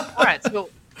out. All right,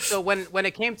 so when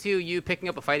it came to you picking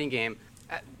up a fighting game,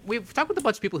 we've talked with a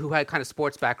bunch of people who had kind of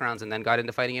sports backgrounds and then got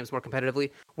into fighting games more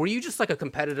competitively. Were you just like a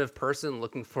competitive person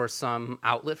looking for some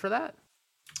outlet for that?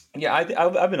 Yeah,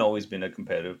 I've always been a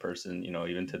competitive person,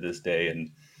 even to this day,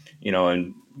 and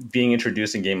being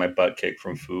introduced and getting my butt kicked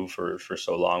from Fu for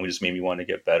so long, it just made me want to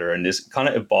get better, and this kind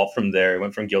of evolved from there. It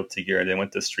went from Guilty Gear and then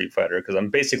went to Street Fighter because I'm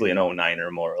basically an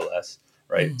 09er more or less,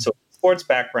 right? So sports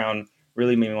background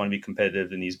really made me want to be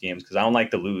competitive in these games because I don't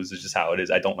like to lose. It's just how it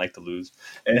is. I don't like to lose,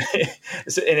 and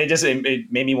it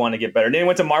made me want to get better. And then I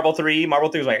went to Marvel 3. Marvel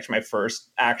 3 was actually my first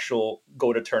actual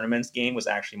go to tournaments game. Was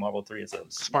actually Marvel 3. It's a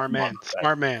smart man.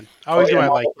 I always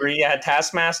Marvel like 3. You had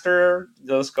Taskmaster.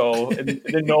 Let's go. And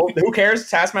then who cares?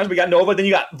 Taskmaster. We got Nova. Then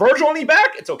you got Virgil on the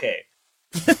back. It's okay.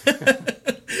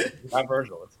 Not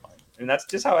Virgil. It's fine. And that's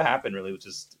just how it happened. Really, was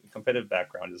just competitive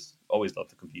background. Just always loved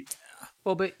to compete.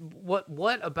 Well, but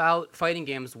what about fighting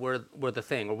games were the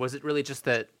thing, or was it really just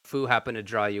that Fu happened to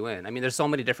draw you in? I mean, there's so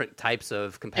many different types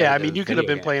of competitive. Yeah, I mean, you could have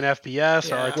been playing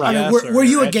FPS or RTS. I mean, were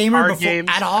you a gamer before games?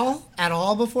 at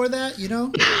all before that?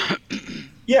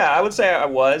 Yeah, I would say I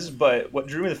was, but what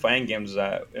drew me to fighting games is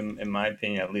that, in my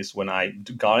opinion, at least when I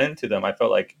got into them, I felt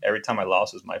like every time I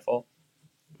lost was my fault,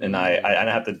 and I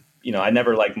have to, I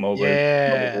never liked MOBA.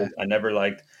 Yeah. I never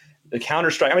liked the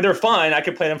Counter-Strike. I mean, they're fun. I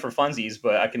could play them for funsies,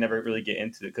 but I could never really get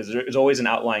into it because there's always an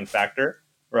outlying factor,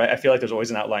 right? I feel like there's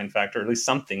always an outlying factor, at least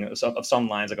something of some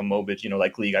lines, like a MOBA,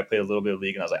 like League. I played a little bit of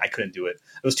League, and I was like, I couldn't do it.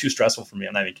 It was too stressful for me.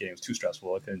 I'm not even kidding. It was too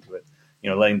stressful. I couldn't do it.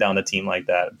 Letting down the team like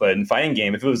that. But in fighting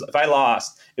game, if I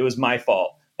lost, it was my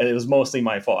fault. And it was mostly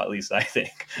my fault, at least I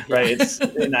think, right?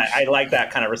 And I like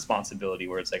that kind of responsibility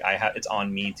where it's like it's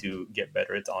on me to get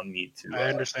better. It's on me to. I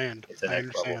understand.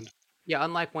 Level. Yeah,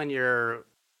 unlike when you're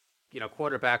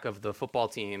quarterback of the football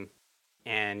team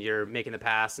and you're making the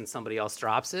pass and somebody else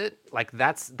drops it, like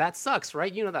that sucks,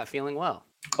 right? You know that feeling well.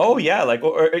 Oh yeah, like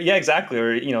yeah, exactly.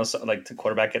 Or like the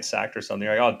quarterback gets sacked or something.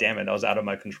 You're like, oh damn it, that was out of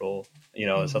my control.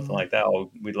 Something like that.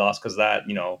 Oh, we lost because that.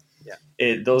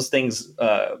 Yeah. Those things.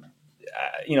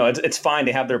 It's fine.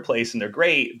 They have their place and they're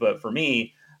great. But for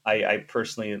me, I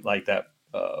personally like that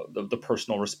the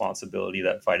personal responsibility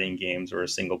that fighting games or a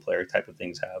single player type of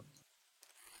things have.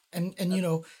 And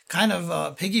kind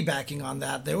of piggybacking on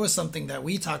that, there was something that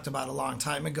we talked about a long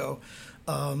time ago.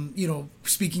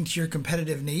 Speaking to your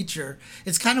competitive nature,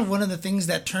 it's kind of one of the things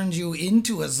that turns you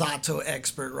into a Zato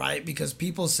expert, right? Because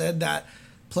people said that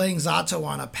playing Zato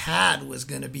on a pad was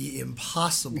going to be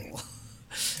impossible.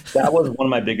 That was one of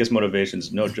my biggest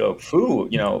motivations, no joke. Fu,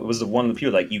 it was one of the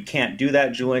people like, you can't do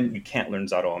that, Julian. You can't learn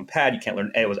Zato on pad. You can't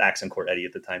learn, it was Accent Court Eddie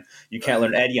at the time. You can't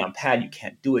learn Eddie on pad. You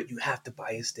can't do it. You have to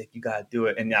buy a stick. You got to do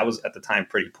it. And I was at the time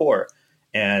pretty poor.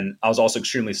 And I was also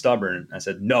extremely stubborn. I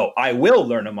said, no, I will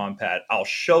learn him on pad. I'll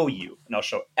show you and I'll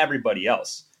show everybody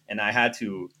else. And I had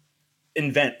to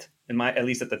invent, at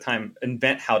least at the time,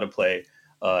 how to play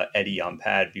Eddie on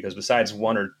pad, because besides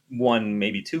one,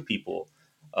 maybe two people,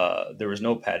 there was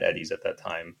no pad Eddies at that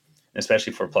time, and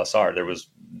especially for Plus R.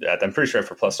 I'm pretty sure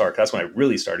for Plus R, 'cause that's when I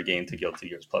really started getting to Guilty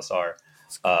Gear's Plus R.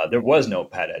 There was no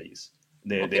pad Eddies.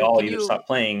 They all either stopped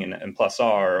playing in Plus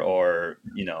R or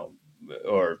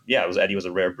Eddie was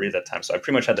a rare breed at that time. So I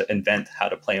pretty much had to invent how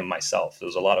to play him myself. There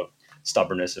was a lot of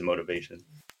stubbornness and motivation.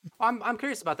 I'm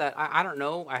curious about that. I don't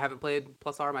know. I haven't played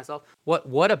Plus R myself.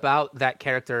 What about that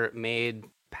character made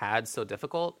pads so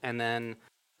difficult? And then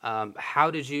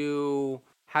how did you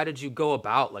go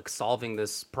about like solving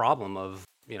this problem of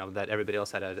that everybody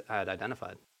else had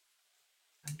identified?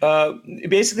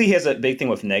 Basically, he has a big thing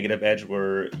with negative edge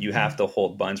where you have to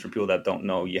hold buttons. For people that don't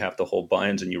know, you have to hold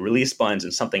buttons and you release buttons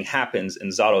and something happens,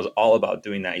 and Zato is all about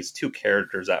doing that. He's two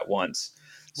characters at once.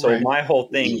 So my whole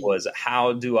thing was,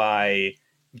 how do I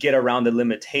get around the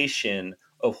limitation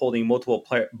of holding multiple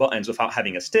buttons without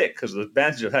having a stick? Because the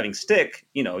advantage of having stick,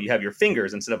 you have your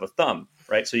fingers instead of a thumb,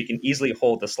 right? So you can easily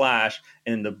hold the slash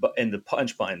and the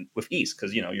punch button with ease,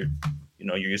 because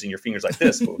you're using your fingers like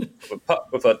this.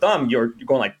 with a thumb, you're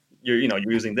going like you're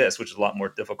using this, which is a lot more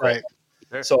difficult. Right.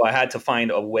 Sure. So I had to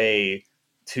find a way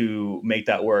to make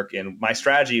that work, and my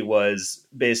strategy was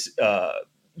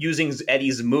using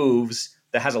Eddie's moves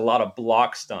that has a lot of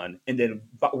block stun. And then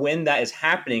when that is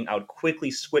happening, I would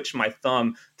quickly switch my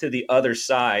thumb to the other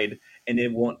side, and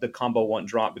the combo won't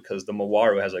drop, because the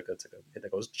Mawaru has it's like a hit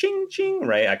that goes ching ching,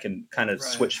 right? I can kind of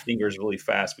switch fingers really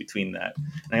fast between that.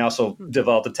 And I also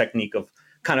developed a technique of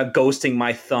kind of ghosting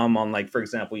my thumb on, like, for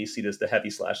example, you see the heavy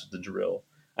slash is the drill.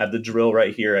 I have the drill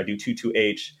right here. I do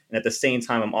 2-2-H, and at the same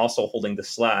time, I'm also holding the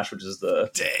slash, which is the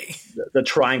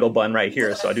triangle button right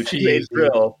here. So I do 2-2-H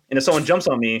drill, and if someone jumps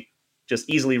on me, just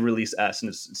easily release S, and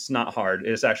it's not hard.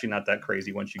 It's actually not that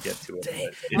crazy once you get to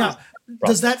it. Now,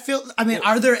 does that feel? I mean,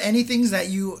 are there any things that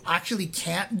you actually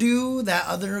can't do that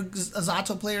other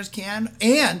Zato players can,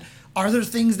 and are there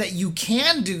things that you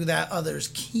can do that others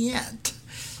can't?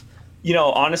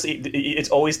 Honestly, it's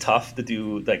always tough to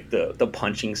do like the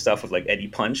punching stuff with like Eddie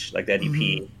Punch, like the Eddie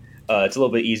P. It's a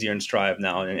little bit easier in Strive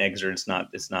now, and in Exert it's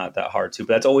not that hard too.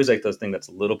 But that's always like the thing that's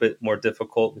a little bit more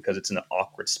difficult, because it's in an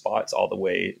awkward spot. It's all the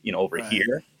way over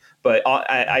here. But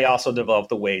I also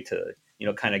developed a way to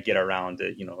kind of get around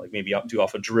it. Like maybe I'll do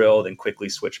off a drill, then quickly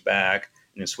switch back,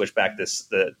 and then switch back the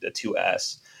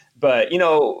 2S. But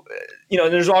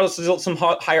there's also some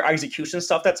higher execution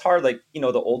stuff that's hard. Like the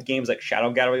old games like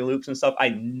Shadow Gallery loops and stuff. I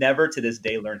never to this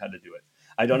day learned how to do it.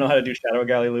 I don't know how to do Shadow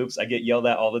Gallery loops. I get yelled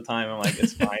at all the time. I'm like,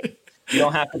 it's fine. You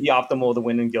don't have to be optimal to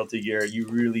win in Guilty Gear. You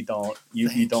really don't.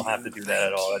 You don't have to do that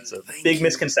at all. That's a big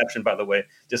misconception, by the way.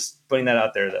 Just putting that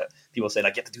out there, that people say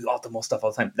like you have to do optimal stuff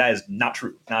all the time. That is not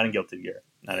true. Not in Guilty Gear.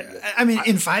 Not in Guilty Gear. I mean,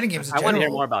 in fighting games, I want to hear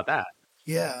more about that.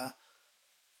 Yeah.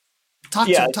 Talk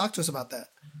to us about that.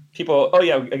 People,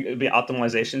 it'd be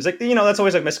optimizations. Like, that's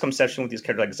always a misconception with these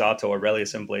characters like Zato or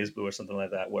Relius and BlazBlue or something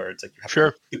like that, where it's like you have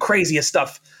to do the craziest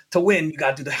stuff to win. You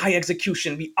got to do the high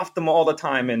execution, be optimal all the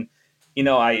time. And,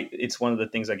 it's one of the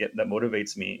things that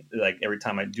motivates me. Like every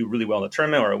time I do really well in the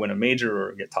tournament, or I win a major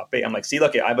or get top 8, I'm like, see,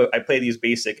 look, I play these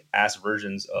basic ass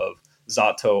versions of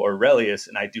Zato or Relius,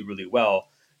 and I do really well.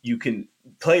 You can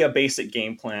play a basic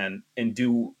game plan and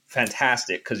do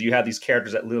fantastic, because you have these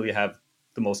characters that literally have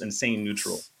the most insane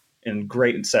neutral and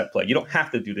great in set play. You don't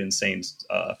have to do the insane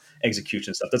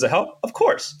execution stuff. Does it help? Of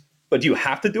course. But do you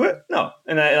have to do it? No.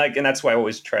 And that's why I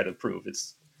always try to prove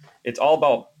it's all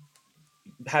about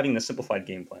having the simplified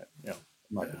game plan.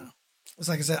 It's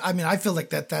like I said, I mean, I feel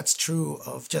like that's true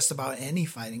of just about any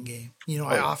fighting game. You know,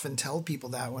 I often tell people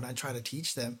that when I try to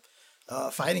teach them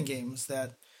fighting games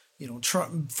that, you know,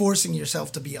 forcing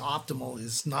yourself to be optimal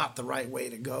is not the right way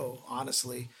to go,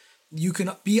 honestly. You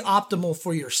can be optimal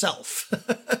for yourself.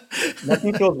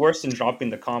 Nothing feels worse than dropping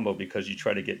the combo because you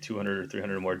try to get 200 or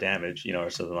 300 more damage, you know, or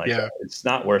something like that. It's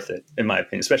not worth it, in my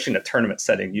opinion, especially in a tournament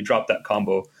setting. You drop that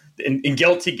combo. In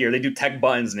Guilty Gear, they do tech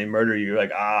buttons and they murder you. You're like,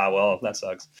 well, that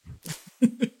sucks.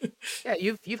 Yeah,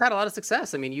 you've had a lot of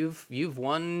success. I mean, you've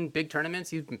won big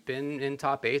tournaments. You've been in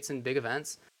top 8s in big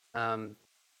events.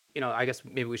 You know, I guess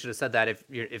maybe we should have said that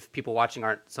if people watching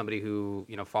aren't somebody who,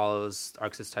 you know, follows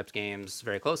ArcSys types games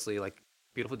very closely, like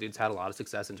Beautiful Dude's had a lot of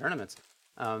success in tournaments.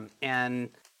 And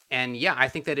yeah, I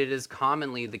think that it is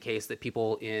commonly the case that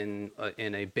people in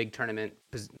a big tournament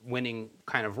winning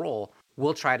kind of role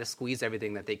will try to squeeze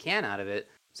everything that they can out of it.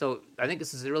 So I think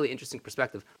this is a really interesting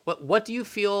perspective. What do you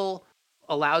feel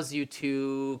allows you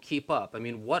to keep up? I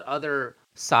mean, what other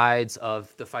sides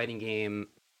of the fighting game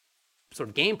sort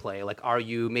of gameplay, like, are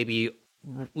you maybe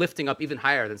lifting up even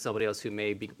higher than somebody else who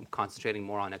may be concentrating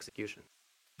more on execution?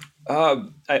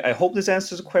 I hope this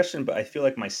answers the question, but I feel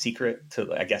like my secret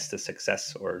to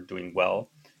success or doing well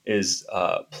is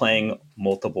playing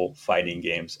multiple fighting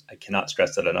games. I cannot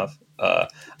stress that enough. I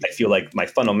feel like my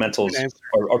fundamentals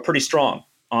are pretty strong.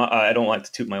 I don't like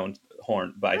to toot my own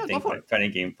horn, but I think my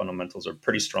fighting game fundamentals are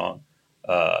pretty strong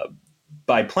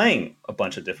by playing a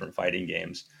bunch of different fighting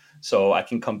games. So I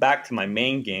can come back to my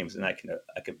main games and I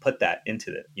can put that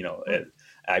into it. You know,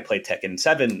 I played Tekken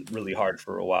 7 really hard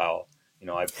for a while. You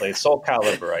know, I played Soul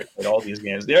Calibur. I played all these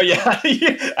games. There, yeah,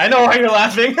 I know why you're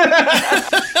laughing.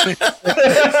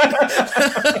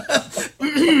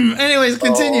 Anyways,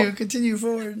 continue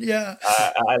forward. Yeah,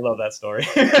 I love that story.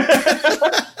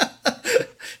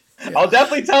 I'll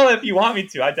definitely tell it if you want me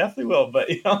to. I definitely will. But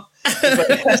you know,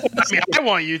 I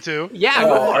want you to. Yeah,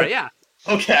 go for it. Yeah.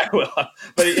 Okay, I will.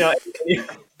 But you know,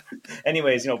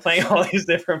 anyways, you know, playing all these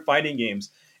different fighting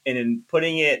games and then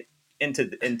putting it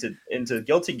into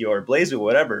Guilty Gear or BlazBlue,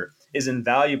 whatever, is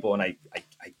invaluable. And I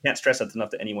can't stress that enough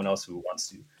to anyone else who wants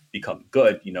to become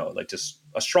good. You know, like just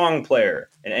a strong player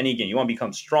in any game. You want to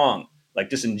become strong, like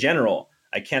just in general.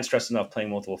 I can't stress enough. Playing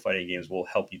multiple fighting games will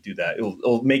help you do that.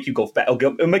 It'll make you go.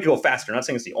 It'll make you go faster. I'm not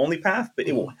saying it's the only path, but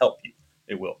it will help you.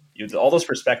 It will. All those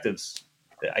perspectives.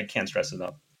 I can't stress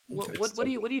enough. What do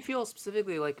you feel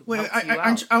specifically like? Wait,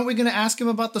 aren't we going to ask him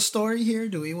about the story here?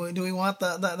 Do we want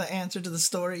the answer to the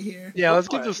story here? Yeah, let's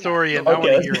get the story and I want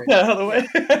to hear it. Out of the way.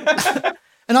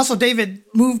 And also, David,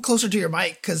 move closer to your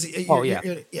mic because there you go.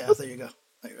 There you go.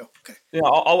 Okay. Yeah,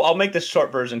 I'll make the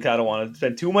short version because I don't want to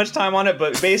spend too much time on it.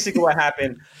 But basically, what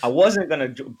happened, I wasn't gonna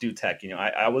do tech. You know,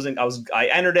 I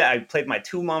entered it. I played my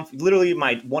 2 month, literally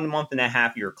my 1 month and a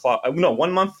half year.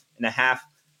 1 month and a half.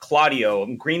 Claudio,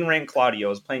 Green Rank Claudio,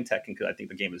 is playing Tekken because I think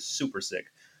the game is super sick.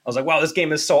 I was like, wow, this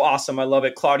game is so awesome. I love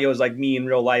it. Claudio is like me in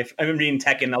real life. I've been reading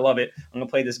Tekken. I love it. I'm gonna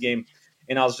play this game.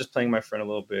 And I was just playing my friend a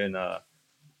little bit, and I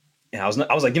was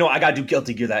like, you know, I gotta do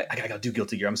Guilty Gear. I gotta do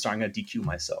Guilty Gear. I'm sorry, I'm gonna DQ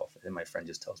myself. And my friend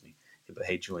just tells me,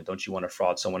 hey, Julian, don't you want to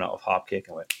fraud someone out with Hopkick?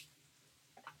 I went,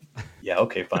 yeah,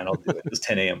 okay, fine, I'll do it. It's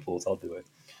 10 a.m. pools, I'll do it.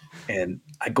 And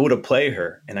I go to play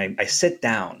her, and I sit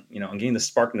down. You know, I'm getting the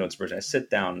Spark Notes version. I sit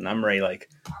down, and I'm ready. Like,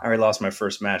 I already lost my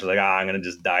first match. I was like, I'm gonna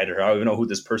just die to her. I don't even know who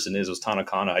this person is. It was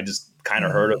Tanakana. I just kind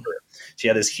of heard of her. She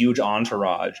had this huge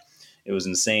entourage. It was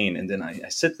insane. And then I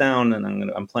sit down,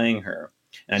 and I'm playing her,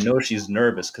 and I know she's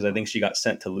nervous because I think she got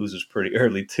sent to losers pretty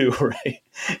early too, right?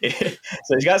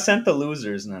 So she got sent to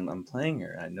losers, and I'm playing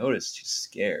her, and I noticed she's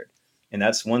scared. And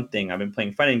that's one thing. I've been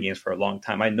playing fighting games for a long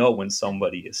time. I know when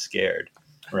somebody is scared.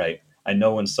 Right. I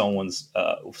know when someone is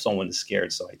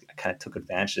scared. So I kind of took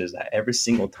advantage of that. Every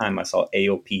single time I saw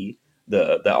AOP,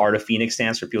 the Art of Phoenix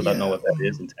stance, for people that know what that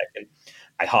is in Tekken,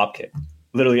 I hop kick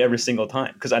literally every single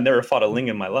time because I never fought a Ling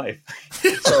in my life.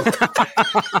 So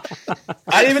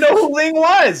I didn't even know who Ling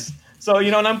was. So, you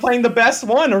know, and I'm playing the best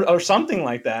one or something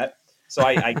like that. So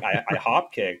I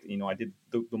hop kicked. You know, I did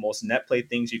the most net play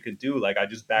things you could do. Like I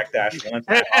just backdash once,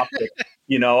 I hop kicked.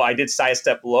 You know, I did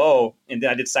sidestep low, and then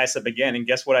I did sidestep again. And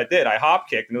guess what I did? I hop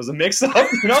kicked, and it was a mix up.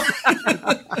 You know,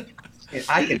 and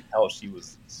I can tell she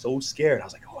was so scared. I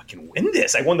was like, oh, I can win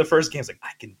this. I won the first game. I was like,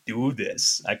 I can do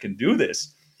this. I can do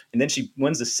this. And then she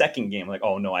wins the second game. Like,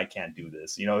 oh no, I can't do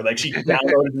this. You know, like she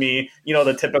downloaded me. You know,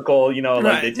 the typical. You know,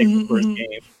 like they take the first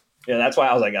game. Yeah, that's why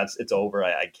I was like, it's over.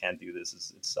 I can't do this.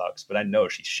 It sucks. But I know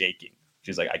she's shaking.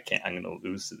 She's like, I can't. I'm going to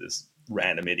lose to this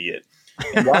random idiot.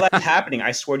 And while that's happening,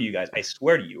 I swear to you guys,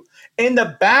 in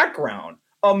the background,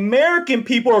 American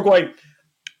people are going,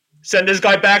 send this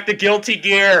guy back to Guilty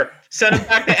Gear. Send him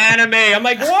back to anime. I'm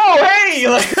like, whoa, hey,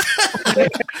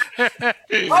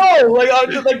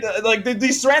 like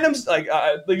these random these,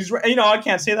 I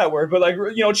can't say that word, but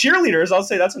cheerleaders. I'll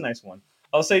say that's a nice one.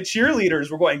 I'll say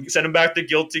cheerleaders. We're going send him back to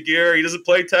Guilty Gear. He doesn't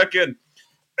play Tekken.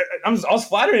 I was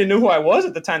flattered he knew who I was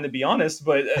at the time, to be honest,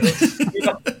 but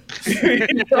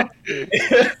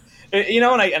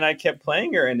and I kept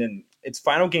playing her, and then it's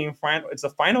final game. It's a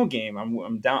final game.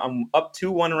 I'm down. I'm up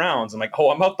 2-1 rounds. I'm like,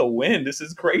 oh, I'm about to win. This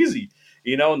is crazy,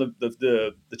 and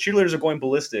the cheerleaders are going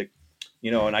ballistic,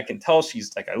 and I can tell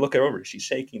she's like, I look at her over, she's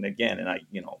shaking again, and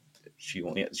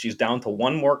she's down to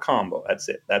one more combo. That's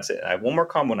it. I have one more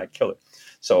combo and I kill it.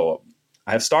 So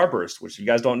I have Starburst, which you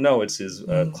guys don't know. It's his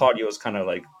Claudio's kind of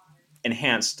like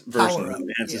enhanced version that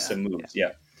enhances some moves.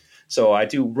 Yeah. So I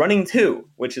do running 2,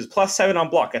 which is +7 on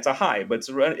block. It's a high, but it's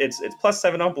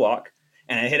 +7 on block.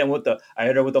 And I hit him with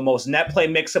the most net play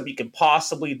mix-up you can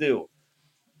possibly do.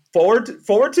 Forward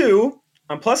 2,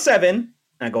 I'm +7, and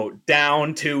I go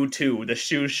down 2-2. The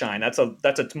shoes shine. That's a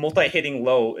multi-hitting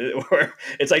low where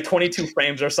it's like 22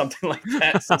 frames or something like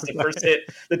that. Since the first hit,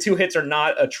 the 2 hits are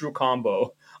not a true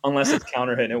combo unless it's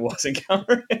counter hit. And it wasn't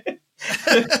counter hit.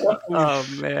 Oh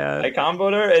man! I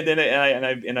comboed her, and then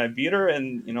I beat her,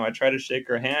 and I tried to shake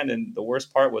her hand, and the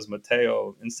worst part was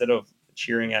Mateo, instead of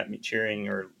cheering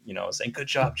or saying good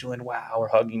job, Julian, wow, or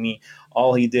hugging me,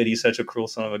 all he did, he's such a cruel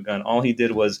son of a gun. All he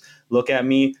did was look at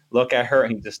me, look at her,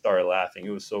 and he just started laughing. It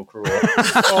was so cruel.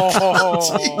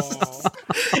 Oh,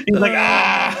 he was like,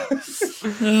 ah.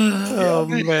 Oh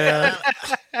man.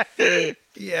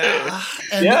 Yeah.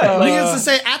 And needless to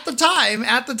say, at the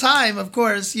time, of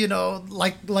course,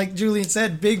 like Julian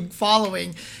said, big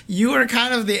following. You were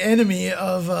kind of the enemy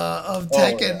of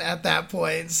Tekken at that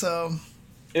point. So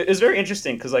it's very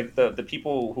interesting because the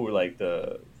people who were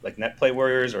the net play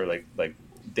warriors or like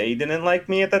they didn't like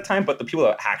me at that time, but the people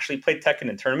that actually played Tekken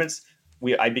in tournaments,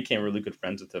 I became really good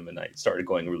friends with them, and I started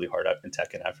going really hard up in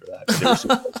Tekken after that. They were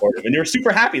super supportive, and they were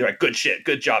super happy. They're like, "Good shit,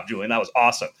 good job, Julian. That was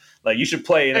awesome. Like, you should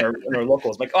play in our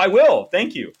locals." I'm like, "Oh, I will.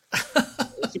 Thank you."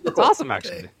 It's cool. Awesome,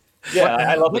 actually. Yeah,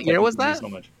 I love. What year was that? So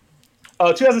much.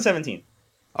 2017.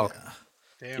 Okay.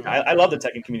 Damn. I love the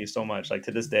Tekken community so much. Like,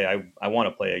 to this day, I want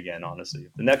to play again. Honestly,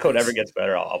 if the netcode ever gets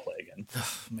better, I'll play again.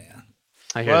 Oh, man,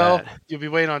 I hear that. You'll be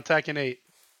waiting on Tekken 8.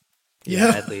 Yeah,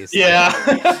 at least. Yeah.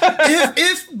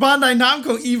 if Bandai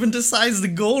Namco even decides to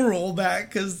go rollback,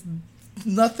 because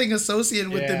nothing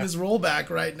associated with them is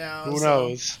rollback right now. Who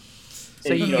knows?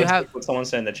 So you have what someone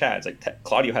said in the chat. It's like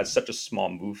Claudio has such a small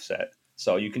move set,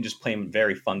 so you can just play him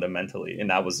very fundamentally,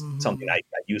 and that was something I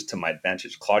used to my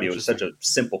advantage. Claudio is such a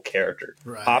simple character.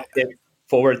 Right. Hop kick,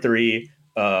 forward 3,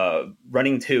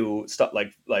 running 2, stuff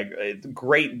like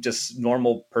great, just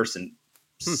normal person.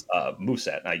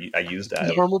 Moveset. I used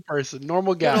that. Normal person,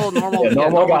 normal guy.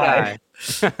 Normal guy.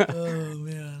 Oh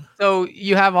man. So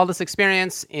you have all this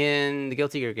experience in the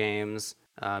Guilty Gear games.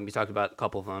 You talked about a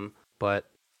couple of them, but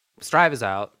Strive is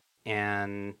out,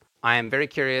 and I am very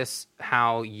curious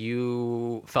how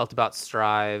you felt about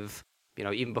Strive,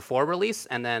 even before release,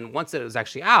 and then once it was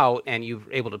actually out and you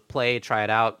were able to try it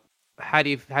out. How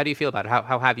do you feel about it?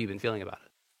 How have you been feeling about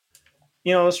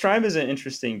it? Strive is an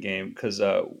interesting game because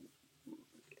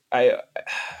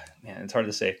it's hard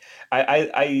to say.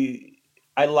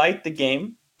 I like the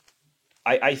game.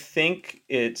 I think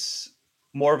it's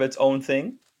more of its own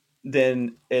thing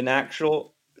than the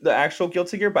actual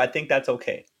Guilty Gear, but I think that's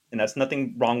okay. And that's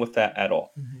nothing wrong with that at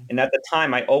all. Mm-hmm. And at the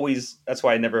time, that's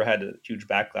why I never had a huge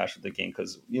backlash with the game.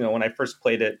 Because, when I first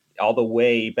played it all the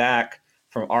way back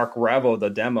from Arc Revo, the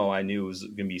demo, I knew it was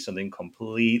going to be something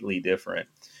completely different.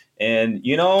 And,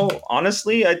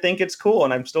 honestly, I think it's cool,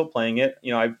 and I'm still playing it.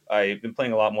 I've been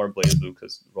playing a lot more BlazBlue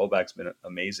because rollback's been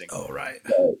amazing. Oh, right.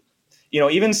 But,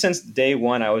 even since day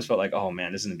one, I always felt like, oh,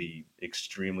 man, this is going to be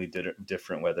extremely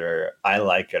different whether I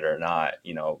like it or not.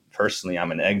 Personally,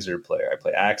 I'm an Exer player. I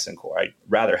play Accent Core. I'd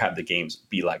rather have the games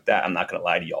be like that. I'm not going to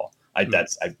lie to y'all. I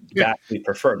vastly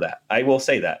prefer that. I will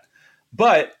say that.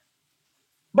 But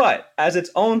as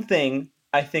its own thing,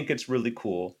 I think it's really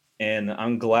cool. And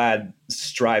I'm glad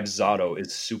Strive Zato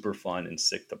is super fun and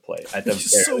sick to play.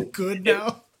 He's so good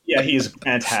now. Yeah, he's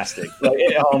fantastic.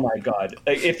 Oh my god!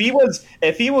 If he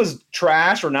was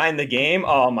trash or not in the game,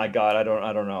 oh my god, I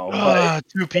don't know.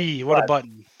 2P, what a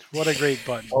button! What a great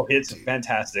button! Oh, it's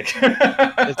fantastic.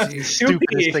 It's the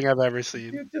stupidest thing I've ever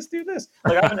seen. Just do this.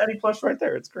 I have an Eddie plush right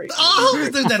there. It's great. Oh,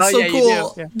 that's so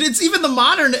cool. Yeah. It's even the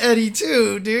modern Eddie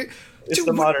too, dude. It's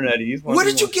the modern Eddie. Where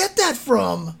did you get that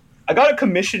from? I got a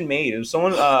commission made. It was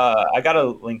someone. I gotta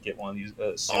link it one of these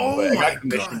soon. But I got a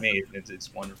commission made.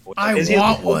 It's wonderful. I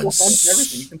want one.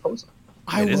 Everything you can post them.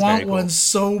 I It is want very cool. one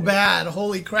so bad.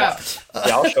 Holy crap. Yeah,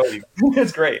 I'll show you.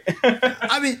 It's great.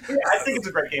 I mean, Yeah, I think it's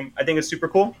a great game. I think it's super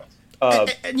cool.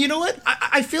 and you know what?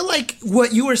 I feel like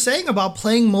what you were saying about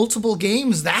playing multiple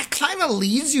games, that kind of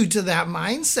leads you to that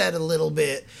mindset a little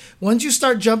bit. Once you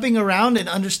start jumping around and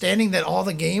understanding that all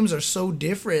the games are so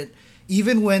different,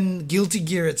 even when Guilty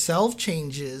Gear itself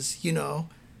changes, you know.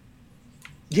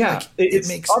 Yeah, Like, it's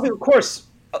it makes of course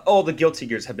all the Guilty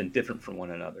Gears have been different from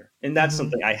one another, and that's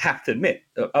something I have to admit,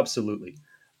 absolutely.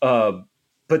 Uh,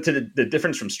 but to the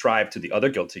difference from Strive to the other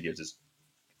Guilty Gears is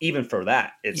even for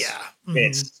that, yeah.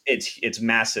 it's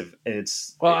massive.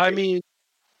 Well, I mean,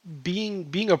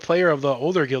 being a player of the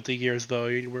older Guilty Gears, though,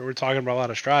 we're talking about a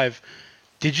lot of Strive.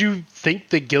 Did you think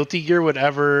the Guilty Gear would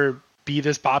ever be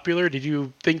this popular? Did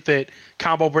you think that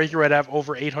Combo Breaker would have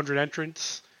over 800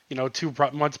 entrants? 2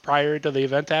 months prior to the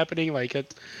event happening, like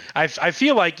I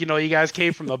feel like you guys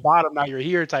came from the bottom, now you're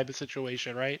here, type of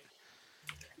situation, right?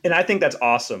 And I think that's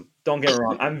awesome. Don't get me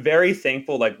wrong. I'm very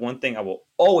thankful. Like one thing I will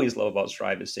always love about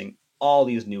Strive is seeing all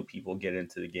these new people get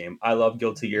into the game. I love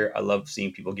Guilty Gear. I love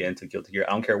seeing people get into Guilty Gear.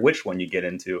 I don't care which one you get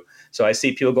into. So I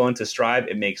see people go into Strive.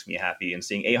 It makes me happy. And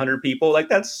seeing 800 people, like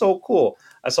that's so cool.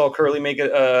 I saw Curly make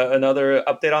another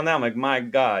update on that. I'm like, my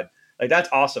God, like that's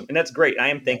awesome. And that's great. I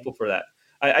am thankful for that.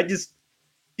 I just,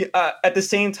 at the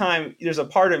same time, there's a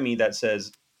part of me that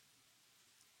says,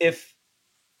 if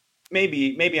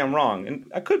maybe I'm wrong,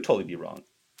 and I could totally be wrong,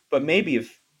 but maybe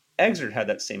if Exert had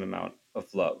that same amount of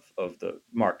love of the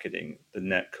marketing, the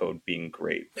net code being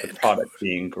great, the product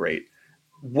being great,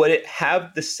 would it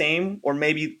have the same or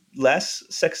maybe less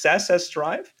success as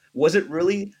Strive? Was it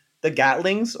really the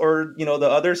Gatlings or the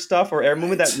other stuff or Air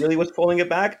Movement that really was pulling it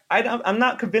back? I'm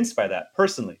not convinced by that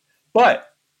personally, but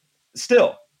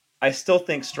still, I still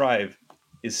think Strive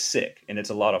is sick and it's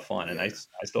a lot of fun, and I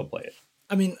still play it.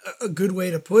 I mean, a good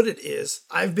way to put it is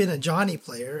I've been a Johnny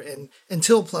player, and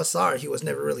until Plus R, he was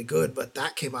never really good, but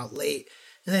that came out late.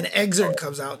 And then Exert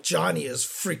comes out. Johnny is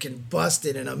freaking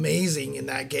busted and amazing in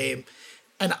that game.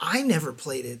 And I never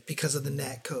played it because of the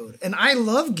net code. And I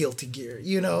love Guilty Gear,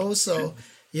 So,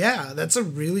 yeah, that's a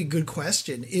really good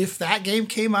question. If that game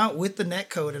came out with the net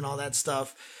code and all that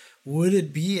stuff, would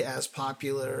it be as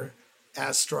popular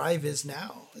as Strive is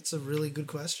now? It's a really good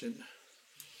question.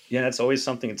 Yeah, that's always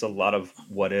something. It's a lot of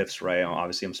what ifs, right?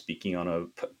 Obviously, I'm speaking on a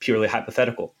purely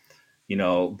hypothetical,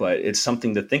 but it's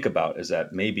something to think about. Is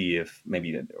that maybe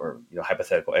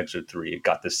hypothetical Exert 3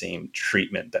 got the same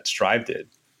treatment that Strive did,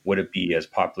 would it be as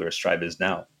popular as Strive is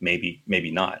now? Maybe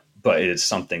not. But it is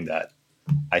something that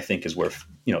I think is worth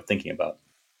thinking about.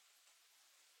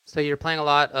 So you're playing a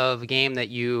lot of a game that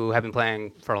you have been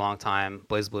playing for a long time,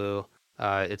 BlazBlue.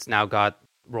 It's now got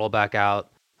rollback out.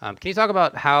 Can you talk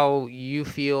about how you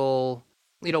feel?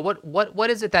 What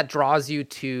is it that draws you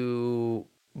to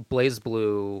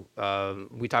BlazBlue?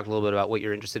 We talked a little bit about what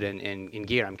you're interested in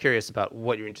gear. I'm curious about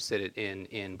what you're interested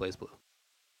in BlazBlue.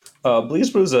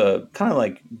 BlazBlue is a kind of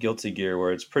like Guilty Gear,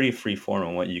 where it's pretty free form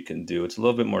on what you can do. It's a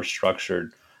little bit more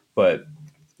structured, but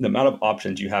the amount of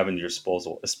options you have in your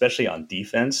disposal, especially on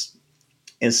defense,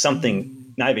 is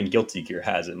something not even Guilty Gear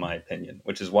has, in my opinion.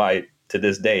 Which is why to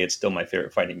this day it's still my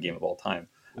favorite fighting game of all time.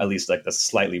 At least like the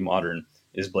slightly modern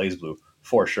is BlazBlue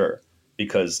for sure,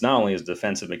 because not only is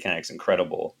defensive mechanics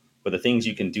incredible, but the things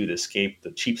you can do to escape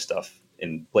the cheap stuff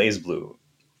in BlazBlue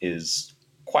is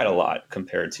quite a lot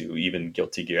compared to even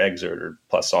Guilty Gear Exert or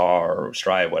Plus R or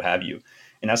Strive, what have you.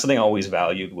 And that's something I always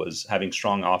valued, was having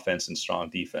strong offense and strong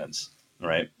defense,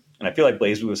 right? And I feel like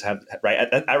BlazBlue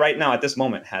right now at this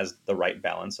moment has the right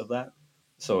balance of that.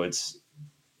 So it's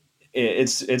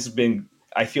been,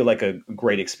 I feel like, a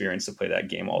great experience to play that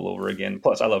game all over again.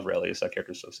 Plus, I love Relius. That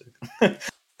character's so sick.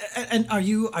 And are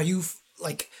you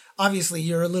like, obviously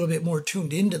you're a little bit more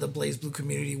tuned into the BlazBlue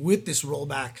community with this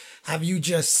rollback. Have you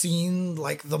just seen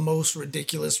like the most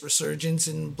ridiculous resurgence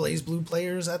in BlazBlue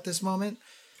players at this moment?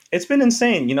 It's been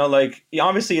insane.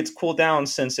 Obviously it's cooled down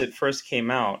since it first came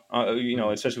out,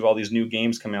 especially with all these new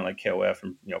games coming out like KOF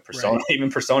and, Persona, right. Even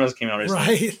Personas came out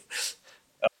recently.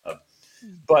 Right.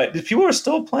 But if people are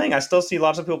still playing, I still see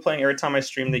lots of people playing. Every time I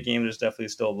stream the game, there's definitely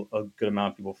still a good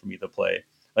amount of people for me to play.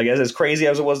 Like, as crazy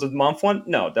as it was the month one?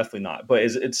 No, definitely not. But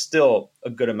it's still a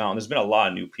good amount. There's been a lot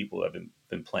of new people that have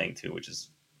been playing too, which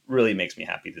is really makes me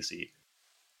happy to see.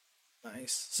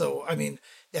 Nice. So, I mean,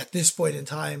 at this point in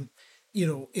time,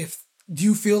 do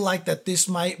you feel like that this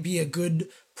might be a good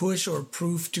push or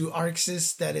proof to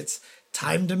ArcSys that it's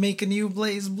time to make a new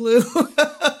BlazBlue?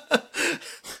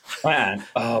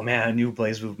 A new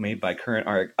BlazBlue made by Current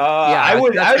Arc. I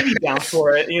would be down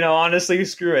for it. Honestly,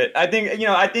 screw it. I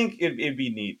think it'd be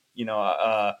neat.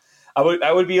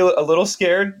 I would be a little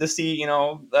scared to see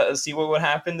see what would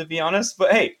happen, to be honest.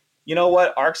 But hey, you know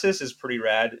what? Arxis is pretty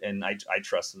rad, and I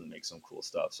trust them to make some cool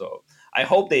stuff. So I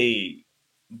hope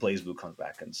BlazBlue comes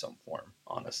back in some form.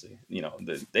 Honestly,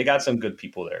 they got some good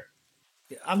people there.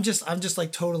 I'm just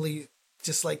like totally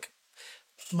just like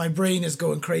my brain is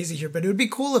going crazy here, but it would be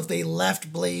cool if they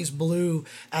left BlazBlue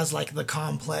as like the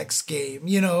complex game,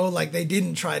 like they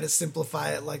didn't try to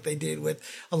simplify it like they did with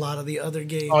a lot of the other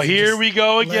games. Oh, here we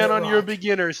go again on your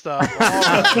beginner stuff.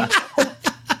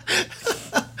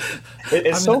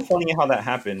 It's so funny how that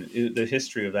happened. The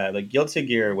history of that, like Guilty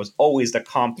Gear was always the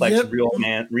complex real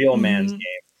man's game.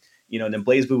 And then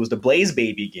BlazBlue was the Blaze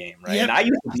Baby game, right? Yep. And I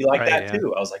used to be like that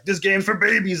too. I was like, this game's for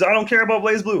babies. I don't care about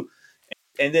BlazBlue.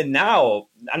 And then now,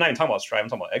 I'm not even talking about Strive. I'm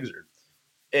talking about Exerd.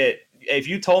 If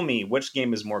you told me which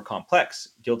game is more complex,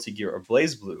 Guilty Gear or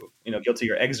BlazBlue, Guilty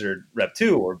Gear Exerd Rev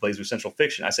 2 or BlazBlue Central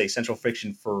Fiction, I say Central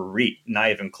Fiction for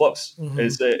not even close.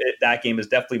 That game is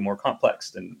definitely more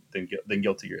complex than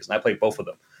Guilty Gears. And I played both of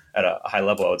them at a high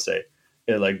level, I would say.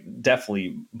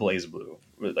 Definitely BlazBlue.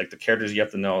 Like the characters you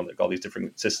have to know, like all these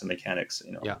different system mechanics,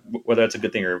 whether that's a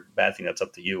good thing or a bad thing, that's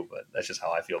up to you. But that's just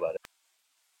how I feel about it.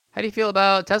 How do you feel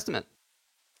about Testament?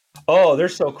 Oh, they're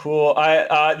so cool.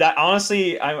 That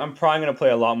honestly, I'm probably gonna play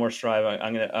a lot more Strive.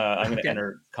 I'm gonna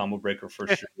enter Combo Breaker for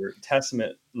sure.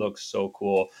 Testament looks so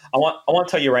cool. I want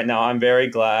to tell you right now, I'm very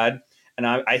glad, and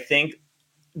I think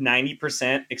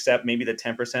 90%, except maybe the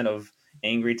 10% of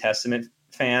angry Testament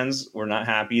fans were not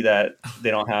happy that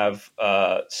they don't have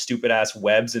stupid ass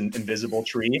webs and invisible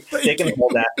tree. They can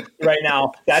hold that right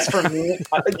now. That's for me.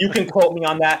 You can quote me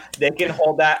on that. They can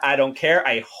hold that. I don't care.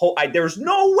 There's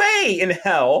no way in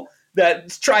hell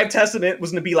that Strive Testament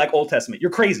was going to be like Old Testament.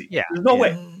 You're crazy. Yeah. There's no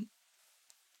way.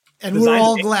 And we're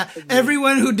all glad.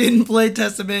 Everyone who didn't play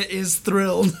Testament is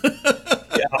thrilled.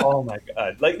 Yeah. Oh my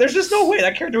god. Like, there's just no way.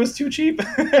 That character was too cheap.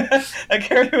 That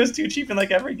character was too cheap in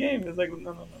like every game. It's like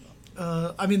no.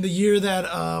 I mean, the year that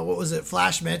what was it,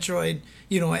 Flash Metroid,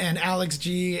 and Alex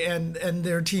G and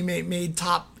their teammate made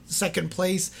second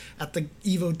place at the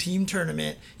Evo Team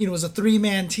Tournament. It was a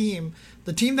 3-man team.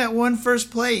 The team that won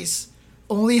first place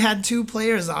only had 2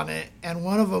 players on it, and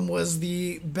one of them was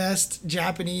the best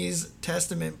Japanese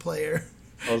Testament player.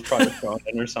 I was probably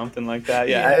Cronin or something like that.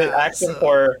 Yeah,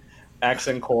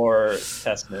 Accent Core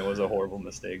Testament was a horrible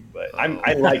mistake, but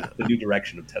I like the new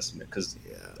direction of Testament because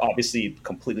obviously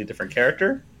completely different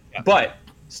character, but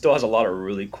still has a lot of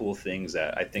really cool things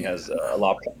that I think has a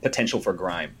lot of potential for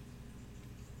grime.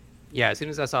 Yeah, as soon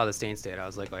as I saw the stain state, I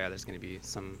was like, oh yeah, there's going to be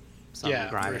some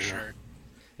grime in sure. there.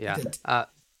 Yeah,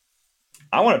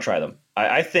 I want to try them.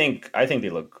 I think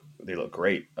they look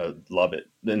great. I love it.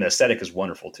 And the aesthetic is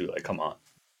wonderful too. Like, come on.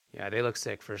 Yeah, they look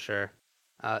sick for sure.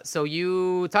 So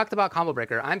you talked about Combo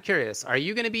Breaker. I'm curious. Are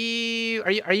you going to be?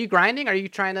 Are you grinding? Are you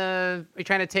trying to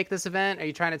take this event? Are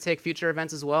you trying to take future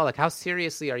events as well? Like, how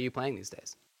seriously are you playing these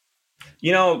days?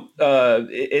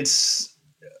 It's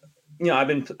I've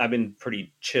been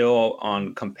pretty chill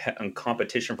on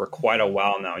competition for quite a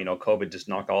while now. COVID just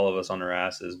knocked all of us on our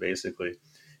asses basically,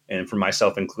 and for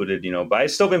myself included. But I've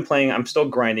still been playing. I'm still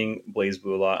grinding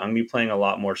BlazBlue a lot. I'm gonna be playing a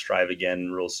lot more Strive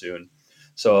again real soon.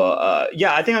 So, I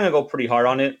think I'm going to go pretty hard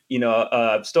on it.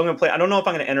 Still going to play. I don't know if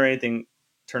I'm going to enter anything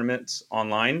tournaments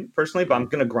online personally, but I'm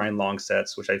going to grind long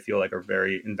sets, which I feel like are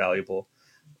very invaluable.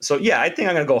 So, I think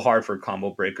I'm going to go hard for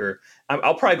Combo Breaker.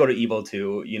 I'll probably go to Evo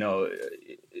too.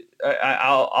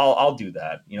 I'll do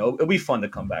that. It'll be fun to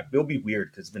come back. It'll be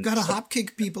weird because got to hop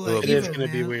kick people. It is going to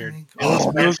be weird.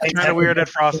 It was kind of weird at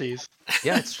Frosty's.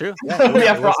 Yeah, it's true.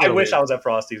 I wish I was at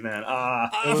Frosty's, man.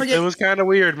 It was kind of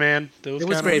weird, man. It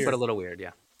was great, but a little weird.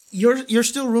 Yeah. You're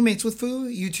still roommates with Fu?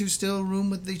 You two still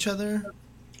room with each other?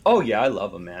 Oh yeah, I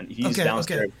love him, man. He's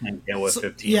downstairs playing Halo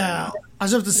 15. Yeah, right, I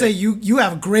was about to say you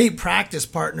have a great practice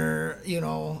partner,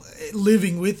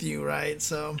 living with you, right?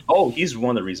 So. Oh, he's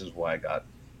one of the reasons why I got,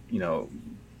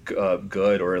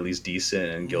 good or at least decent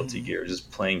in Guilty Gear.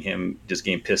 Just playing him, just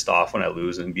getting pissed off when I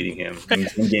lose and beating him, and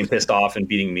getting pissed off and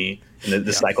beating me, and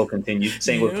the cycle continues.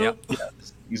 Same with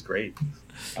he's great.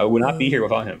 I would not be here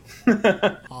without him.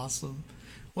 Awesome.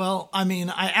 Well, I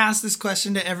mean, I asked this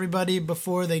question to everybody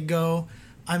before they go.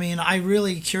 I mean, I'm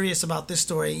really curious about this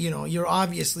story. You're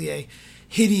obviously a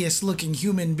hideous-looking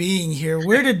human being here.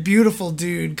 Where did Beautiful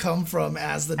Dude come from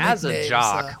as the nickname? As a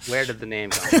jock, where did the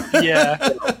name come from? Yeah.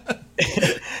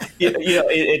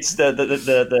 It's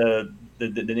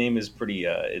the name is pretty.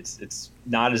 It's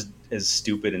not as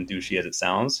stupid and douchey as it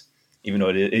sounds. Even though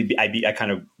I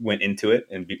kind of went into it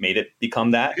and made it become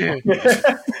that.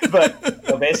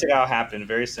 But basically how it happened,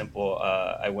 very simple.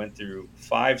 I went through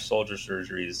 5 soldier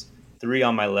surgeries, 3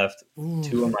 on my left,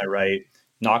 2 on my right.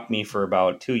 knocked me for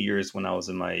about 2 years when I was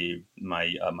in my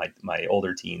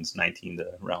older teens, 19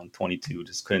 to around 22.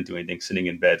 Just couldn't do anything, sitting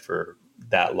in bed for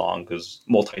that long because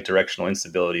multi-directional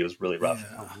instability was really rough.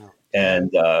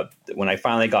 And when I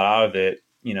finally got out of it,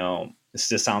 this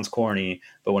just sounds corny,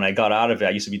 but when I got out of it,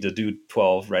 I used to be the Dude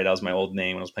 12, right? That was my old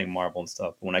name when I was playing Marvel and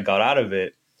stuff. But when I got out of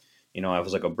it, I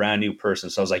was like a brand new person.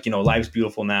 So I was like, life's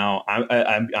beautiful now.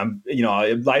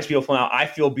 Life's beautiful now. I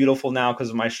feel beautiful now because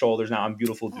of my shoulders. Now I'm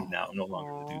beautiful dude now. I'm no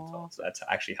longer the Dude 12. So that's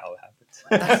actually how it happened.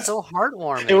 That's so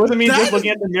heartwarming. It wasn't me just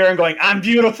looking at the mirror and going, I'm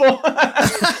beautiful.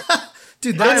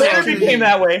 Dude, It that's later became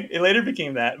that way. It later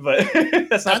became that, but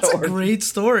that's a great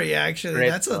story. Actually,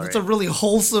 that's a really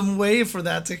wholesome way for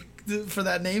that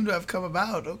name to have come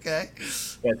about. Okay.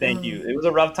 Yeah, thank you. It was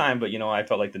a rough time, but I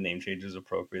felt like the name change was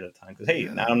appropriate at the time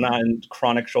because now I'm not in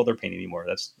chronic shoulder pain anymore.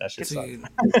 That's just sucks.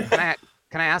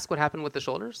 Can I ask what happened with the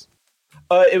shoulders?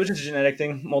 It was just a genetic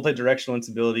thing, multi-directional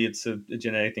instability. It's a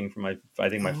genetic thing from my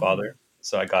father.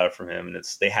 So I got it from him, and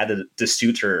they had to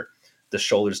suture the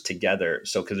shoulders together,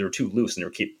 so because they were too loose and they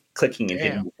were keep clicking and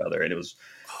hitting each other, and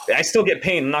I still get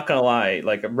pain. I'm not gonna lie.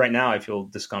 Like right now, I feel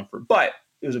discomfort, but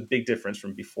it was a big difference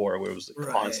from before, where it was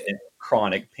constant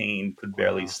chronic pain. Could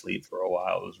barely sleep for a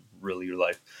while. It was really your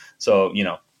life. So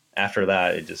after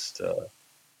that, it just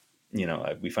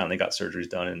we finally got surgeries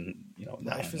done, and now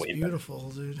life I'm is way beautiful,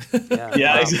 dude.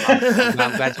 Yeah, exactly.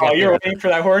 I'm glad you're waiting for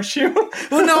that horseshoe.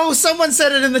 Well, no, someone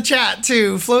said it in the chat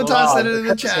too. Floton said it in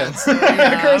the chat. So,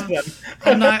 yeah,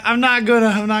 I'm not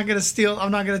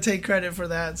gonna take credit for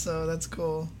that. So that's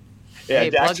cool. Yeah,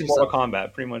 actually, Mortal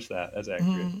Kombat, pretty much that. That's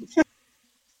accurate.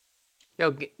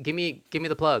 Yo, give me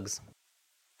the plugs.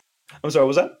 I'm sorry, what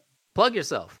was that? Plug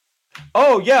yourself.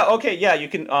 Oh yeah, okay, yeah. You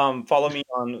can follow me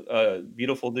on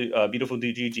Beautiful Dude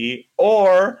GG,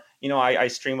 or I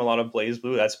stream a lot of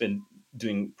BlazBlue. That's been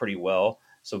doing pretty well.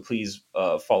 So please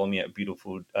follow me at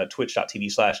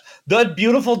twitch.tv/The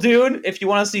Beautiful Dude. If you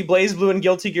want to see BlazBlue and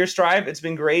Guilty Gear Strive, it's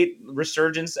been great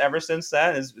resurgence ever since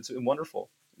that. It's been wonderful.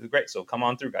 It's great. So come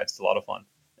on through, guys. It's a lot of fun,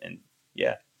 and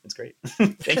yeah, it's great.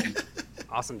 Thank you.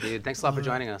 Awesome, dude. Thanks a lot for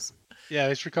joining us. Yeah,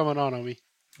 thanks for coming on, homie.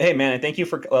 Hey man, and thank you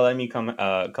for letting me come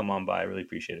on by. I really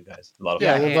appreciate it, guys. A lot of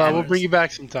fun. Yeah, we'll bring you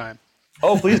back sometime.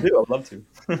 Oh, please do. I'd love to.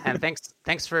 And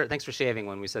thanks for shaving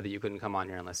when we said that you couldn't come on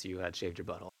here unless you had shaved your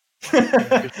butthole.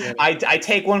 I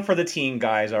take one for the team,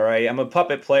 guys. All right, I'm a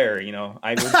puppet player.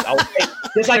 I'll take,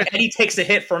 just like Eddie takes the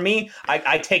hit for me.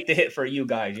 I take the hit for you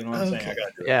guys. You know what I'm saying? I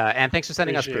gotta do it. Yeah, and thanks for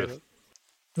sending us proof.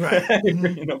 Right.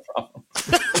 No problem.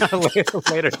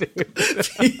 Later, dude.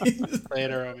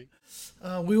 Later, homie.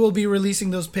 We will be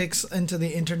releasing those pics into the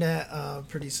internet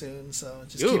pretty soon, so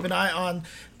just keep an eye on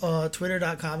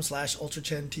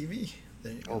twitter.com/UltraChenTV.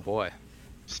 There you go. Oh boy,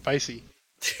 Spicy.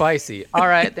 All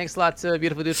right, thanks a lot to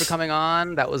Beautiful Dude for coming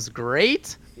on. That was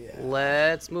great. Yeah.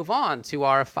 Let's move on to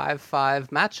our 5-5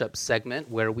 matchup segment,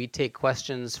 where we take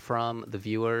questions from the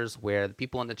viewers, where the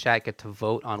people in the chat get to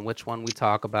vote on which one we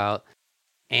talk about.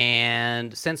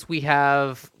 And since we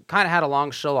have kind of had a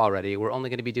long show already, we're only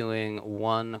going to be doing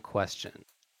one question.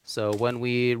 So when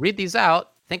we read these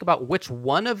out, think about which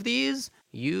one of these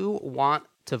you want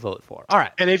to vote for. All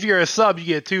right. And if you're a sub, you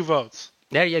get 2 votes.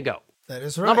 There you go. That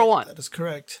is right. Number 1. That is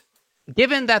correct.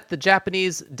 Given that the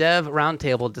Japanese Dev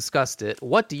Roundtable discussed it,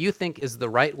 what do you think is the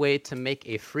right way to make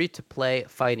a free-to-play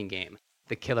fighting game?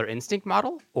 The Killer Instinct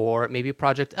model? Or maybe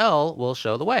Project L will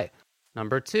show the way?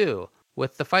 Number 2.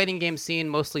 With the fighting game scene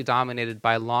mostly dominated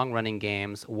by long-running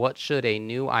games, what should a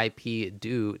new IP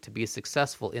do to be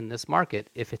successful in this market,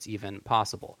 if it's even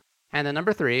possible? And then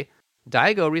number 3,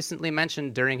 Daigo recently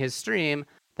mentioned during his stream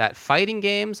that fighting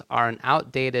games are an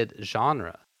outdated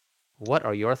genre. What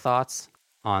are your thoughts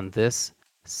on this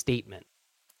statement?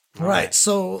 All right,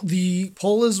 so the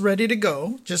poll is ready to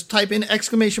go. Just type in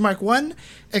 !1,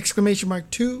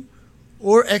 !2,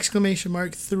 or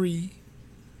 !3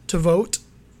 to vote.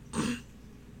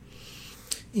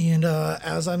 And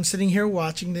as I'm sitting here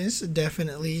watching this, it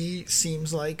definitely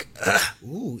seems like,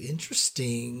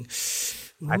 interesting.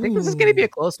 I think this is going to be a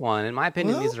close one. In my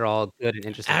opinion, these are all good and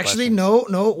interesting questions.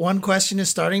 No. One question is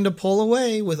starting to pull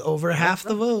away with over half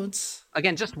the votes.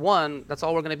 Again, just one. That's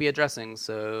all we're going to be addressing.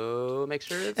 So make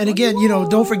sure it's... And again,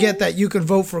 don't forget that you can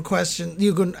vote for questions.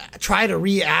 You can try to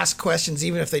re-ask questions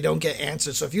even if they don't get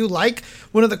answered. So if you like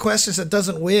one of the questions that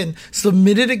doesn't win,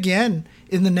 submit it again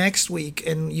in the next week.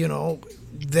 And,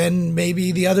 then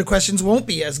maybe the other questions won't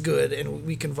be as good and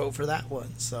we can vote for that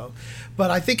one. So, but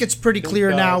I think it's pretty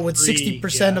clear now with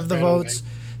 60% of the votes.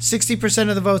 60%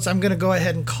 of the votes, I'm going to go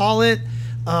ahead and call it.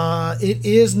 It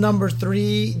is number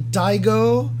 3,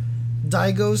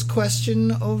 Daigo's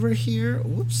question over here.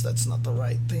 Whoops, that's not the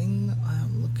right thing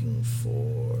I'm looking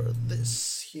for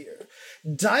this here.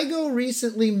 Daigo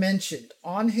recently mentioned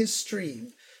on his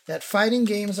stream that fighting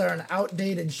games are an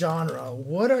outdated genre.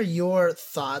 What are your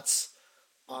thoughts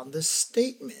on this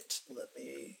statement? Let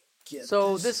me get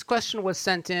this question was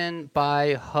sent in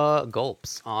by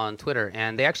Gulps on Twitter,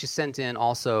 and they actually sent in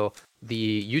also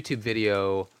the YouTube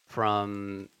video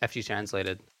from FG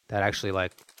Translated that actually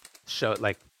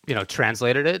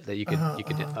translated it, that you could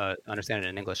understand it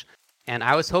in English. And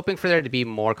I was hoping for there to be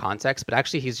more context, but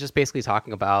actually he's just basically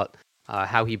talking about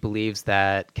how he believes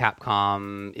that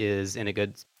Capcom is in a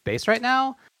good space right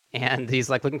now, and he's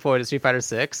like looking forward to Street Fighter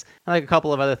 6 and like a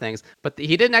couple of other things. But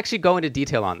he didn't actually go into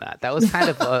detail on that. That was kind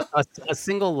of a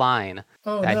single line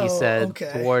he said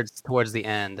towards the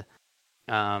end.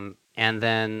 And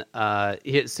then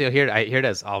here it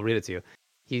is. I'll read it to you.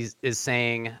 He is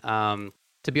saying,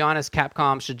 to be honest,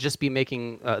 Capcom should just be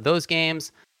making those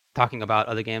games, talking about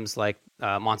other games like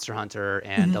Monster Hunter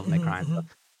and Devil May Cry and stuff.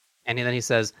 And then he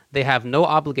says, they have no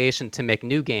obligation to make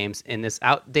new games in this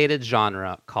outdated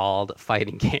genre called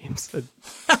fighting games.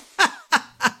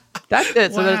 That's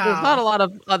it. So there's not a lot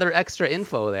of other extra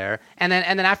info there. And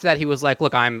then after that, he was like,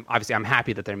 look, I'm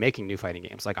happy that they're making new fighting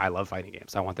games. Like, I love fighting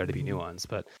games. I want there to be new ones.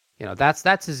 But,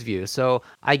 that's his view. So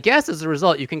I guess as a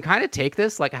result, you can kind of take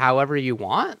this like however you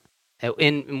want,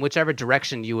 in whichever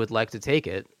direction you would like to take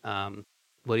it.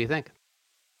 What do you think?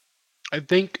 I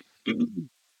think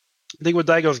what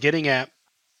Daigo's getting at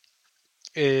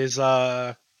is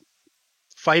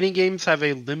fighting games have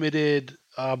a limited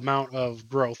amount of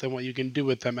growth and what you can do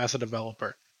with them as a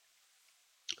developer.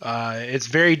 It's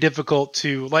very difficult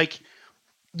to, like,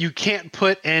 you can't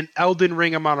put an Elden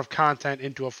Ring amount of content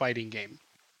into a fighting game.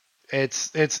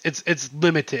 It's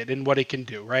limited in what it can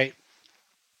do, right?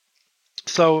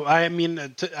 So I mean,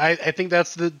 I think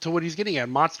that's to what he's getting at.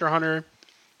 Monster Hunter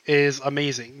is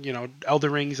amazing.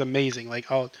 Elden Ring is amazing. Like,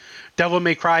 Devil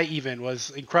May Cry even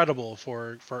was incredible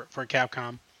for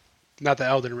Capcom. Not that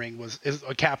Elden Ring is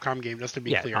a Capcom game, just to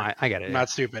be clear. I get it. I'm not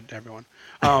stupid, everyone.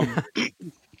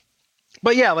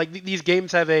 But yeah, like these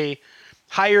games have a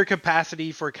higher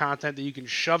capacity for content that you can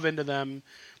shove into them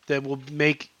that will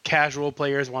make casual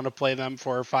players want to play them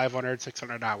for 500,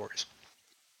 600 hours.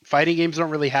 Fighting games don't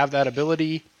really have that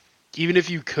ability. Even if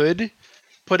you could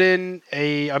put in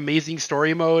a amazing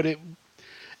story mode,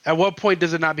 at what point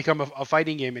does it not become a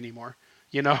fighting game anymore?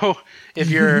 If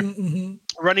you're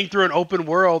running through an open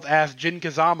world as Jin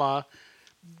Kazama,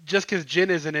 just because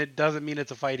Jin is in it doesn't mean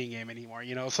it's a fighting game anymore.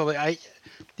 So I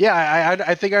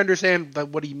think I understand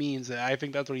what he means. I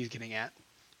think that's what he's getting at.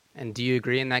 And do you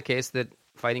agree in that case that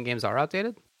fighting games are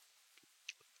outdated?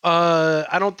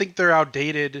 I don't think they're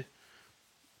outdated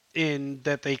in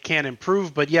that they can't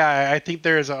improve, but yeah, I think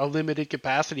there's a limited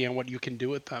capacity on what you can do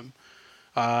with them.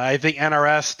 I think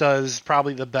NRS does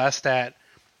probably the best at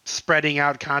spreading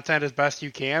out content as best you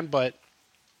can, but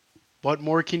what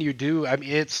more can you do? I mean,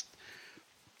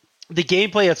 the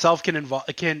gameplay itself can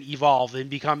evolve and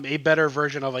become a better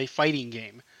version of a fighting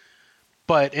game.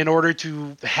 But in order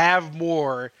to have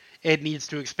more, it needs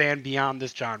to expand beyond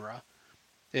this genre.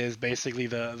 Is basically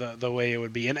the way it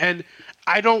would be. And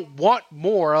I don't want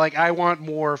more. Like, I want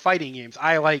more fighting games.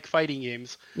 I like fighting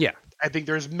games. Yeah. I think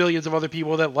there's millions of other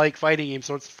people that like fighting games,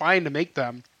 so it's fine to make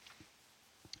them.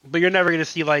 But you're never going to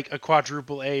see like a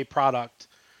quadruple A product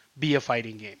be a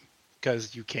fighting game,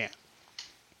 because you can't.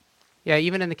 Yeah,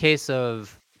 even in the case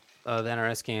of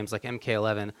NRS games like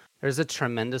MK11, there's a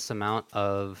tremendous amount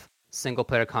of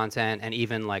single-player content and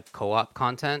even like co-op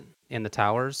content in the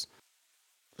towers.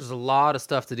 There's a lot of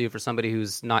stuff to do for somebody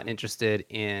who's not interested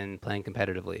in playing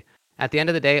competitively. At the end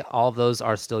of the day, all of those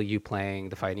are still you playing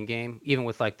the fighting game, even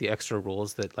with like the extra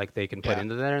rules that like they can put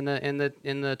into there in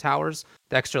the towers,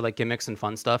 the extra like gimmicks and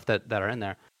fun stuff that are in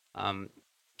there. I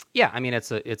mean,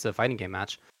 it's a fighting game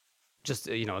match, just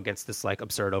against this like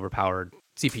absurd overpowered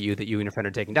CPU that you and your friend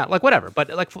are taking down, like whatever. But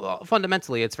like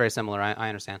fundamentally, it's very similar. I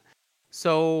understand.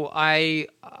 So I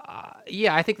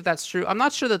think that's true. I'm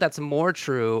not sure that that's more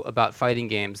true about fighting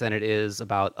games than it is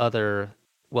about other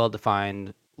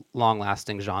well-defined,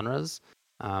 long-lasting genres.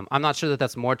 I'm not sure that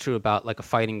that's more true about like a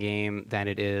fighting game than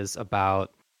it is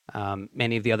about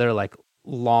many of the other like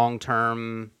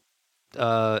long-term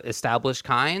established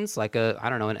kinds, like an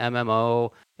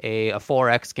MMO, a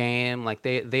 4X game. Like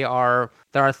there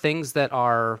are things that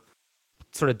are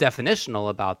sort of definitional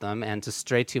about them, and to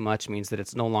stray too much means that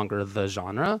it's no longer the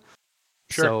genre.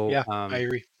 Sure. So, yeah, I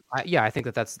agree. I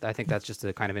think that's just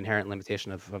a kind of inherent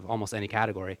limitation of almost any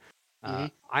category. I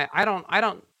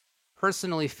don't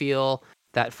personally feel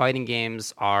that fighting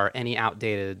games are any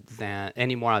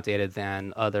more outdated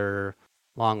than other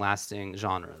long-lasting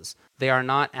genres. They are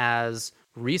not as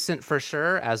recent for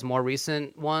sure as more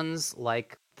recent ones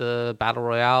like the Battle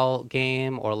Royale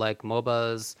game or like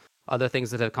MOBAs, other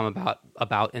things that have come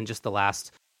about in just the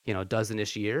last,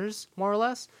 dozen-ish years, more or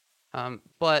less.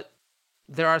 But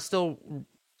there are still,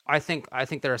 I think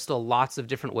there are still lots of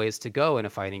different ways to go in a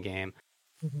fighting game.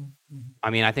 I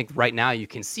mean, I think right now you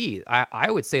can see, I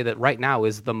would say that right now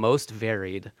is the most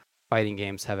varied fighting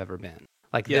games have ever been.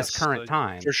 Like this current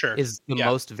time for sure. is the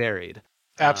most varied.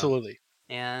 Absolutely.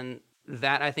 And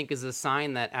that I think is a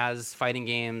sign that as fighting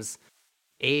games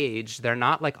age, they're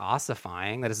not like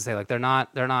ossifying. That is to say, like they're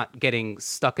not getting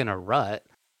stuck in a rut.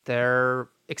 They're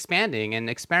expanding and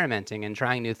experimenting and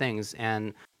trying new things.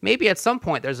 And maybe at some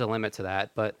point there's a limit to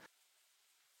that, but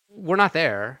we're not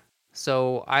there.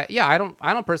 So I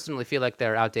don't personally feel like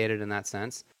they're outdated in that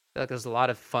sense. I feel like there's a lot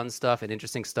of fun stuff and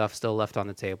interesting stuff still left on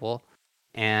the table.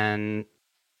 And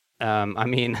I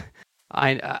mean,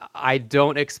 I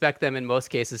don't expect them in most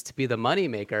cases to be the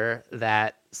moneymaker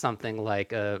that something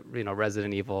like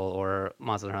Resident Evil or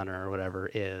Monster Hunter or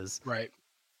whatever is. Right.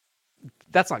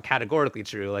 That's not categorically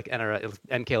true. Like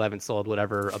MK11 sold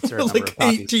whatever absurd like number of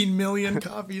copies. 18 million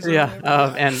copies.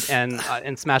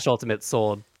 And Smash Ultimate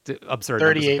sold absurd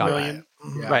 38 numbers of million.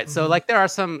 copies. Right. So like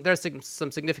there's some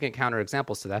significant counter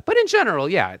examples to that. But in general,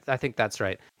 yeah, I think that's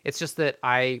right. It's just that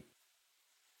I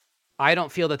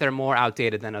don't feel that they're more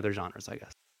outdated than other genres, I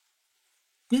guess.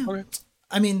 Yeah. Okay.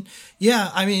 I mean,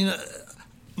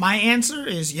 my answer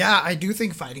is I do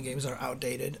think fighting games are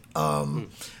outdated.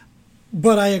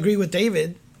 But I agree with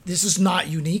David. This is not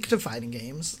unique to fighting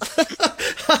games.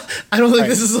 I don't think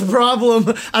this is a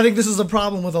problem. I think this is a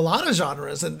problem with a lot of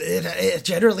genres, and it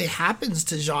generally happens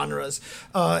to genres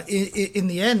in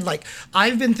the end. Like,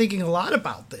 I've been thinking a lot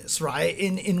about this, right,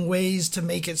 in ways to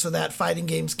make it so that fighting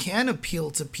games can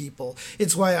appeal to people.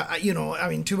 It's why,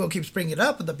 Tubo keeps bringing it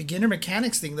up, but the beginner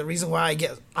mechanics thing, the reason why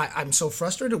I'm so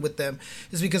frustrated with them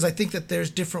is because I think that there's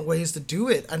different ways to do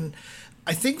it. And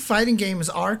I think fighting games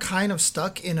are kind of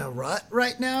stuck in a rut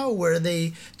right now where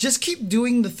they just keep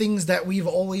doing the things that we've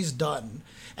always done.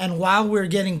 And while we're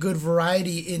getting good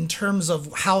variety in terms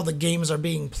of how the games are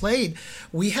being played,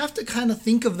 we have to kind of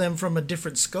think of them from a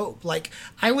different scope. Like,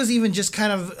 I was even just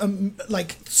kind of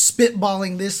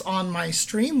spitballing this on my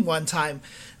stream one time.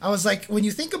 I was like, when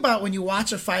you think about when you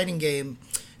watch a fighting game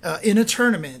in a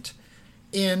tournament,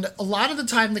 and a lot of the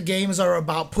time the games are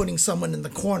about putting someone in the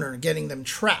corner, getting them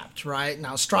trapped, right?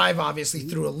 Now, Strive obviously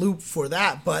threw a loop for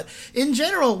that. But in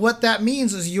general, what that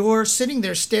means is you're sitting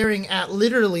there staring at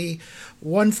literally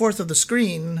 1/4 of the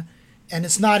screen, and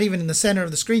it's not even in the center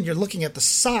of the screen. You're looking at the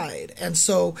side. And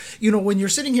so, when you're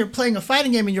sitting here playing a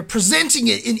fighting game and you're presenting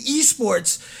it in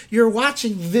esports, you're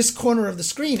watching this corner of the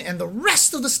screen, and the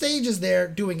rest of the stage is there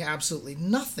doing absolutely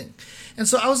nothing. And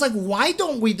so I was like, why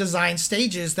don't we design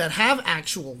stages that have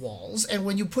actual walls? And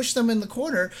when you push them in the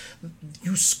corner,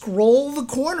 you scroll the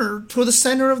corner to the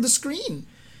center of the screen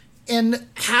and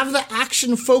have the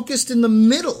action focused in the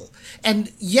middle.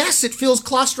 And yes, it feels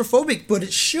claustrophobic, but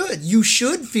it should. You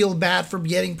should feel bad for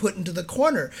getting put into the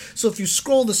corner. So if you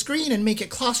scroll the screen and make it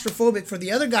claustrophobic for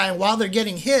the other guy, and while they're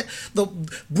getting hit, the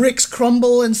bricks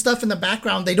crumble and stuff in the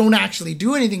background, they don't actually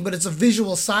do anything, but it's a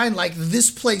visual sign like, this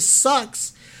place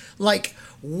sucks. Like,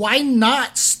 why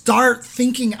not start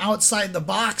thinking outside the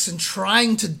box and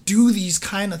trying to do these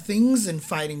kind of things in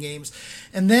fighting games?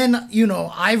 And then,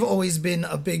 I've always been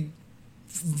a big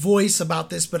voice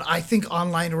about this, but I think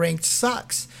online ranked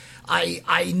sucks.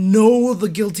 I know the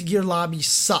Guilty Gear lobby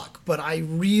suck, but I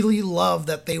really love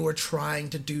that they were trying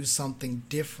to do something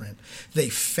different. They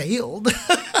failed,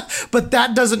 but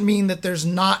that doesn't mean that there's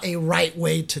not a right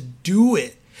way to do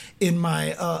it. In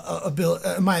my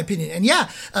opinion. And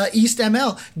East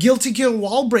ML, Guilty Gear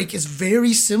Wall Break is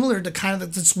very similar to kind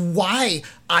of, that's why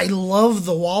I love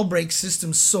the wall break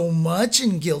system so much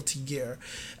in Guilty Gear.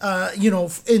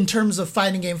 In terms of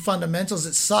fighting game fundamentals,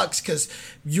 it sucks because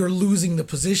you're losing the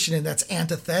position, and that's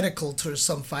antithetical to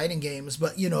some fighting games.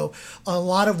 But, a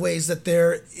lot of ways that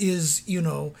there is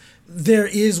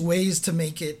ways to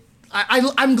make it.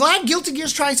 I'm glad Guilty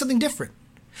Gear's trying something different.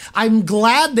 I'm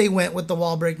glad they went with the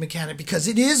wall break mechanic because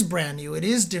it is brand new, it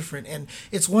is different, and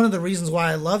it's one of the reasons why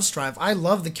I love Strive. I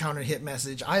love the counter hit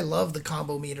message. I love the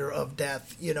combo meter of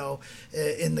death,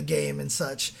 in the game and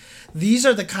such. These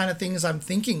are the kind of things I'm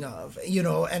thinking of,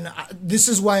 and this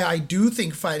is why I do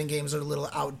think fighting games are a little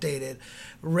outdated.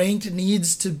 Ranked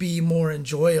needs to be more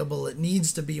enjoyable. It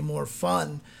needs to be more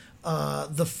fun.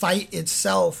 The fight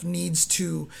itself needs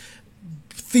to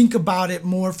think about it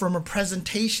more from a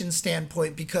presentation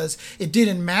standpoint, because it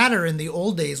didn't matter in the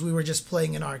old days. We were just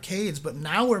playing in arcades, but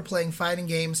now we're playing fighting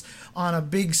games on a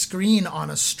big screen, on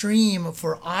a stream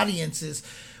for audiences.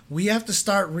 we have to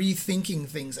start rethinking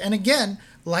things. And again,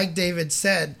 like David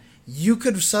said, you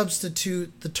could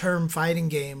substitute the term fighting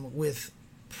game with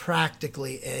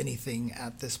practically anything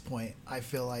at this point. I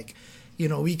feel like,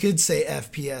 we could say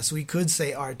FPS, we could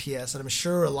say RTS, and I'm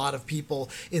sure a lot of people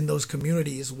in those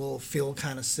communities will feel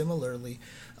kind of similarly.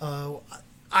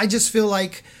 I just feel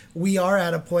like we are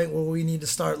at a point where we need to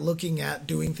start looking at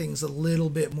doing things a little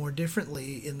bit more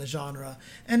differently in the genre.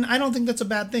 And I don't think that's a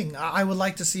bad thing. I would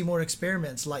like to see more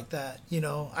experiments like that.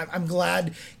 I'm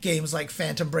glad games like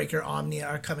Phantom Breaker Omnia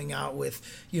are coming out with,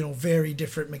 very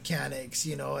different mechanics,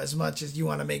 as much as you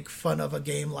want to make fun of a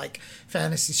game like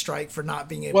Fantasy Strike for not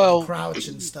being able to crouch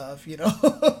and stuff,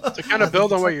 To kind of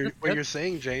build on what you're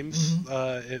saying, James,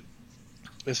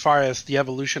 as far as the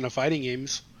evolution of fighting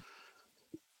games,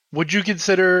 would you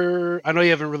consider, I know you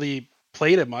haven't really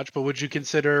played it much, but would you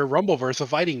consider Rumbleverse a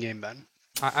fighting game then?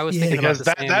 I was thinking because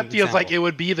about that feels like it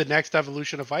would be the next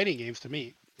evolution of fighting games to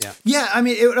me. Yeah, I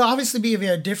mean, it would obviously be a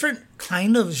very different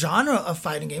kind of genre of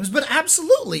fighting games, but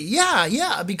absolutely,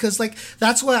 yeah, because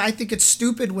that's why I think it's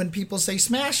stupid when people say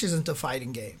Smash isn't a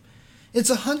fighting game. It's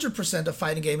 100% a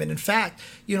fighting game, and in fact,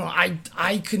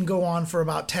 I can go on for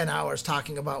about 10 hours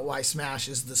talking about why Smash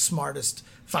is the smartest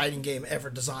fighting game ever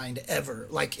designed ever.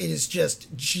 It is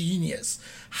just genius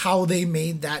how they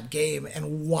made that game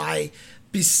and why,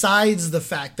 besides the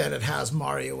fact that it has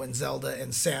Mario and Zelda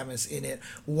and Samus in it,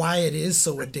 why it is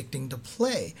so addicting to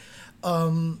play.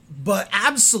 But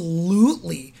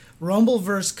absolutely,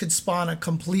 Rumbleverse could spawn a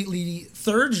completely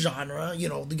third genre. You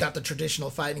got the traditional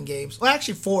fighting games. Well,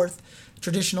 actually fourth,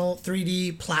 traditional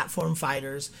 3D platform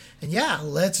fighters. And yeah,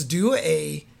 let's do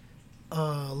a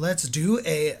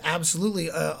absolutely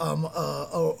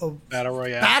Battle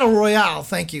Royale. Battle Royale.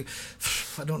 Thank you.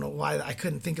 I don't know why I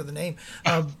couldn't think of the name.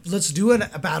 Let's do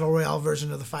a Battle Royale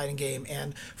version of the fighting game.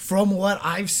 And from what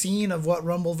I've seen of what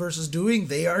Rumbleverse is doing,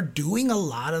 they are doing a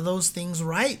lot of those things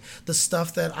right. The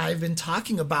stuff that I've been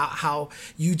talking about, how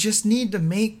you just need to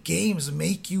make games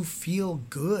make you feel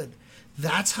good.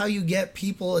 That's how you get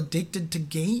people addicted to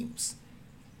games.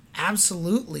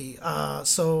 Absolutely.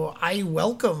 So I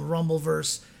welcome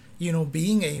Rumbleverse,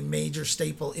 being a major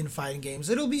staple in fighting games.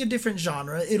 It'll be a different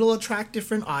genre. It'll attract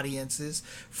different audiences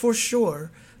for sure.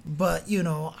 But,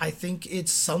 I think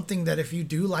it's something that if you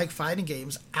do like fighting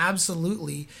games,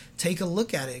 absolutely take a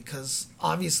look at it, because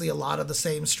obviously a lot of the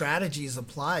same strategies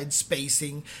applied: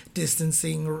 spacing,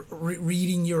 distancing,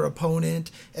 reading your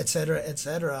opponent,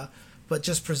 etc., but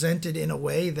just presented in a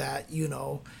way that,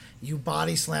 you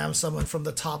body slam someone from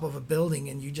the top of a building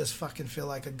and you just fucking feel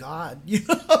like a god.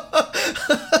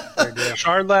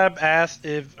 Shardlab asked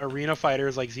if arena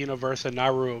fighters like Xenoverse and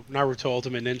Naruto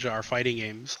Ultimate Ninja are fighting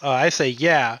games. I say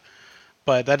yeah,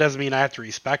 but that doesn't mean I have to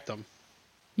respect them.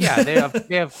 Yeah, they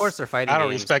of course are fighting games. I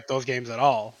don't respect those games at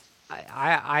all.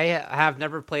 I have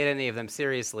never played any of them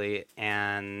seriously,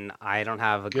 and I don't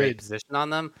have a great position on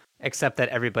them, except that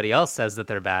everybody else says that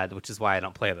they're bad, which is why I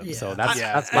don't play them. Yeah. So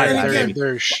that's my bad.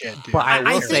 They're shit, dude. But I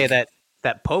will say that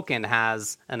Pokken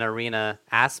has an arena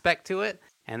aspect to it,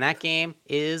 and that game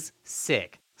is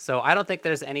sick. So I don't think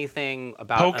there's anything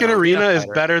about Pokken Arena is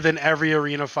better than every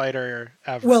arena fighter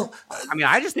ever. Well, I mean,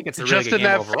 I just think it's a really good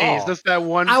game overall. Phase, just that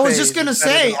one. I was just gonna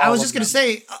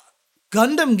say,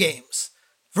 Gundam games.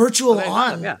 Virtual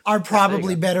On are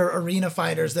probably better arena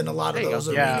fighters than a lot of those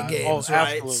arena games,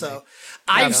 right? So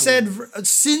I've said,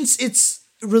 since its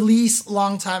release a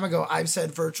long time ago, I've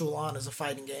said Virtual On is a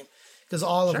fighting game, because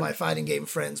all of my fighting game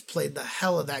friends played the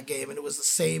hell of that game, and it was the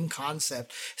same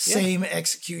concept, same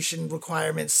execution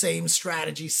requirements, same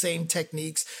strategy, same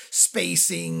techniques,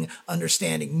 spacing,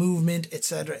 understanding movement,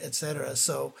 etc.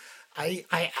 So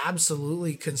I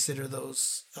absolutely consider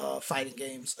those fighting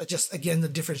games. Just again, the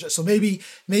difference. So maybe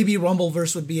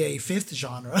Rumbleverse would be a fifth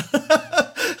genre.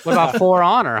 What about For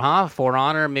Honor? Huh? For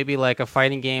Honor, maybe like a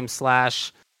fighting game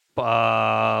 /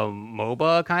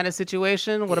 MOBA kind of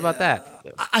situation. What about that?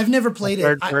 I've never played it.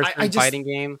 Third-person fighting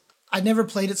game. I never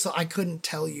played it, so I couldn't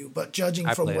tell you. But judging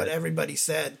from what everybody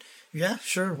said, yeah,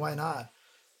 sure, why not?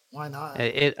 Why not?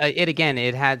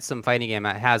 It had some fighting game.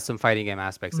 It has some fighting game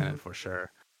aspects in it for sure.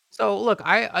 So look,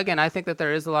 I think that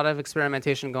there is a lot of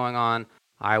experimentation going on.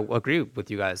 I agree with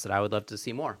you guys that I would love to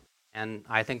see more, and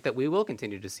I think that we will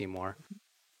continue to see more.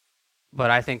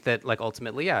 But I think that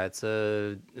ultimately, it's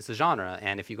a genre,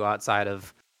 and if you go outside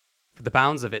of the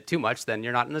bounds of it too much, then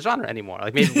you're not in the genre anymore.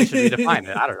 Maybe we should redefine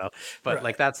it. I don't know, but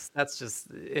that's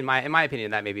just in my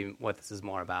opinion, that may be what this is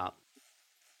more about.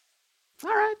 All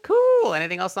right, cool.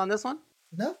 Anything else on this one?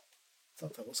 No, I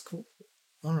thought that was cool.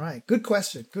 All right. Good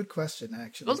question,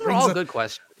 actually. Those are all good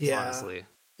questions, honestly.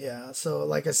 Yeah, so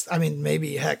like I mean,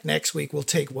 maybe heck, next week we'll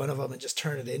take one of them and just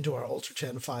turn it into our Ultra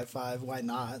Chen 5.5. Why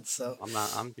not? So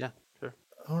Yeah, sure.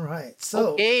 all right, so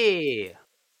Okay.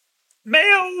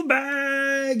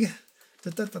 mailbag. I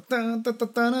don't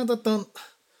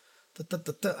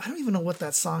even know what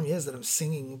that song is that I'm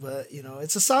singing, but you know,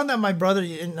 it's a song that my brother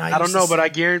and I. I don't used to know, but I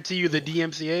sing. guarantee you the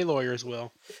DMCA lawyers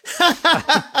will.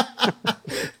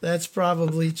 That's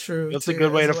probably true. That's a too,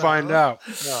 good way as to well. find out.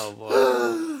 Oh boy.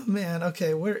 Oh, man,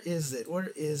 okay, where is it?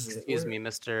 Excuse me,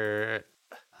 Mr.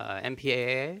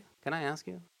 MPAA. Can I ask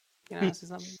you? Can I ask you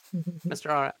something,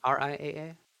 Mr.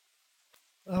 RIAA?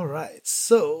 All right,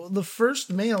 so the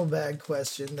first mailbag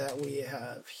question that we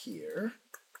have here.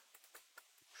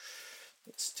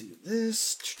 Let's do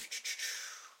this.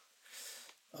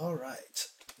 All right.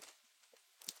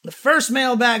 The first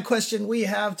mailbag question we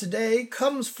have today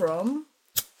comes from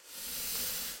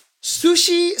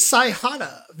Sushi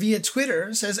Saihara via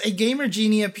Twitter. Says a gamer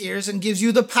genie appears and gives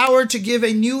you the power to give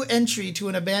a new entry to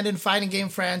an abandoned fighting game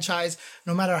franchise,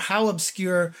 no matter how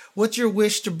obscure. What's your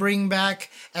wish to bring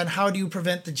back, and how do you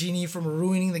prevent the genie from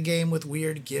ruining the game with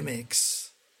weird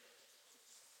gimmicks?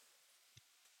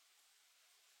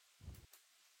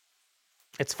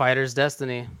 It's Fighter's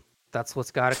Destiny. That's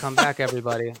what's got to come back,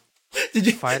 everybody.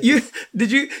 You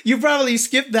probably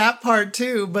skipped that part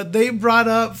too, but they brought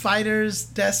up Fighter's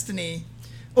Destiny.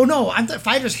 Oh no,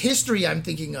 Fighter's History I'm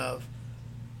thinking of.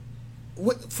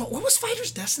 What was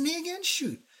Fighter's Destiny again?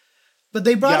 Shoot. But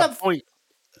they brought up point.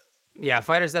 Yeah,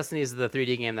 Fighter's Destiny is the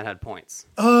 3D game that had points.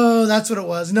 Oh, that's what it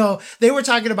was. No, they were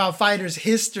talking about Fighter's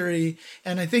History,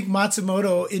 and I think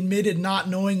Matsumoto admitted not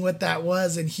knowing what that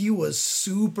was, and he was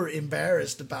super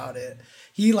embarrassed about it.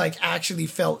 He like actually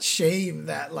felt shame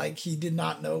that like he did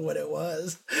not know what it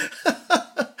was.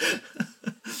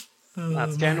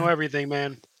 Can't know everything,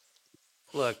 man.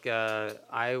 Look,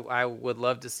 I would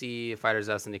love to see Fighter's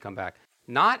Destiny come back.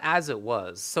 Not as it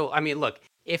was. So, I mean, look,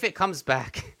 if it comes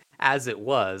back as it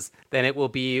was, then it will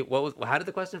be, how did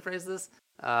the question phrase this?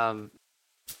 How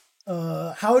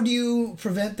do you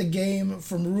prevent the game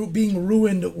from being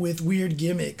ruined with weird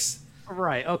gimmicks?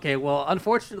 Right. Okay. Well,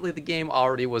 unfortunately, the game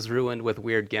already was ruined with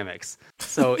weird gimmicks.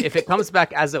 So if it comes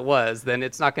back as it was, then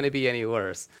it's not going to be any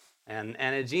worse, and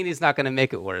a genie's not going to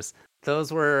make it worse.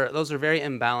 Those were very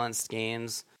imbalanced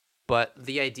games, but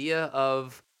the idea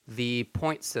of the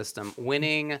point system,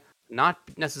 winning not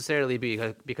necessarily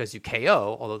because you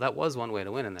KO, although that was one way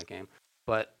to win in that game,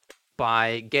 but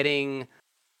by getting,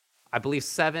 I believe,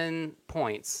 7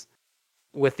 points.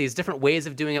 With these different ways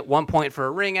of doing it, 1 point for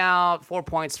a ring out, 4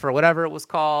 points for whatever it was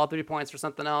called, 3 points for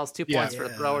something else, 2 points for a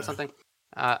throw or something.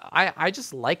 I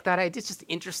just like that idea. It's just an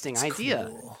interesting idea.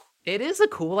 Cool. It is a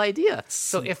cool idea.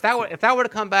 So if that were to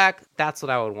come back, that's what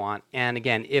I would want. And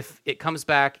again, if it comes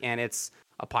back and it's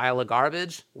a pile of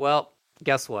garbage, well,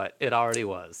 guess what? It already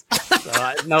was.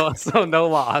 So no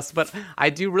loss. But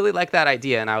I do really like that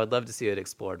idea, and I would love to see it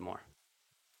explored more.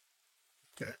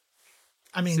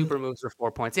 I mean, super moves for 4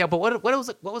 points. Yeah, but what was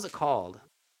it called?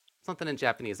 Something in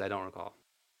Japanese I don't recall.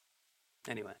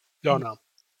 Anyway. Don't know.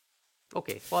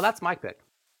 Okay, well that's my pick.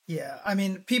 Yeah, I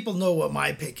mean, people know what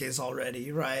my pick is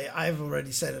already, right? I've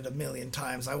already said it a million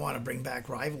times. I want to bring back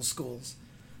rival schools.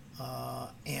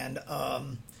 And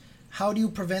how do you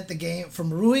prevent the game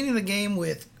from ruining the game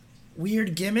with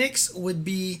weird gimmicks would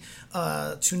be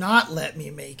to not let me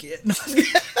make it.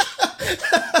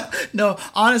 No,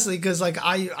 honestly, because like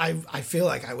I feel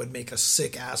like I would make a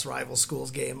sick ass rival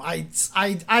schools game. I've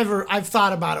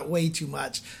thought about it way too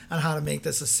much on how to make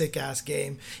this a sick ass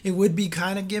game. It would be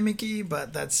kind of gimmicky,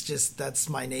 but that's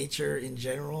my nature in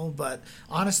general. But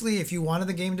honestly, if you wanted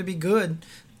the game to be good,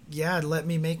 yeah, let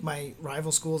me make my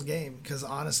rival schools game, because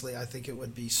honestly, I think it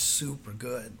would be super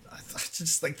good. I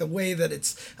just like the way that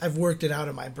I've worked it out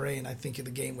in my brain. I think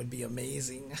the game would be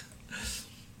amazing.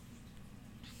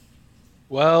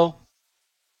 Well,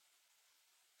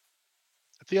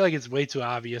 I feel like it's way too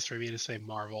obvious for me to say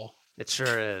Marvel. It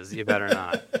sure is. You better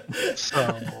not.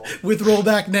 So with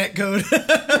rollback netcode.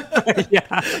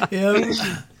 Yeah. Yep.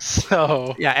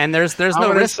 So yeah, and there's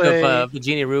no risk of the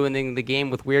genie ruining the game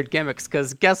with weird gimmicks,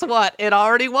 because guess what? It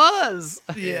already was.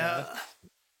 Yeah.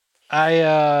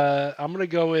 I'm gonna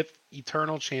go with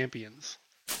Eternal Champions.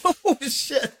 Oh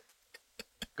shit.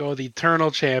 Go with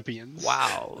Eternal Champions.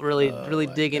 Wow, really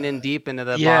digging in deep into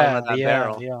the bottom of that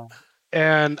barrel. Yeah.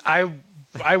 And I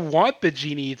want the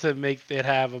genie to make it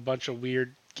have a bunch of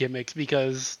weird gimmicks,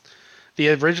 because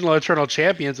the original Eternal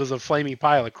Champions was a flaming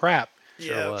pile of crap.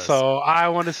 Yeah. So I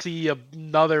want to see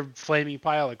another flaming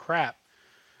pile of crap.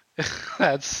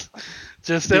 That's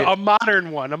just a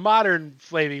modern one, a modern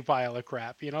flaming pile of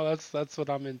crap. You know, that's what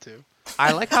I'm into.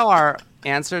 I like how our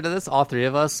answer to this, all three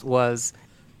of us, was,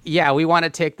 yeah, we want to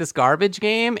take this garbage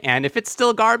game, and if it's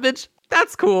still garbage,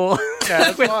 that's cool.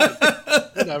 Yeah, that's fine.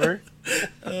 Whatever.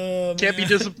 Can't be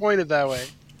disappointed that way.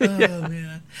 Oh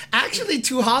man! Actually,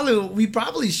 Tuhalu, we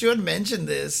probably should mention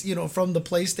this, from the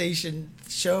PlayStation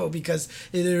show because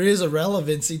there is a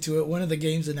relevancy to it. One of the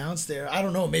games announced there, I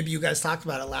don't know, maybe you guys talked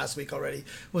about it last week already,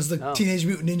 was the Teenage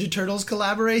Mutant Ninja Turtles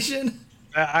collaboration.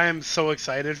 I am so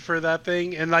excited for that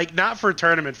thing, and not for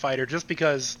Tournament Fighter, just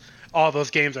because all those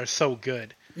games are so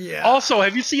good. Yeah. Also,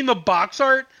 have you seen the box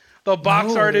art? The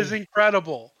box art is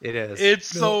incredible. It is. It's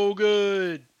so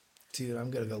good. Dude,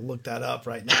 I'm gonna go look that up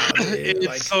right now.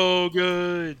 It's so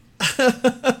good.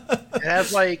 It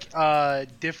has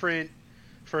different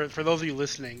for those of you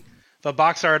listening, the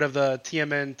box art of the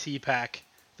TMNT pack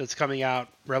that's coming out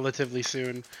relatively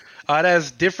soon. It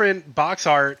has different box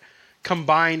art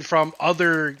combined from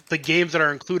the games that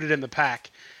are included in the pack,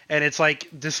 and it's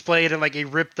displayed in a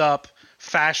ripped up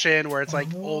fashion where it's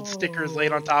old stickers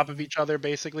laid on top of each other.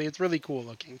 Basically, it's really cool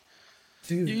looking.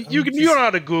 Dude, you don't know how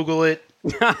to Google it.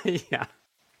 Yeah.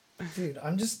 Dude,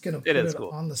 I'm just gonna put it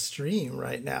on the stream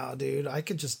right now, dude. I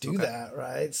could just do that,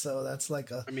 right? So that's I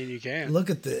mean, you can. Look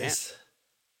at this.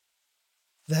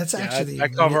 That's actually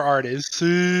that cover art is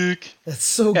sick. That's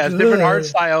so good. Yeah, different art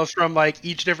styles from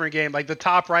each different game. The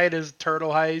top right is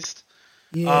Turtle Heist.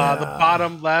 Yeah. The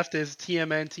bottom left is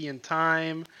TMNT in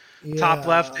Time. Yeah. Top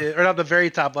left is, or not the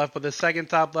very top left, but the second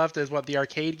top left is the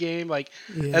arcade game.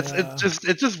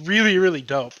 It's just really, really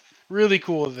dope. Really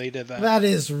cool that they did that. That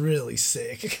is really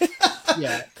sick.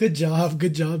 Yeah. Good job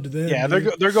to them. Yeah,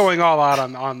 they're going all out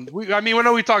on. I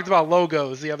know we talked about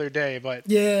logos the other day, but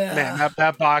yeah, man,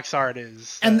 that box art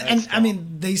is. And I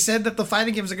mean, they said that the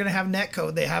fighting games are going to have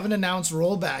netcode. They haven't announced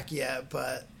rollback yet,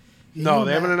 but no,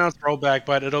 they haven't announced rollback,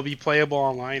 but it'll be playable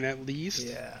online at least.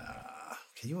 Yeah.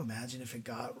 Can you imagine if it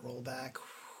got rollback?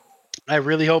 I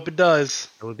really hope it does.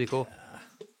 It would be cool.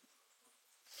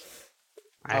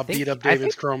 I'll beat up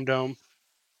David's Chrome Dome.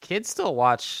 Kids still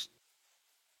watch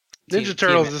Ninja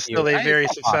Turtles is still a very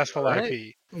successful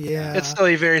IP. Yeah. It's still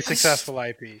a very successful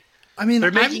IP. I mean,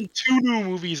 they're making 2 new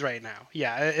movies right now.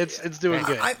 Yeah, it's doing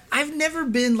good. I've never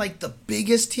been the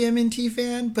biggest TMNT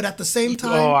fan, but at the same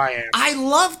time, I am. I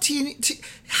love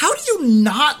How do you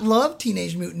not love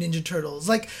Teenage Mutant Ninja Turtles?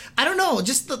 I don't know,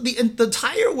 just the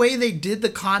entire way they did the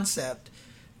concept.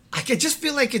 I just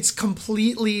feel it's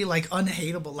completely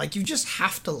unhateable. You just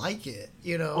have to like it,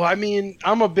 Well, I mean,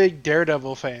 I'm a big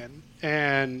Daredevil fan,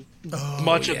 and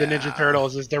much of the Ninja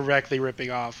Turtles is directly ripping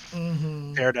off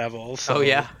Daredevil. So. Oh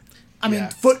yeah. I mean,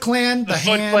 Foot Clan, the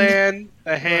hand.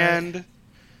 Right.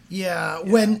 Yeah,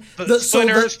 when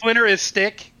Splinter is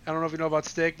Stick. I don't know if you know about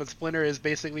Stick, but Splinter is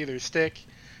basically their Stick.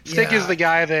 Stick is the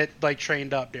guy that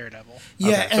trained up Daredevil.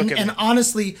 Yeah, and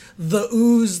honestly, the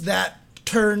ooze that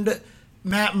turned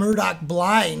Matt Murdock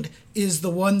blind is the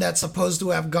one that's supposed to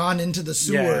have gone into the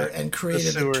sewer and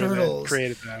created the turtles.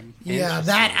 Created them. Yeah,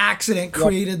 that accident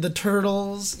created the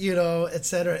turtles, et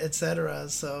cetera, et cetera.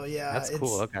 So yeah, that's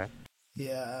cool. Okay.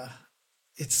 Yeah,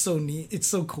 it's so neat. It's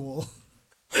so cool.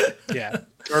 Yeah,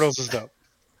 Turtles is dope.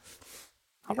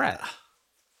 All right,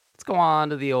 let's go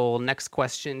on to the old next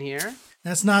question here.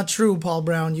 That's not true, Paul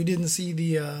Brown. You didn't see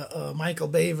the Michael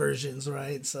Bay versions,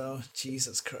 right? So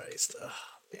Jesus Christ.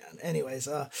 Man. Anyways,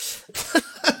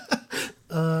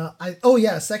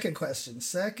 second question.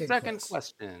 Second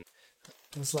question.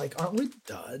 It's aren't we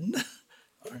done?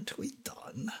 Aren't we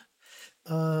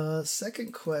done?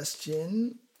 Second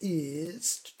question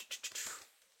is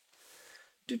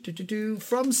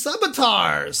from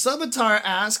Subatar. Subatar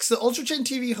asks, the Ultra Chain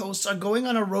TV hosts are going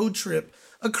on a road trip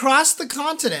across the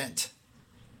continent.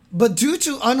 But due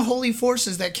to unholy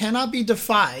forces that cannot be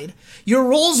defied, your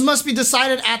roles must be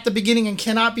decided at the beginning and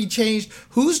cannot be changed.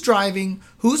 Who's driving,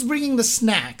 who's bringing the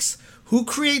snacks, who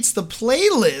creates the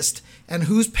playlist, and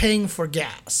who's paying for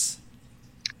gas?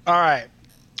 All right.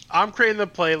 I'm creating the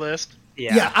playlist.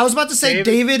 Yeah, I was about to say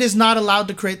David is not allowed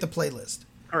to create the playlist.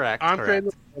 Correct. I'm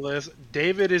creating the playlist.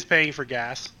 David is paying for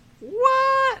gas.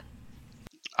 What?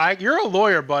 You're a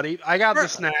lawyer, buddy. I got the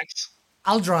snacks.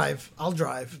 I'll drive.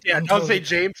 Yeah, don't say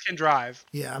James can drive.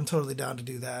 Yeah, I'm totally down to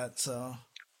do that. So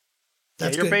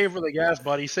that's you're paying for the gas,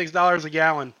 buddy. $6 a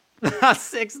gallon.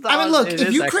 $6. I mean, look,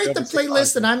 if you create the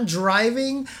playlist and I'm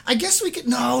driving, I guess we could.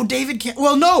 No, David can't.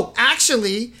 Well, no,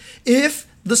 actually, if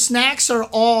the snacks are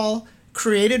all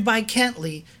created by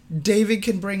Kentley, David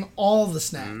can bring all the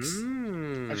snacks.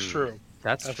 That's true.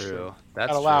 That's true.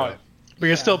 That's I'd allow it. But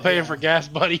you're still paying for gas,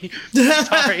 buddy.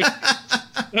 Sorry.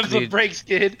 That's what breaks,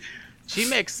 kid. She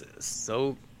makes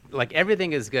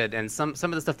everything is good, and some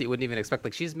of the stuff that you wouldn't even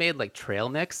expect. She's made trail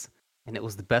mix and it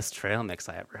was the best trail mix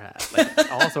I ever had.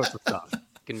 Like all sorts of stuff. You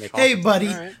can make all Hey, sorts of buddy,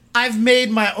 stuff. All right. I've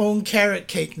made my own carrot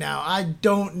cake now. I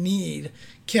don't need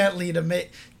Ketley to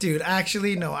make. Dude,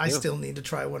 actually, no, I still need to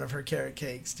try one of her carrot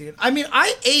cakes, dude. I mean,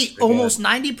 I ate almost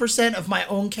 90% of my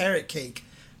own carrot cake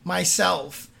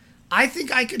myself. I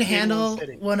think I could handle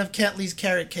one of Ketley's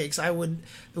carrot cakes. It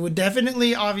would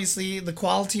definitely, obviously, the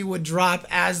quality would drop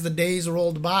as the days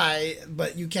rolled by,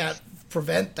 but you can't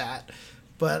prevent that.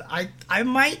 But I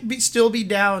might still be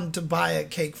down to buy a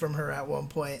cake from her at one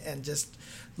point and just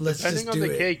Depending on do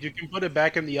the it. cake, you can put it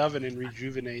back in the oven and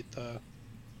rejuvenate the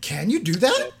Can you do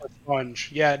that? sponge.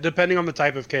 Yeah, depending on the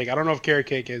type of cake. I don't know if carrot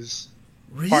cake is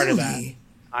Really? part of that.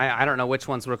 I don't know which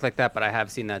ones work like that, but I have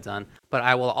seen that done. But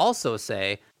I will also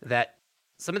say that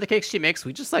some of the cakes she makes,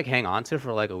 we just like hang on to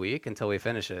for like a week until we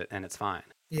finish it, and it's fine.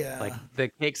 Yeah. Like the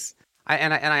cakes, I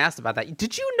asked about that.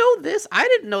 Did you know this? I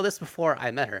didn't know this before I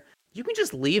met her. You can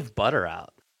just leave butter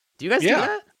out. Do you guys do Yeah.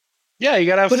 that? Yeah, you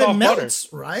gotta have but it soft butter. melts,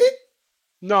 right?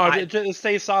 No, it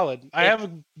stays solid. I have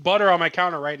butter on my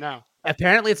counter right now.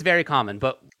 Apparently, it's very common.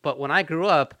 But when I grew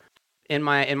up in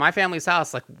my family's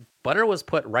house, like butter was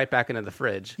put right back into the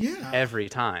fridge Yeah. every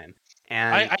time.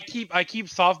 And I keep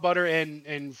soft butter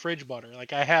and fridge butter.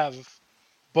 Like I have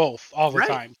both all the Right,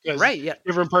 time. 'Cause right, yeah.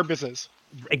 different purposes.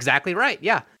 Exactly right.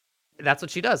 Yeah, that's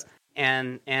what she does.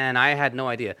 And I had no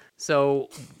idea. So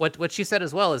what she said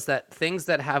as well is that things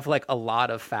that have like a lot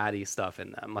of fatty stuff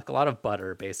in them, like a lot of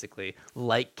butter, basically,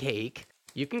 like cake,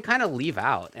 you can kind of leave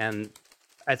out. And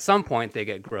at some point they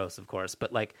get gross, of course.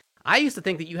 But like I used to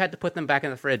think that you had to put them back in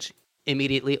the fridge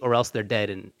immediately, or else they're dead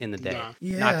in the day. Nah.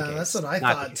 Yeah, Not the case. that's what I Not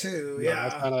the thought case. too. No, Yeah.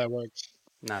 that's not how that works.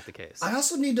 Not the case. I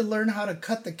also need to learn how to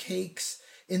cut the cakes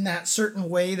in that certain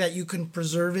way that you can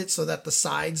preserve it so that the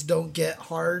sides don't get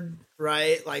hard,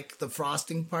 right? Like the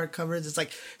frosting part covers. It's like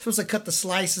you're supposed to cut the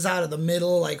slices out of the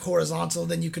middle, like horizontal,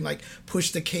 then you can like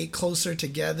push the cake closer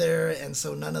together, and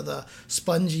so none of the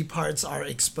spongy parts are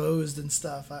exposed and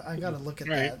stuff. I gotta look at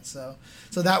Right. that. So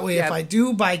that way, Yeah. if I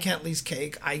do buy Kentley's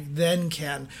cake, I then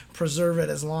can preserve it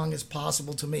as long as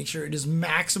possible to make sure it is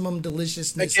maximum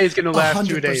deliciousness. That cake's gonna last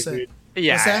 2 days, 100%. dude.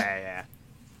 yeah, What's that? yeah.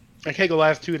 That cake will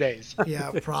last 2 days.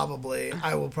 Yeah, probably.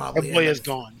 I will That probably. boy end is up-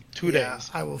 gone. 2 yeah, days.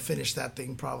 I will finish that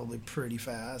thing probably pretty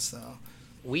fast. So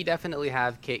We definitely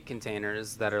have cake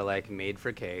containers that are like made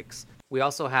for cakes. We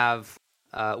also have,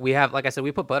 like I said,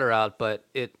 we put butter out, but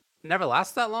it never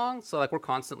lasts that long. So like we're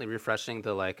constantly refreshing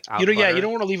the like out You don't butter.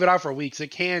 want to leave it out for weeks. It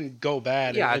can go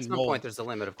bad. Yeah, at and some mold. point there's a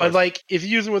limit, of course. But like if you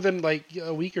use it within like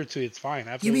a week or two, it's fine.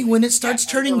 you Absolutely. mean when it starts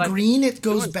turning like green, it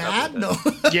goes doing stuff bad? with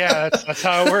No. Yeah, that's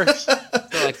how it works.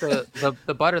 So like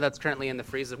the butter that's currently in the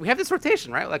freezer, we have this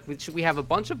rotation, right? Like we have a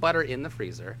bunch of butter in the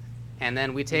freezer, and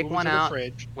then we take Move it one to the out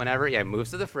fridge. whenever it moves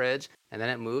to the fridge, and then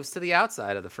it moves to the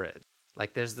outside of the fridge.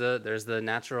 Like there's the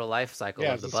natural life cycle Yeah,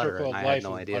 of it's the the butter, circle and of I had life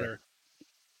no of idea. butter.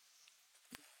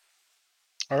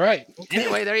 All right.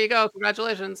 Anyway, there you go.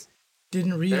 Congratulations.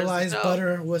 Didn't realize dough.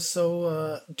 butter was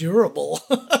so durable.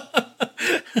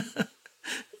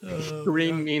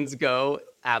 Green means go.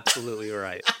 Absolutely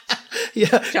right.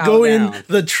 Yeah, Chow go down. in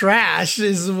the trash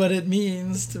is what it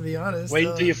means, to be honest. Wait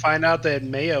until you find out that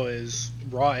mayo is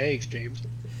raw eggs, James.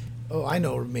 Oh, I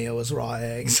know mayo is raw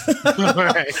eggs. All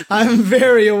right. I'm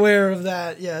very aware of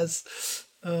that. Yes.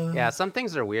 Yeah, some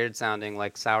things are weird sounding,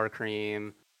 like sour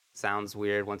cream sounds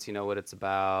weird once you know what it's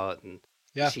about, and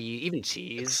Yeah. even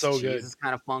cheese. It's so cheese good. is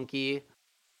kind of funky.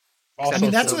 Also I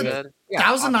mean, that's so what good. Yeah,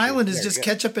 Thousand obviously, Island is very just good.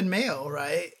 ketchup and mayo,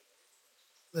 right?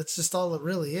 That's just all it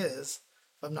really is,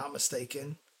 if I'm not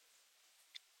mistaken.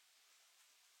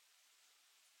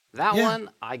 That Yeah. one,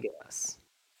 I guess.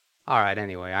 All right.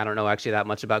 Anyway, I don't know actually that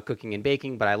much about cooking and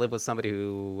baking, but I live with somebody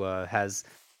who has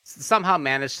somehow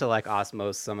managed to like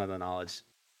osmose some of the knowledge.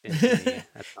 Into me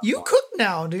at some You point. cook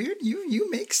now, dude. You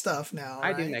make stuff now.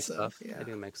 I do right? make So, stuff. Yeah. I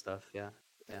do make stuff. Yeah.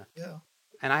 Yeah.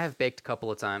 And I have baked a couple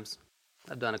of times.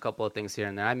 I've done a couple of things here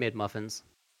and there. I made muffins.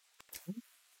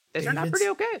 They turned out David's- pretty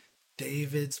okay.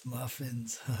 David's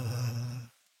muffins.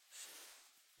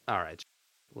 All right.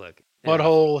 Look.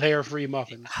 Butthole hair-free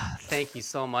muffins. Thank you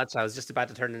so much. I was just about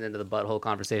to turn it into the butthole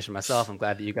conversation myself. I'm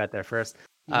glad that you got there first.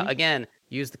 Again,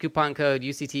 use the coupon code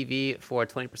UCTV for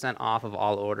 20% off of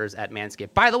all orders at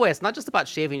Manscaped. By the way, it's not just about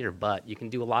shaving your butt. You can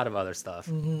do a lot of other stuff.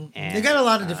 And, They got a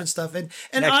lot of different stuff, and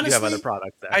they actually do have honestly, other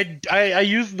products there. I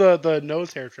use the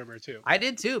nose hair trimmer too. I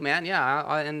did too, man.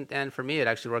 Yeah, and for me, it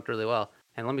actually worked really well.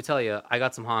 And let me tell you, I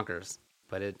got some honkers.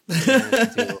 but it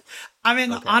managed to. I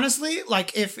mean, Okay. honestly,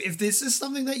 like if this is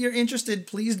something that you're interested,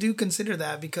 please do consider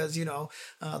that, because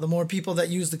the more people that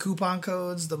use the coupon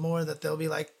codes, the more that they'll be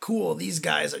like, cool, these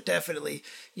guys are definitely,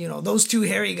 those two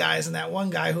hairy guys and that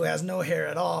one guy who has no hair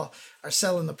at all are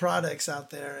selling the products out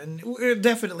there, and it'll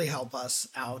definitely help us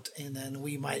out, and then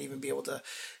we might even be able to,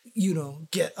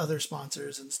 get other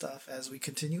sponsors and stuff as we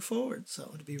continue forward. So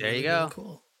it'd be really, really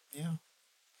cool. Yeah.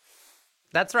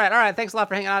 That's right. All right. Thanks a lot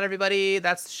for hanging out, everybody.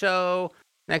 That's the show.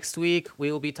 Next week,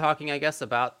 we will be talking, I guess,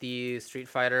 about the Street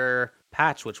Fighter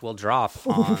patch, which will drop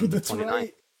on the 29th.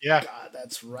 Right. Yeah. God,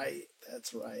 that's right.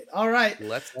 That's right. All right.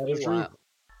 Let's That is do true. that.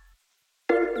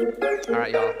 All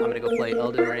right, y'all. I'm going to go play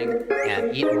Elden Ring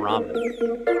and eat ramen.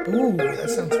 Ooh, that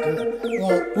sounds good.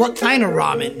 Well, what kind of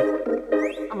ramen?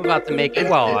 I'm about to make it.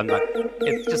 Well, I'm not.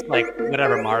 It's just like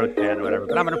whatever Maru can or whatever.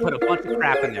 But I'm going to put a bunch of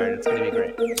crap in there, and it's going to be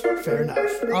great. Fair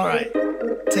enough. All right.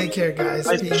 Take care, guys.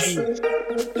 Nice Peace. cheese.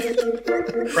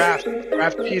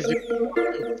 Craft cheese.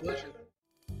 Delicious.